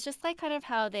 but it's just like kind of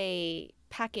how they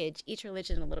package each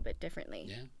religion a little bit differently.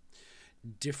 Yeah.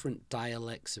 Different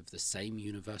dialects of the same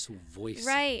universal voice.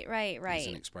 Right. Is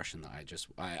an expression that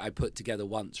I put together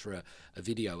once for a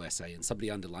video essay, and somebody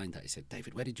underlined that. He said,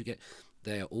 "David, where did you get?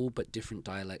 They are all but different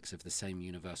dialects of the same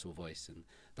universal voice," and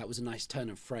that was a nice turn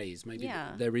of phrase. Maybe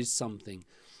there is something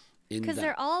in that. Because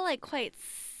they're all like quite,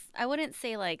 I wouldn't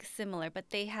say like similar, but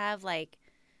they have like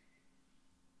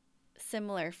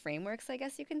similar frameworks, I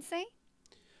guess you can say.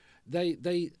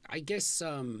 They I guess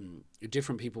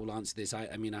different people will answer this.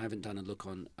 I mean, I haven't done a look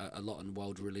on a lot on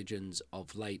world religions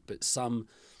of late, but some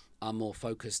are more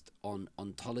focused on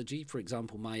ontology. For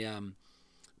example,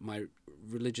 my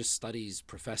religious studies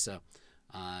professor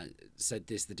said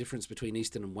this: the difference between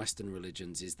Eastern and Western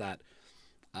religions is that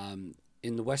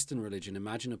in the Western religion,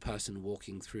 imagine a person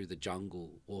walking through the jungle,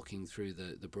 walking through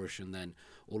the bush, and then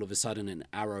all of a sudden an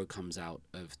arrow comes out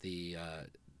of the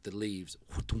leaves,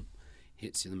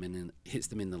 hits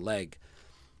them in the leg.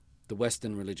 The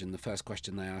Western religion, the first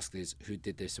question they ask is, who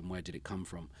did this and where did it come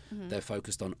from? They're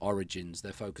focused on origins.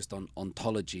 They're focused on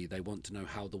ontology. They want to know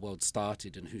how the world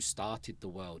started and who started the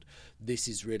world. This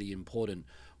is really important.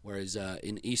 Whereas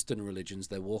in Eastern religions,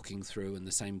 they're walking through and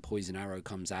the same poison arrow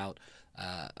comes out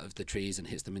of the trees and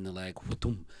hits them in the leg.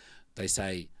 They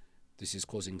say, this is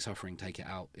causing suffering, take it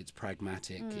out. It's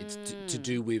pragmatic. It's to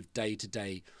do with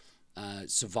day-to-day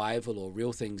survival or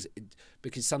real things,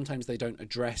 because sometimes they don't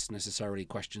address necessarily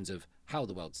questions of how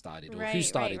the world started or who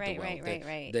started the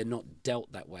world. They're not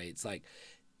dealt that way. It's like,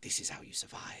 this is how you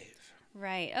survive.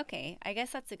 Right. Okay. I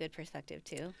guess that's a good perspective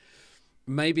too.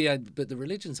 Maybe, but the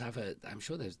religions have I'm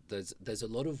sure there's a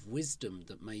lot of wisdom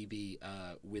that maybe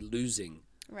we're losing.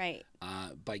 Right.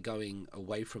 By going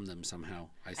away from them somehow,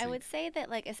 I think. I would say that,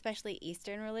 like, especially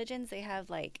Eastern religions, they have,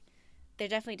 like, they're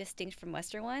definitely distinct from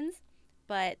Western ones,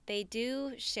 but they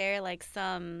do share, like,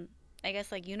 some, I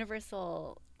guess, like,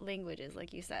 universal languages,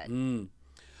 like you said.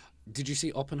 Did you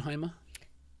see Oppenheimer?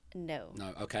 No.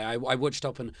 No. Okay. I watched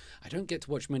I don't get to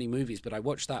watch many movies, but I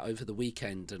watched that over the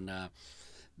weekend, and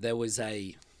there was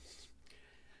a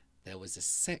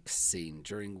sex scene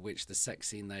during which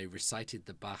they recited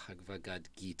the Bhagavad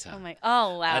Gita.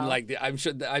 Oh wow! And like I'm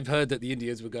sure I've heard that the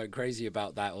Indians were going crazy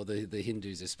about that, or the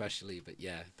Hindus especially. But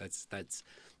yeah, that's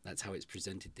how it's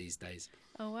presented these days.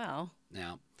 Oh wow!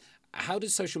 Now, how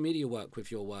does social media work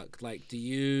with your work? Like, do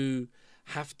you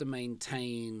have to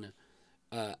maintain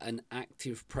an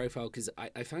active profile? Because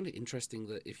I found it interesting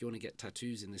that if you want to get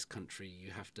tattoos in this country,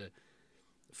 you have to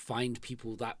find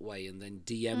people that way and then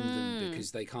DM them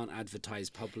because they can't advertise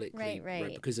publicly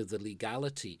right. because of the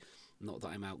legality. Not that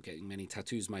I'm out getting many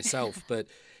tattoos myself, but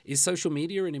is social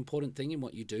media an important thing in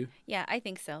what you do? Yeah, I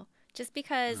think so. Just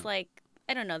because, like,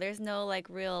 I don't know, there's no like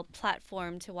real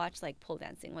platform to watch like pole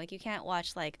dancing. Like, you can't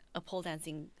watch like a pole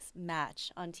dancing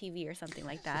match on TV or something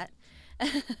like that.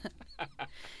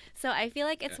 So I feel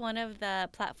like it's one of the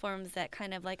platforms that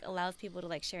kind of like allows people to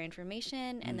like share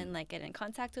information and then like get in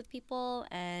contact with people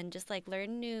and just like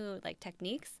learn new like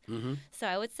techniques. So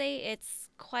I would say it's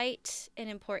quite an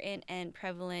important and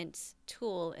prevalent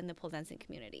tool in the pole dancing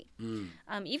community.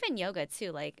 Even yoga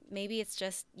too. Like, maybe it's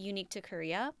just unique to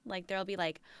Korea. Like, there'll be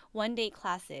like 1-day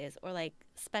classes or like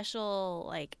special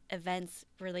like events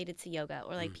related to yoga,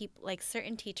 or like people, like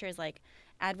certain teachers like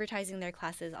advertising their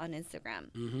classes on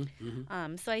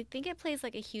Instagram. So I think it plays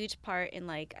like a huge part in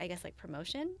like, I guess, like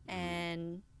promotion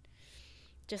and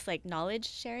just like knowledge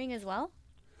sharing as well.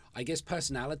 I guess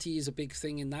personality is a big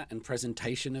thing in that, and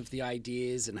presentation of the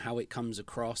ideas and how it comes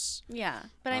across. Yeah.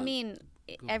 But I mean,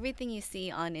 everything you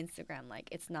see on Instagram, like,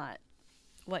 it's not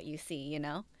what you see, you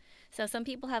know? So some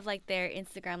people have like their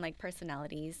Instagram like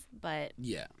personalities, but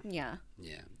yeah,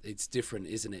 it's different,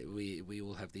 isn't it? We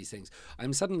all have these things.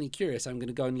 I'm suddenly curious. I'm going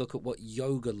to go and look at what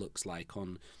yoga looks like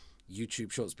on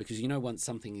YouTube Shorts, because once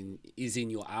something is in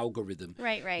your algorithm,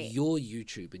 right, your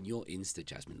YouTube and your Insta,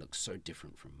 Jasmyn, looks so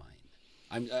different from mine.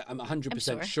 I'm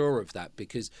 100% sure of that,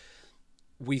 because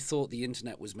we thought the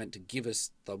internet was meant to give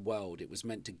us the world. It was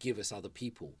meant to give us other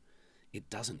people. It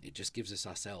doesn't. It just gives us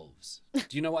ourselves. Do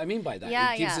you know what I mean by that?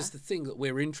 Yeah, it gives us the thing that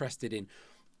we're interested in,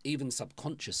 even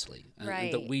subconsciously,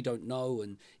 and that we don't know.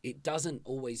 And it doesn't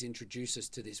always introduce us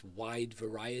to this wide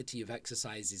variety of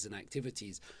exercises and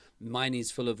activities. Mine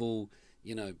is full of all,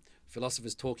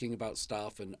 philosophers talking about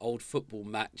stuff and old football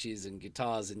matches and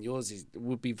guitars, and yours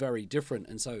would be very different.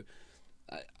 And so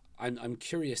I'm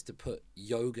curious to put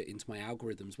yoga into my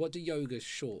algorithms. What do yoga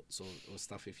shorts or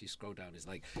stuff, if you scroll down, is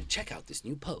like, check out this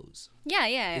new pose? Yeah.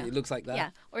 It looks like that? Yeah.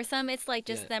 Or some it's like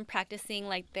just them practicing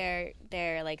like their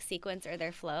like sequence or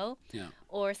their flow. Yeah.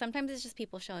 Or sometimes it's just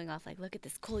people showing off like, look at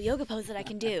this cool yoga pose that I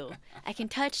can do. I can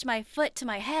touch my foot to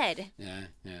my head. Yeah.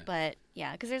 But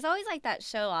yeah, because there's always like that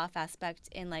show off aspect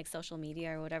in like social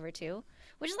media or whatever too,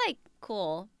 which is like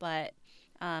cool. But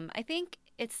I think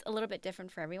it's a little bit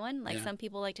different for everyone. Like, some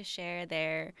people like to share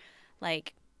their,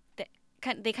 like,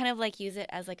 they kind of like use it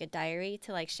as like a diary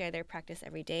to like share their practice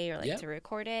every day, or like to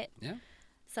record it. Yeah.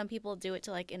 Some people do it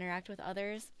to like interact with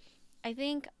others. I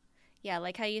think,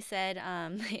 like how you said,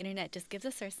 the internet just gives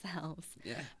us ourselves.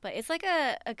 Yeah. But it's like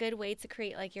a good way to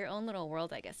create like your own little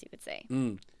world, I guess you could say.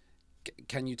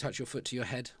 Can you touch your foot to your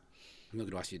head? I'm not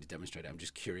going to ask you to demonstrate it. I'm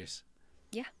just curious.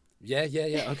 Yeah.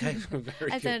 Yeah. Okay.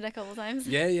 Very I've done it a couple times.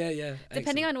 Yeah.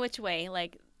 Depending on which way,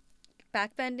 like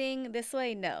back bending this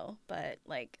way, no, but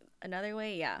like another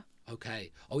way, yeah.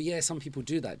 Okay. Oh yeah, some people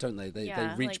do that, don't they? They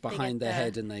reach like behind their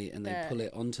head and they pull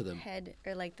it onto them. Head,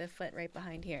 or like the foot right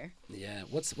behind here. Yeah.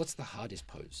 What's the hardest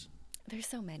pose? There's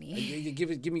so many.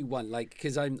 Give me one, like,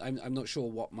 because I'm not sure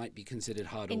what might be considered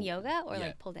hard in yoga or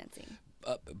like pole dancing.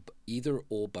 Either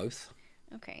or both.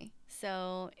 Okay,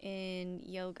 so in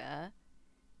yoga,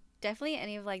 definitely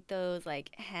any of like those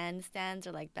like handstands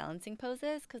or like balancing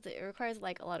poses, because it requires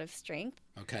like a lot of strength.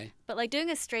 Okay. But like doing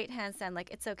a straight handstand,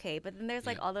 like, it's okay. But then there's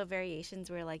like all the variations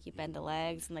where like you bend the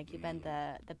legs and like you bend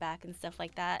the back and stuff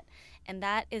like that, and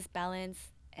that is balance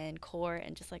and core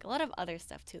and just like a lot of other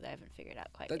stuff too that I haven't figured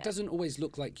out quite yet. That doesn't always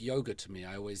look like yoga to me.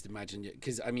 I always imagine,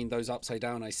 because I mean those upside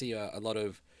down, I see a lot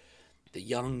of the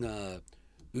young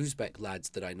Uzbek lads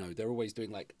that I know. They're always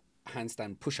doing like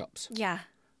handstand push-ups. Yeah.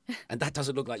 And that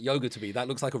doesn't look like yoga to me. That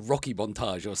looks like a Rocky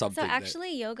montage or something. So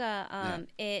actually, yoga,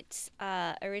 it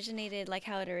originated like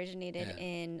how it originated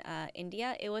in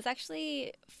India. It was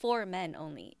actually for men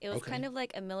only. It was kind of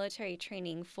like a military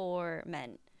training for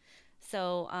men.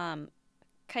 So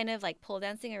kind of like pole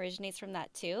dancing originates from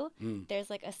that too. There's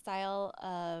like a style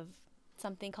of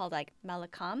something called like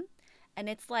malakam, and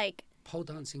it's like... Pole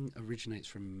dancing originates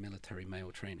from military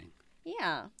male training.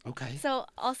 Yeah. Okay. So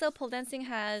also pole dancing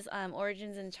has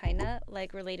origins in China,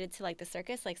 like related to like the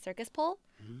circus pole,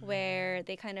 where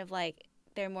they kind of like,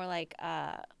 they're more like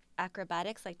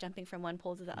acrobatics, like jumping from one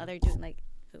pole to the other, doing like,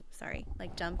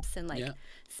 like jumps and like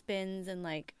spins and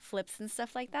like flips and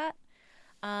stuff like that.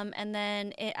 And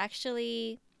then it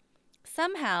actually,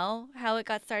 somehow, how it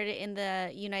got started in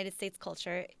the United States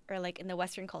culture, or like in the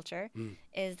Western culture,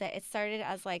 is that it started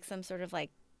as like some sort of like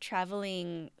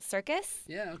traveling circus.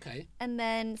 Yeah, okay. And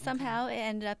then somehow it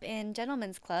ended up in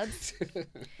gentlemen's clubs.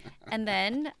 And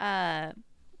then I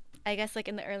guess like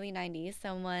in the early 90s,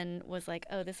 someone was like,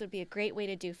 oh, this would be a great way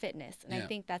to do fitness. And I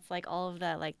think that's like all of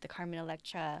the like the Carmen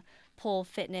Electra pole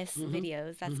fitness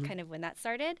videos. That's kind of when that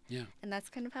started. Yeah. And that's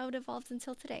kind of how it evolved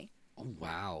until today. Oh,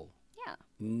 wow. Yeah.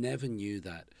 Never knew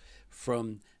that.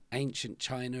 From ancient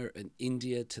China and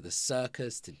India to the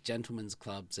circus to gentlemen's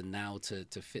clubs and now to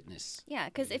fitness. Yeah,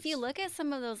 because if you look at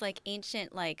some of those like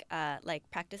ancient like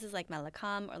practices like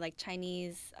malakam or like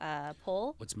Chinese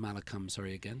pole. What's malakam?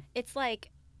 Sorry, again? It's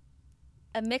like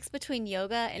a mix between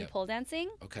yoga and pole dancing.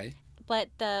 Okay. But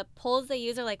the poles they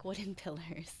use are like wooden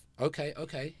pillars. Okay.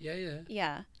 Yeah.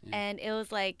 Yeah. And it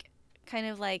was like kind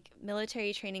of like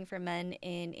military training for men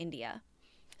in India.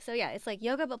 So yeah, it's like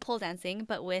yoga but pole dancing,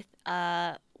 but with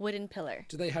a wooden pillar.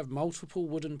 Do they have multiple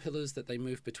wooden pillars that they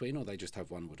move between, or they just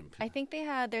have one wooden pillar? I think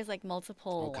there's like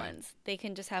multiple ones. They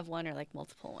can just have one or like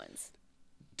multiple ones.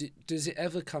 Does it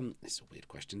ever come, this is a weird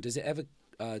question, does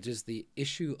the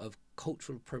issue of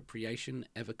cultural appropriation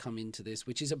ever come into this,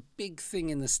 which is a big thing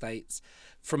in the States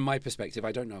from my perspective?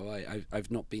 I don't know,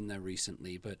 I've not been there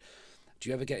recently, but do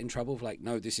you ever get in trouble for like,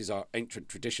 no, this is our ancient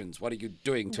traditions, what are you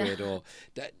doing to it? Or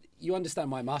you understand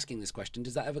why I'm asking this question.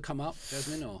 Does that ever come up,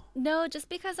 Jasmyn? Or no, just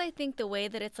because I think the way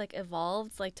that it's like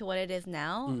evolved like to what it is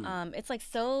now, it's like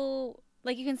so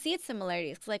like you can see its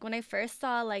similarities. 'Cause, like when I first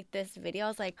saw like this video, I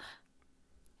was like,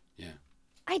 yeah,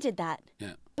 I did that.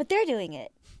 Yeah. But they're doing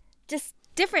it just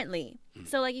differently.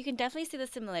 So like you can definitely see the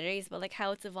similarities, but like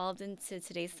how it's evolved into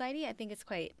today's society, I think it's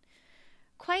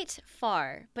quite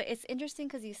far. But it's interesting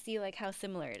because you see like how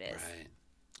similar it is. Right.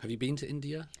 Have you been to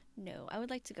India? No, I would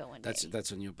like to go one day.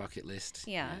 That's on your bucket list.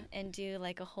 Yeah, and do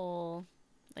like a whole,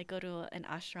 like go to an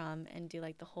ashram and do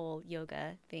like the whole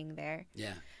yoga thing there.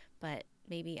 Yeah. But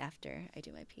maybe after I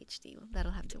do my PhD,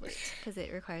 that'll have to wait because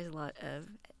it requires a lot of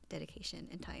dedication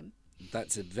and time.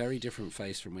 That's a very different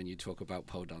face from when you talk about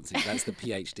pole dancing. That's the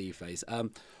PhD face.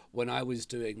 When I was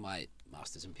doing my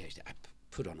master's and PhD, I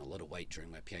put on a lot of weight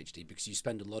during my PhD because you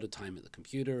spend a lot of time at the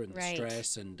computer and the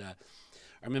stress. And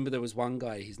I remember there was one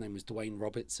guy, his name was Dwayne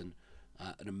Robertson,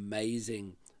 an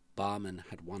amazing barman,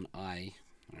 had one eye,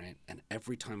 right? And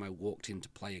every time I walked in to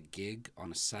play a gig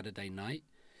on a Saturday night,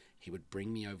 he would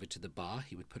bring me over to the bar.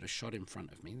 He would put a shot in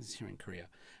front of me. This is here in Korea.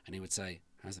 And he would say,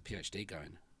 how's the PhD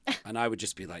going? And I would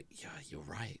just be like, yeah, you're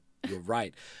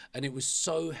right. And it was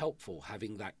so helpful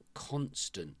having that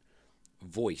constant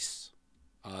voice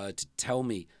to tell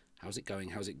me, how's it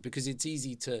going? Because it's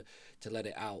easy to let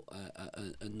it out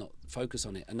and not focus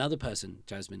on it. Another person,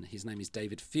 Jasmyn, his name is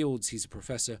David Fields. He's a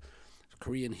professor of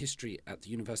Korean history at the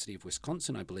University of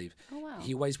Wisconsin, I believe. Oh, wow.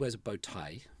 He always wears a bow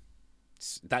tie.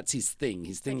 That's his thing.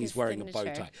 His thing is wearing a bow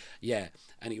tie. Yeah,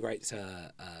 and he writes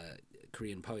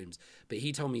Korean poems. But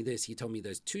he told me this. He told me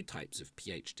there's two types of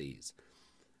PhDs.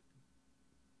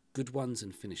 Good ones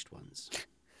and finished ones.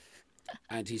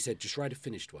 And he said, just write a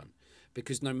finished one.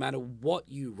 Because no matter what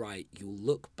you write, you'll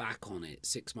look back on it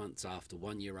 6 months after,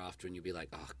 1 year after, and you'll be like,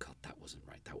 oh, God, that wasn't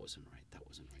right.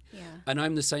 Yeah. And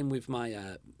I'm the same with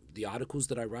my the articles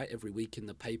that I write every week in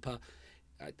the paper.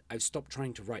 I've stopped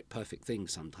trying to write perfect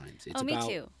things sometimes. It's me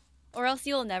too. Or else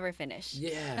you'll never finish.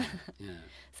 Yeah.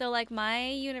 So like my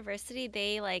university,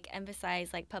 they like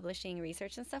emphasize like publishing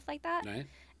research and stuff like that. Right.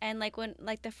 And like when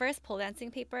like the first pole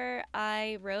dancing paper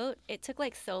I wrote, it took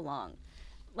like so long.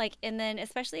 Like, and then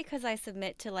especially because I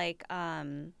submit to like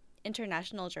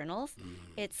international journals,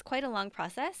 it's quite a long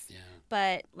process. Yeah.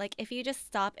 But like if you just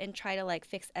stop and try to like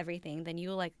fix everything, then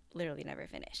you'll like literally never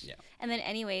finish. Yeah. And then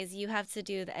anyways, you have to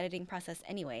do the editing process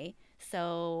anyway.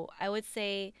 So I would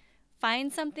say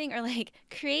find something or like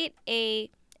create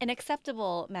an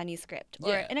acceptable manuscript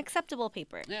or an acceptable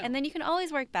paper. Yeah. And then you can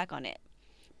always work back on it.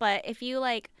 But if you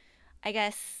like, I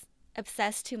guess,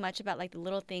 obsess too much about like the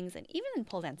little things, and even in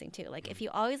pole dancing too, like if you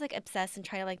always like obsess and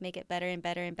try to like make it better and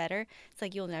better and better, it's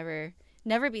like you'll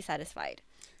never be satisfied.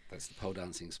 That's the pole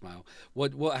dancing smile.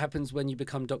 What happens when you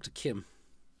become Dr. Kim?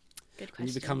 Good question. When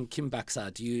you become Kim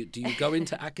Baksa, do you go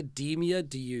into academia?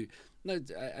 Do you? No,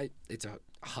 it's a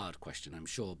hard question, I'm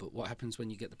sure. But what happens when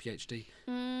you get the PhD?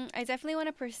 I definitely want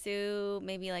to pursue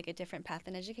maybe like a different path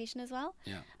in education as well.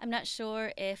 Yeah. I'm not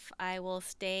sure if I will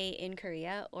stay in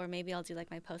Korea or maybe I'll do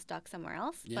like my postdoc somewhere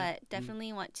else. Yeah. But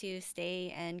definitely want to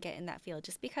stay and get in that field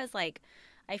just because like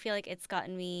I feel like it's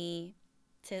gotten me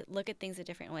to look at things a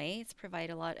different way. To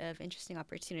provide a lot of interesting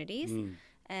opportunities.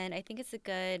 And I think it's a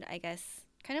good, I guess,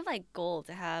 kind of like goal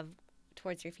to have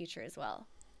towards your future as well.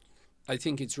 I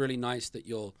think it's really nice that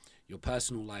your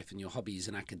personal life and your hobbies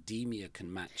and academia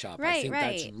can match up. Right, I think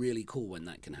right. that's really cool when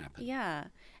that can happen. Yeah.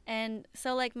 And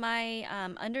so like my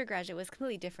undergraduate was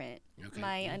completely different. Okay,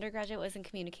 My yeah. undergraduate was in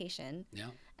communication. Yeah.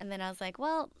 And then I was like,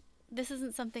 well, this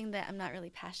isn't something that I'm not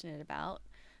really passionate about.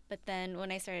 But then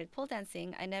when I started pole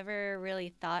dancing, I never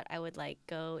really thought I would like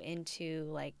go into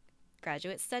like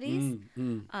graduate studies.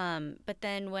 Mm. But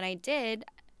then when I did,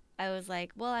 I was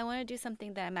like, well, I want to do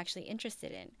something that I'm actually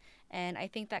interested in. And I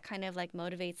think that kind of like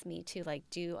motivates me to like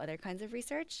do other kinds of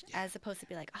research as opposed to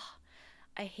be like, oh,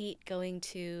 I hate going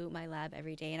to my lab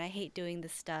every day and I hate doing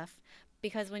this stuff.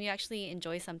 Because when you actually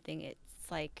enjoy something, it's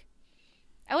like,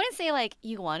 I wouldn't say like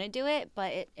you want to do it,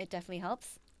 but it definitely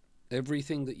helps.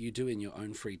 Everything that you do in your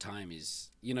own free time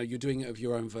is, you're doing it of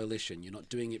your own volition. You're not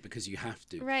doing it because you have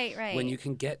to. Right, right. When you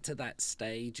can get to that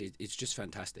stage, it's just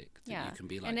fantastic that Yeah. you can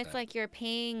be like And it's that. like you're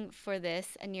paying for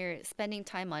this and you're spending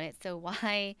time on it. So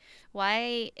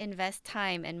why invest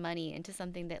time and money into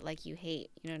something that like you hate?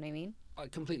 You know what I mean? I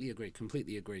completely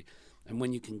agree. And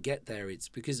when you can get there, it's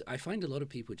because I find a lot of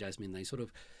people, Jasmine, they sort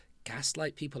of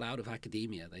gaslight people out of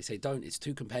academia. They say, it's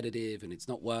too competitive and it's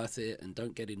not worth it and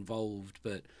don't get involved.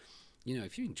 But,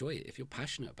 if you enjoy it, if you're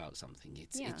passionate about something,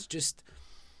 it's just,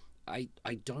 I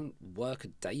don't work a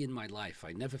day in my life.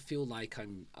 I never feel like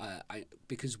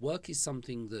because work is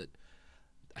something that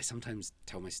I sometimes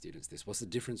tell my students this. What's the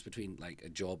difference between like a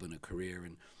job and a career?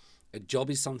 And a job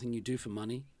is something you do for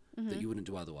money that you wouldn't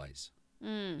do otherwise.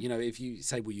 If you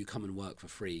say, will you come and work for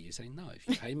free? You say, no, if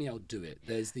you pay me, I'll do it.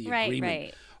 There's the agreement.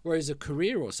 Right. Whereas a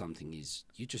career or something is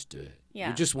you just do it. Yeah.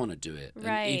 You just want to do it.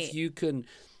 Right. And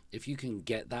if you can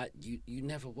get that, you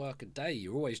never work a day.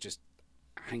 You're always just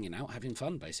hanging out, having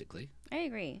fun, basically. I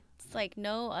agree. It's like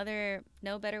no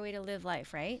better way to live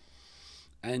life, right?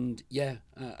 And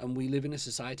and we live in a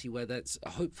society where that's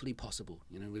hopefully possible,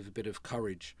 with a bit of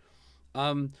courage.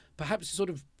 Perhaps sort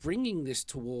of bringing this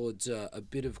towards a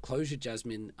bit of closure,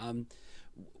 Jasmyn,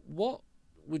 what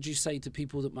would you say to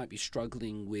people that might be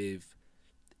struggling with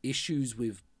issues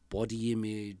with body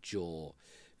image or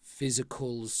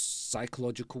physical,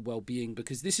 psychological well-being?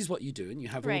 Because this is what you do and you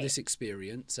have all this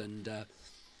experience. And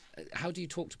how do you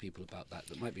talk to people about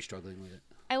that might be struggling with it?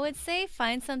 I would say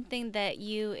find something that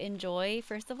you enjoy,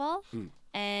 first of all,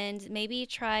 and maybe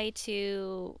try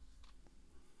to...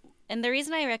 And the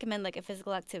reason I recommend like a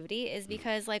physical activity is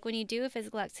because like when you do a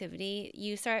physical activity,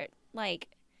 you start like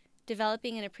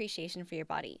developing an appreciation for your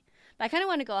body. But I kind of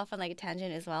want to go off on like a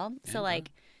tangent as well. Yeah, so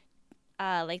like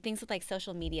things with like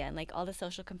social media and like all the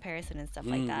social comparison and stuff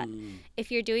like that. If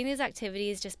you're doing these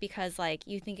activities just because like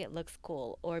you think it looks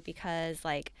cool or because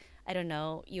like, I don't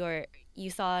know, you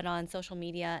saw it on social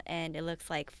media and it looks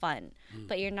like fun,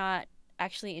 but you're not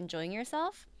actually enjoying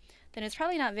yourself, then it's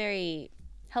probably not very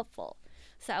helpful.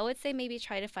 So I would say maybe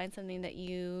try to find something that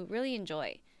you really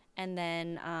enjoy. And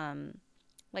then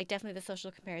like definitely the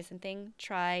social comparison thing,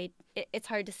 it's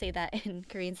hard to say that in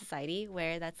Korean society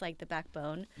where that's like the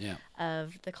backbone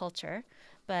of the culture.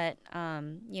 But,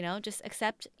 just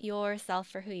accept yourself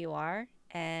for who you are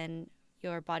and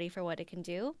your body for what it can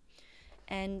do.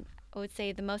 And I would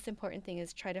say the most important thing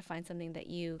is try to find something that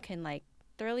you can like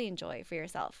thoroughly enjoy for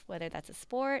yourself, whether that's a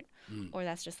sport or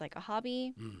that's just like a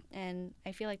hobby. And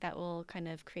I feel like that will kind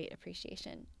of create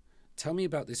appreciation. Tell me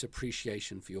about this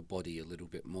appreciation for your body a little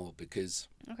bit more, because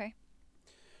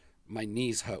my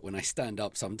knees hurt when I stand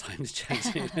up sometimes,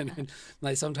 Jasmyn, and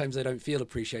like sometimes I don't feel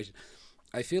appreciation.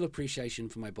 I feel appreciation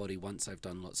for my body once I've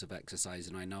done lots of exercise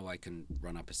and I know I can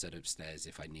run up a set of stairs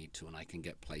if I need to and I can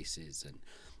get places and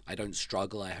I don't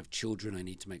struggle. I have children. I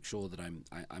need to make sure that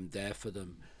I'm there for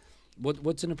them.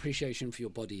 What's an appreciation for your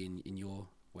body in your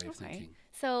way of thinking?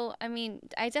 So, I mean,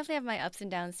 I definitely have my ups and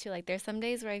downs too. Like there's some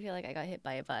days where I feel like I got hit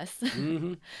by a bus.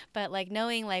 But like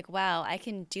knowing like, wow, I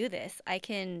can do this. I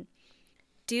can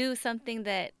do something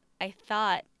that I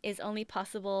thought is only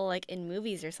possible like in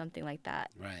movies or something like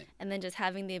that. Right. And then just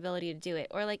having the ability to do it.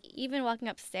 Or like even walking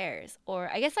upstairs. Or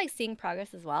I guess like seeing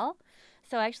progress as well.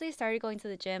 So I actually started going to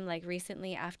the gym like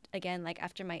recently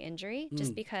after my injury,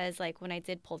 just because like when I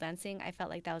did pole dancing, I felt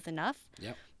like that was enough.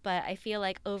 Yep. But I feel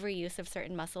like overuse of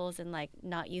certain muscles and like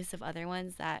not use of other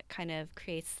ones, that kind of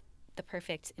creates the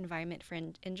perfect environment for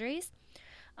injuries.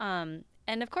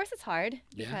 And of course it's hard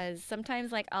because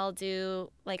sometimes like I'll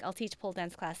teach pole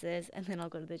dance classes and then I'll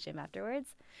go to the gym afterwards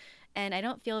and I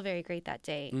don't feel very great that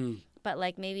day. But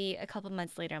like maybe a couple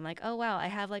months later, I'm like, oh wow, I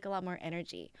have like a lot more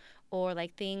energy, or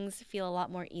like things feel a lot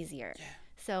more easier. Yeah.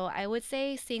 So I would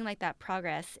say seeing like that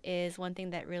progress is one thing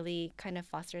that really kind of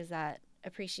fosters that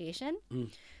appreciation.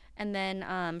 And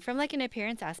then from like an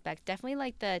appearance aspect, definitely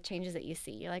like the changes that you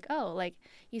see. You're like, oh, like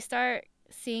you start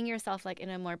seeing yourself like in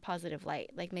a more positive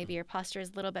light. Like maybe your posture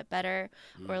is a little bit better,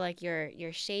 or like your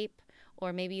shape,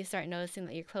 or maybe you start noticing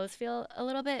that your clothes feel a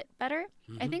little bit better.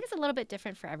 I think it's a little bit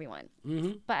different for everyone.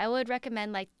 But I would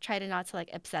recommend like try to not to like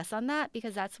obsess on that,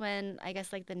 because that's when I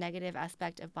guess like the negative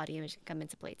aspect of body image can come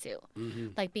into play too.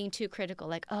 Like being too critical,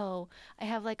 like, oh, I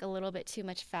have like a little bit too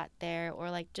much fat there,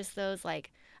 or like just those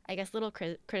like, I guess, little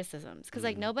criticisms. Because,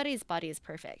 like, nobody's body is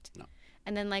perfect. No.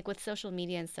 And then, like, with social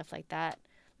media and stuff like that,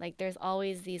 like, there's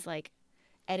always these, like,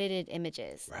 edited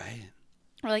images. Right.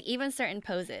 Or, like, even certain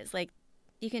poses. Like,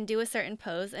 you can do a certain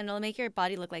pose, and it'll make your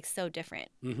body look, like, so different.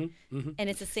 And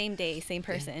it's the same day, same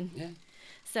person. Yeah.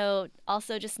 So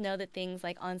also just know that things,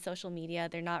 like, on social media,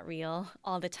 they're not real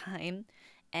all the time.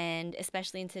 And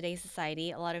especially in today's society,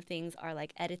 a lot of things are,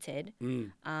 like, edited.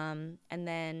 And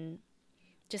then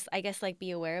just, I guess, like,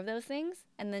 be aware of those things.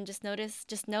 And then just know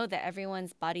that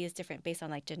everyone's body is different based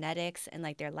on, like, genetics and,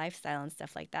 like, their lifestyle and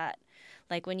stuff like that.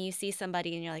 Like, when you see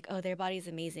somebody and you're like, oh, their body's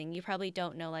amazing, you probably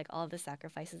don't know, like, all the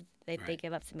sacrifices that they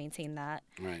give up to maintain that.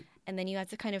 Right. And then you have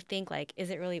to kind of think, like, is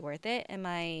it really worth it?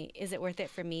 Is it worth it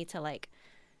for me to, like,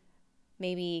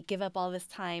 maybe give up all this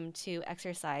time to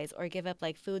exercise, or give up,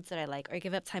 like, foods that I like, or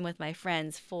give up time with my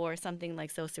friends for something,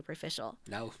 like, so superficial?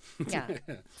 No. Yeah.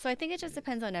 So I think it just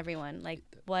depends on everyone, like,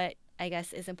 what, I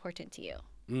guess, is important to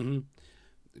you.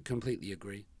 Completely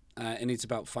agree. And it's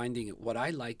about finding it. What I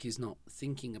like is not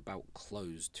thinking about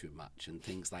clothes too much and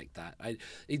things like that.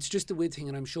 It's just a weird thing,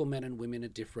 and I'm sure men and women are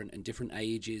different and different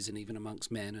ages, and even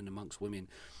amongst men and amongst women.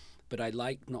 But I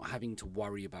like not having to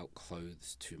worry about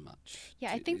clothes too much.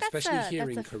 Yeah, I think that's especially here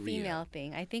in a Korea. female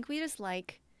thing. I think we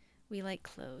like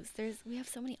clothes. We have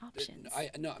so many options.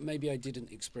 No, maybe I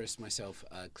didn't express myself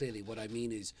clearly. What I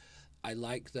mean is, I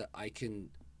like that I can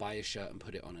buy a shirt and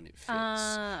put it on and it fits.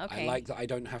 Okay. I like that I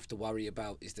don't have to worry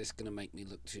about, is this going to make me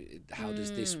look too, how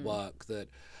does this work? That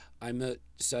I'm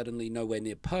certainly nowhere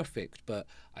near perfect, but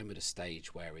I'm at a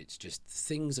stage where it's just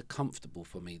things are comfortable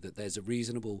for me, that there's a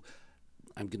reasonable,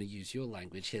 I'm going to use your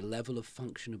language here, level of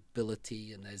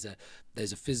functionability, and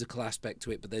there's a physical aspect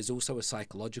to it, but there's also a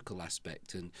psychological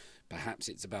aspect, and perhaps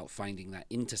it's about finding that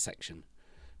intersection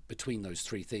between those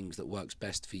three things that works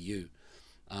best for you.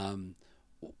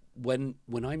 When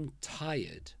I'm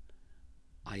tired,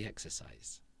 I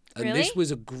exercise. And Really? this was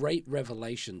a great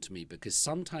revelation to me, because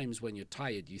sometimes when you're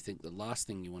tired, you think the last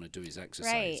thing you want to do is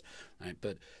exercise. Right?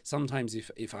 But sometimes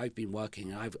if I've been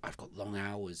working, I've got long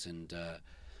hours and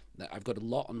I've got a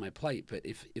lot on my plate. But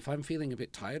if I'm feeling a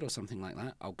bit tired or something like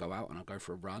that, I'll go out and I'll go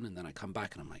for a run, and then I come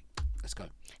back and I'm like, let's go.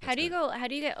 How do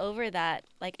you get over that,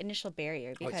 like, initial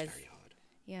barrier? Because it's very hard.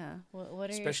 yeah, what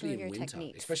are Especially some of in your winter.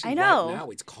 techniques? Especially I know. right now,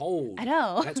 it's cold. I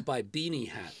know. I had to buy a beanie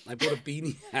hat. I bought a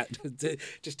beanie hat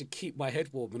just to keep my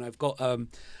head warm. And I've got,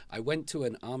 I went to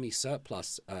an army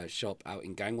surplus shop out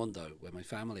in Gangwon-do, where my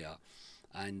family are,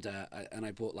 and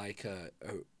I bought like a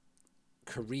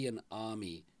Korean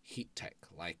army heat tech.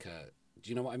 Do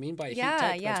you know what I mean by a heat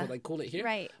tech? Yeah. That's what they call it here.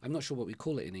 Right. I'm not sure what we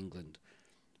call it in England.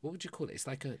 What would you call it? It's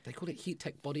like they call it heat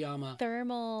tech body armor.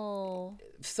 Thermal.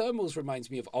 Thermals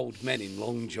reminds me of old men in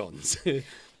long johns,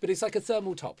 but it's like a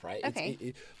thermal top, right?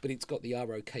 Okay. But it's got the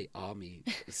ROK Army,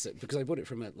 because I bought it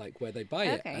from where they buy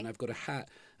it, Okay. and I've got a hat,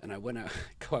 and I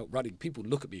go out running. People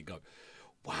look at me and go,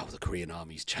 "Wow, the Korean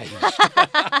Army's changed."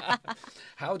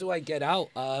 How do I get out?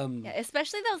 Yeah,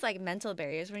 especially those, like, mental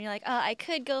barriers when you're like, oh, I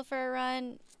could go for a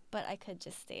run, but I could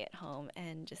just stay at home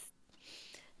and just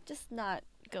not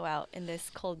go out in this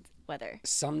cold weather.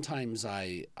 Sometimes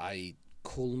I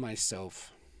call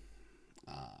myself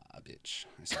a bitch.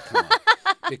 I say, come on,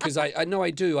 because I know I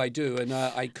do, and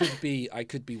I could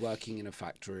be working in a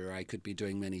factory, or I could be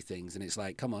doing many things, and it's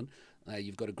like, come on,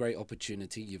 you've got a great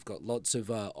opportunity, you've got lots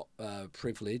of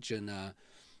privilege, and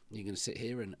you're going to sit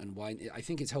here and whine. I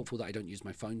think it's helpful that I don't use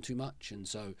my phone too much, and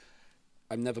so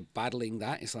I'm never battling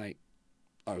that. It's like,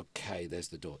 okay, there's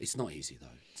the door. It's not easy though.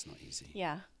 It's not easy.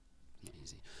 Yeah. Not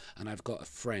easy. And I've got a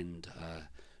friend,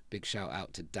 big shout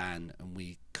out to Dan, and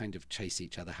we kind of chase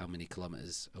each other how many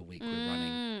kilometers a week we're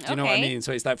running. Do you know what I mean?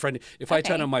 So it's that friend. If I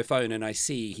turn on my phone and I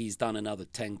see he's done another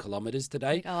 10 kilometers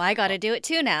today. Like, oh, I got to do it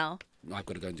too now. I've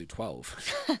got to go and do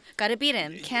 12. Got to beat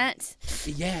him. Can't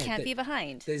be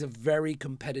behind. There's a very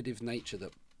competitive nature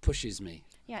that pushes me.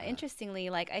 Yeah,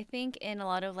 interestingly, like, I think in a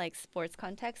lot of, like, sports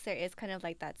contexts, there is kind of,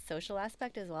 like, that social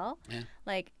aspect as well. Yeah.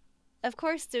 Like, of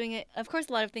course, a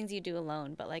lot of things you do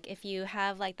alone, but, like, if you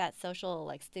have, like, that social,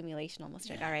 like, stimulation almost,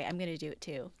 like, all right, I'm going to do it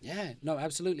too. Yeah, no,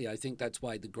 absolutely. I think that's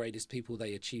why the greatest people,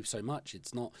 they achieve so much.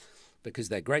 It's not because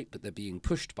they're great, but they're being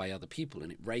pushed by other people,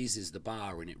 and it raises the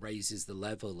bar and it raises the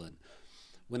level. And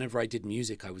whenever I did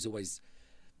music, I was always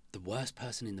the worst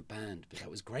person in the band, but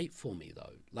that was great for me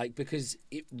though, like, because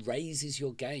it raises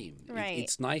your game. Right.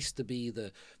 It's nice to be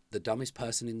the dumbest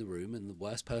person in the room and the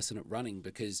worst person at running,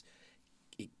 because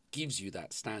it gives you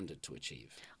that standard to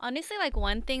achieve. Honestly, like,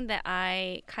 one thing that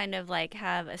I kind of, like,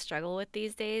 have a struggle with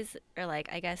these days, or, like,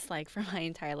 I guess, like, for my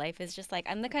entire life, is just, like,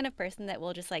 I'm the kind of person that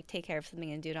will just, like, take care of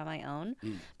something and do it on my own.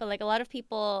 But, like, a lot of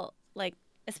people, like,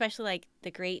 especially like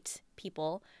the great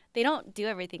people, they don't do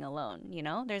everything alone, you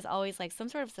know? There's always like some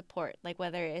sort of support, like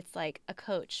whether it's like a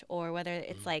coach or whether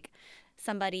it's like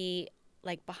somebody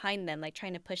like behind them, like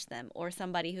trying to push them, or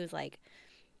somebody who's like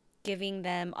giving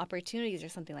them opportunities or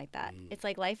something like that. It's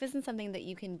like life isn't something that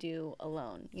you can do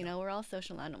alone. You know, we're all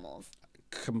social animals.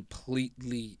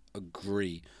 Completely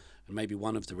agree. And maybe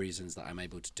one of the reasons that I'm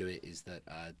able to do it is that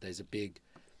there's a big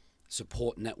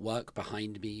support network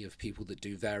behind me of people that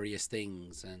do various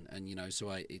things, and you know, so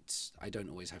I don't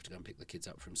always have to go and pick the kids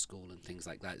up from school and things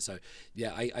like that. So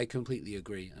yeah, I completely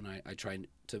agree, and I try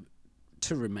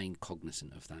to remain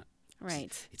cognizant of that.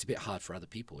 Right. It's a bit hard for other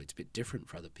people. It's a bit different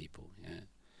for other people. Yeah.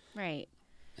 Right.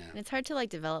 Yeah. And it's hard to like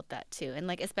develop that too, and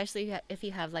like especially if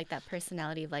you have like that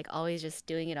personality of like always just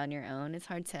doing it on your own, it's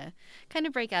hard to kind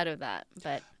of break out of that.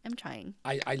 But I'm trying.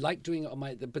 I like doing it on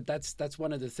my, but that's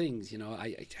one of the things, you know.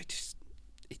 I just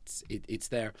it's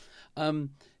there.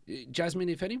 Jasmyn,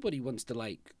 if anybody wants to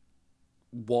like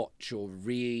watch or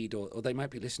read, or they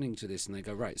might be listening to this and they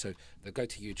go, right, so they'll go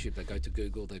to YouTube, they'll go to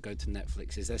Google, they'll go to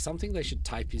Netflix. Is there something they should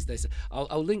type? Is there?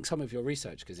 I'll link some of your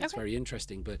research because it's very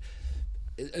interesting. But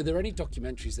are there any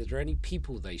documentaries? Are there any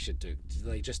people they should do? Do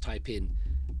they just type in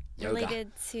yoga?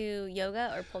 Related to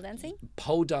yoga or pole dancing?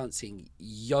 Pole dancing,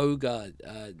 yoga,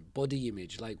 body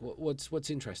image. Like what's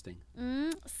interesting?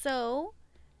 So,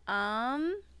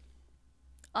 on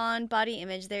body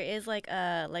image, there is like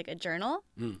a journal,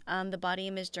 the body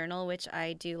image journal, which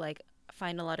I do like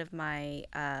find a lot of my,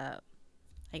 I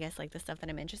guess like the stuff that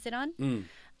I'm interested on.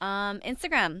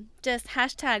 Instagram, just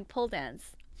hashtag pole dance,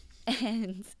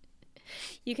 and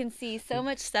you can see so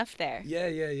much stuff there.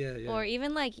 Yeah. Or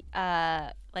even like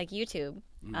YouTube,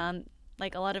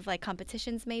 like a lot of like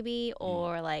competitions maybe,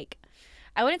 or like,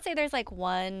 I wouldn't say there's like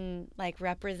one like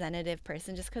representative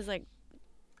person, just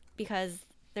because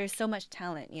there's so much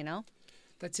talent, you know?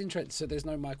 That's interesting. So there's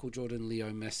no Michael Jordan,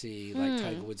 Leo Messi, like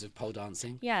Tiger Woods of pole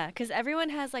dancing? Yeah, because everyone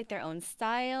has like their own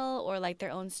style or like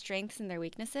their own strengths and their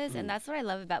weaknesses. And that's what I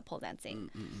love about pole dancing.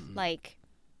 Like,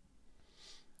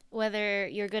 whether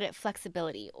you're good at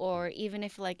flexibility or even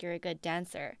if like you're a good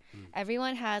dancer,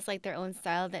 everyone has like their own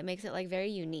style that makes it like very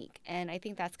unique. And I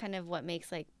think that's kind of what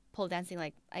makes like pole dancing,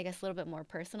 like, I guess a little bit more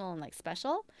personal and like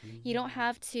special. You don't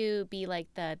have to be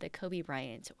like the Kobe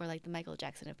Bryant or like the Michael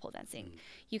Jackson of pole dancing.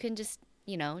 You can just,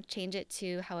 you know, change it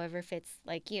to however fits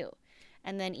like you.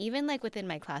 And then even like within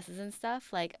my classes and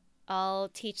stuff, like I'll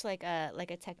teach like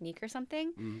a technique or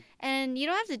something, and you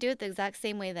don't have to do it the exact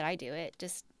same way that I do it.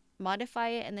 Just modify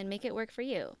it and then make it work for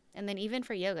you. And then even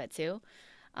for yoga too,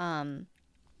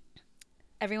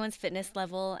 everyone's fitness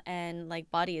level and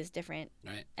like body is different.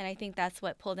 Right. And I think that's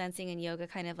what pole dancing and yoga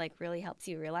kind of like really helps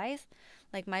you realize.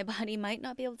 Like my body might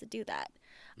not be able to do that,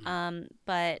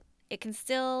 but it can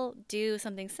still do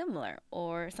something similar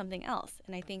or something else.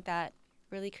 And I think that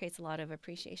really creates a lot of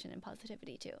appreciation and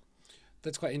positivity too.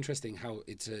 That's quite interesting how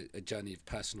it's a journey of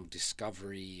personal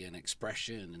discovery and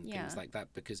expression and things like that,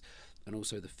 and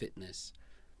also the fitness.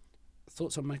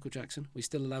 Thoughts on Michael Jackson? We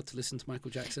still allowed to listen to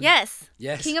Michael Jackson? Yes.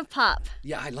 King of pop.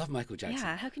 Yeah, I love Michael Jackson.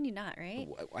 Yeah, how can you not, right?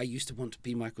 I used to want to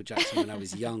be Michael Jackson when I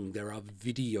was young. There are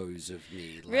videos of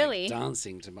me like, really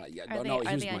dancing to my... Yeah, are they on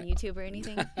YouTube or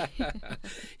anything?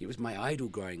 He was my idol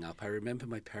growing up. I remember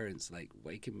my parents like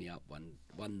waking me up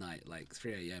one night, like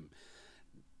 3 a.m.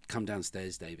 Come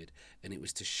downstairs, David. And it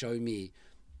was to show me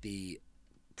the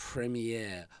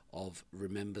premiere of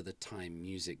Remember the Time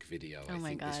music video. Oh, I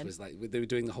think this was like they were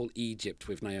doing the whole Egypt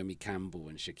with Naomi Campbell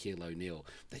and Shaquille O'Neal.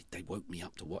 They woke me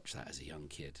up to watch that as a young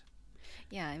kid.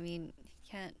 Yeah, I mean, you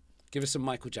can't. Give us a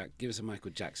Michael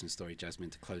Jackson story,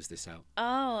 Jasmyn, to close this out.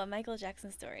 Oh, a Michael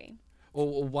Jackson story.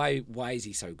 Or why is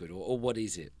he so good? Or what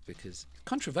is it? Because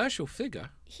controversial figure.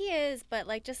 He is, but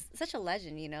like just such a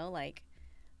legend, you know, like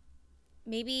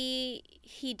maybe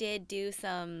he did do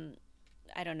some,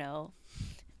 I don't know,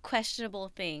 questionable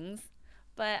things,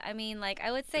 but I mean, like,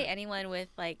 I would say anyone with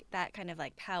like that kind of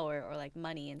like power or like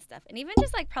money and stuff, and even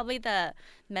just like probably the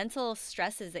mental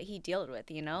stresses that he dealt with,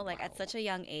 you know, like at such a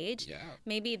young age,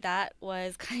 maybe that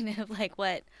was kind of like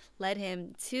what led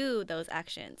him to those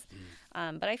actions.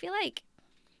 But I feel like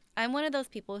I'm one of those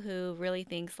people who really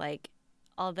thinks like,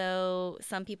 although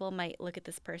some people might look at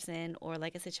this person or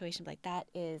like a situation like that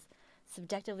is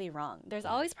subjectively wrong, there's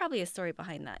always probably a story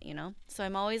behind that, you know? So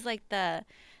I'm always like the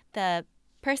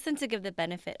person to give the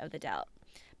benefit of the doubt.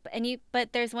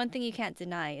 But there's one thing you can't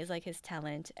deny is like his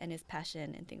talent and his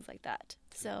passion and things like that.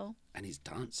 So and his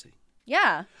dancing.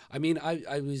 Yeah. I mean,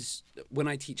 I was when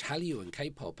I teach Hallyu and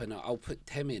K-pop, and I'll put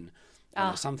Temin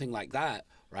or something like that,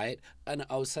 right? And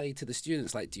I'll say to the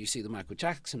students, like, do you see the Michael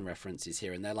Jackson references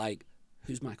here? And they're like,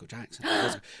 who's Michael Jackson?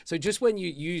 So just when you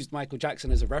used Michael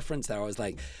Jackson as a reference there, I was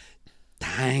like,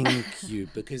 thank you,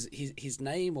 because his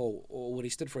name or what he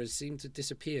stood for seemed to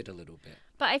disappeared a little bit.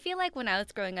 But I feel like when I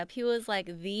was growing up, he was like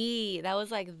the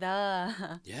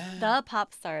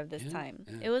pop star of this time.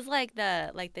 Yeah. It was like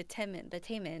the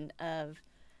Taemin of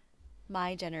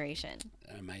my generation.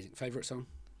 Amazing. Favorite song?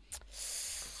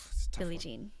 Billie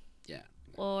Jean. Yeah.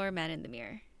 Or Man in the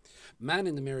Mirror. Man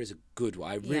in the Mirror is a good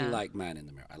one. I really like Man in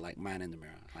the Mirror. I like Man in the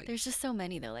Mirror. There's just so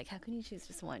many though. Like, how can you choose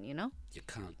just one, you know? You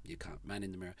can't. Man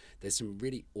in the Mirror. There's some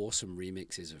really awesome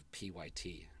remixes of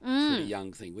PYT. Pretty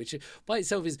Young Thing, which by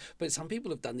itself is... But some people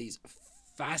have done these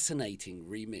fascinating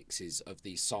remixes of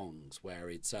these songs where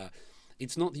it's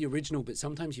not the original, but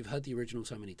sometimes you've heard the original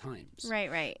so many times.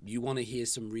 Right. You want to hear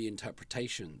some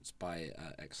reinterpretations by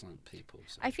excellent people.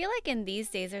 So. I feel like in these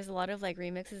days there's a lot of like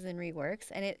remixes and reworks,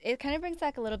 and it kind of brings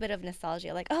back a little bit of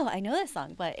nostalgia. Like, oh, I know this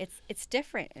song, but it's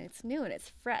different and it's new and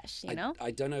it's fresh, you know? I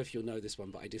don't know if you'll know this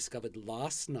one, but I discovered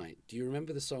last night. Do you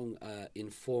remember the song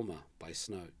Informer by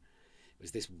Snow? It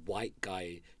was this white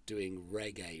guy doing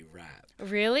reggae rap.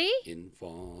 Really?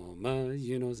 Informer,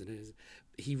 you know what it is.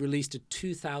 He released a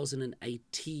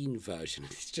 2018 version.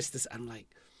 It's just this. I'm like,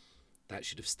 that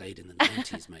should have stayed in the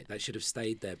 90s, mate. That should have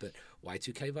stayed there. But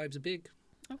Y2K vibes are big.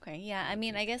 Okay, yeah. I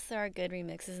mean, I guess there are good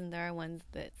remixes and there are ones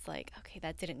that's like, okay,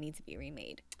 that didn't need to be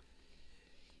remade.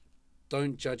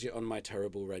 Don't judge it on my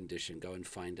terrible rendition. Go and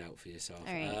find out for yourself.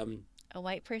 All right. A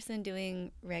white person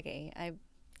doing reggae.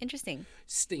 Interesting.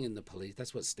 Sting and the Police.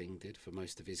 That's what Sting did for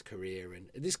most of his career. And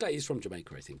this guy is from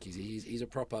Jamaica, I think. He's a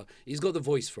proper. He's got the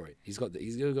voice for it. He's got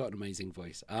an amazing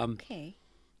voice. Okay.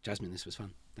 Jasmyn, this was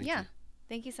fun. Thank you.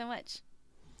 Thank you so much.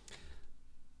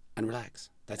 And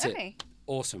relax. That's it. Okay.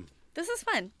 Awesome. This was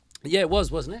fun. Yeah, it was,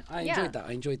 wasn't it? I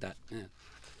enjoyed that. Yeah.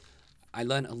 I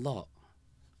learned a lot.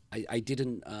 I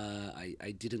didn't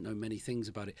know many things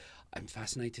about it. I'm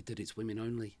fascinated that it's women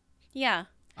only. Yeah.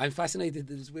 I'm fascinated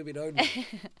that it's women only.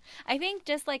 I think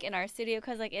just like in our studio,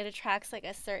 because like it attracts like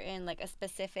a certain, like a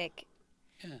specific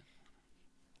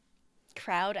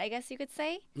crowd, I guess you could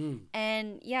say.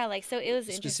 And yeah, like, so it was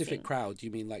interesting. Specific crowd, do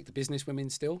you mean like the business women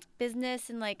still? Business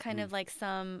and like kind of like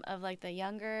some of like the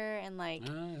younger and like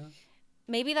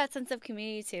maybe that sense of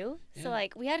community too. So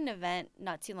like we had an event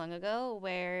not too long ago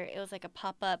where it was like a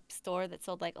pop-up store that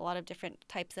sold like a lot of different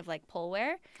types of like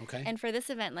poleware. Okay. And for this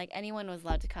event, like anyone was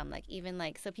allowed to come, like even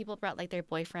like, so people brought like their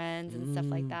boyfriends and stuff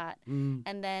like that.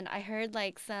 And then I heard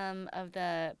like some of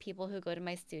the people who go to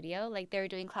my studio, like they were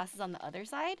doing classes on the other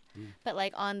side, but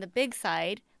like on the big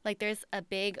side, like there's a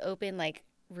big open like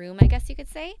room, I guess you could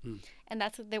say. And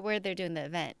that's where they're doing the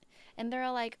event. And they're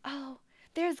all like, oh,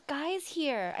 there's guys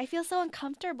here. I feel so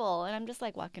uncomfortable. And I'm just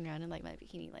like walking around in like my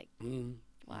bikini, like,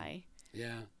 why?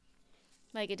 Yeah.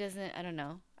 Like it doesn't, I don't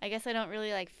know. I guess I don't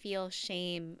really like feel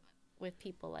shame with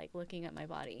people like looking at my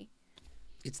body.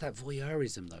 It's that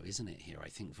voyeurism though, isn't it here? I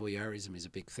think voyeurism is a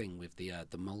big thing with the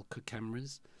Molka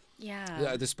cameras.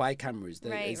 Yeah. The spy cameras.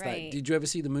 Right. Did you ever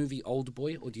see the movie Old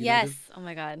Boy? Or do you know Yes. Oh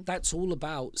my God. That's all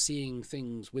about seeing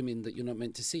things, women that you're not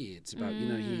meant to see. It's about, you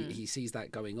know, he sees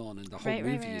that going on and the whole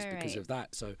movie is because of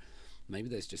that. So maybe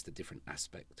there's just a different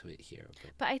aspect to it here.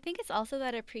 But I think it's also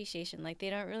that appreciation. Like they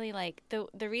don't really like,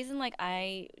 the reason like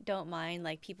I don't mind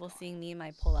like people seeing me in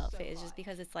my pole outfit is just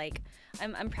because it's like,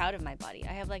 I'm proud of my body.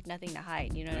 I have like nothing to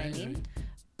hide. You know what I mean? Right.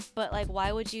 But like,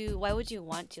 why would you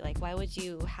want to? Like, why would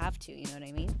you have to? You know what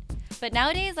I mean? But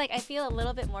nowadays, like, I feel a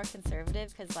little bit more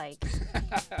conservative because, like,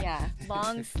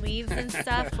 long sleeves and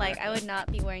stuff. Like, I would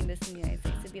not be wearing this in the United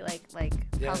States. It'd be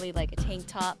probably like a tank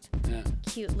top,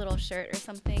 cute little shirt or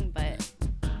something. But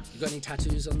you got any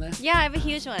tattoos on there? Yeah, I have a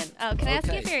huge one. Oh, can I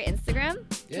ask you for your Instagram?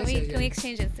 Can we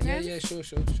exchange Instagrams? Yeah, sure.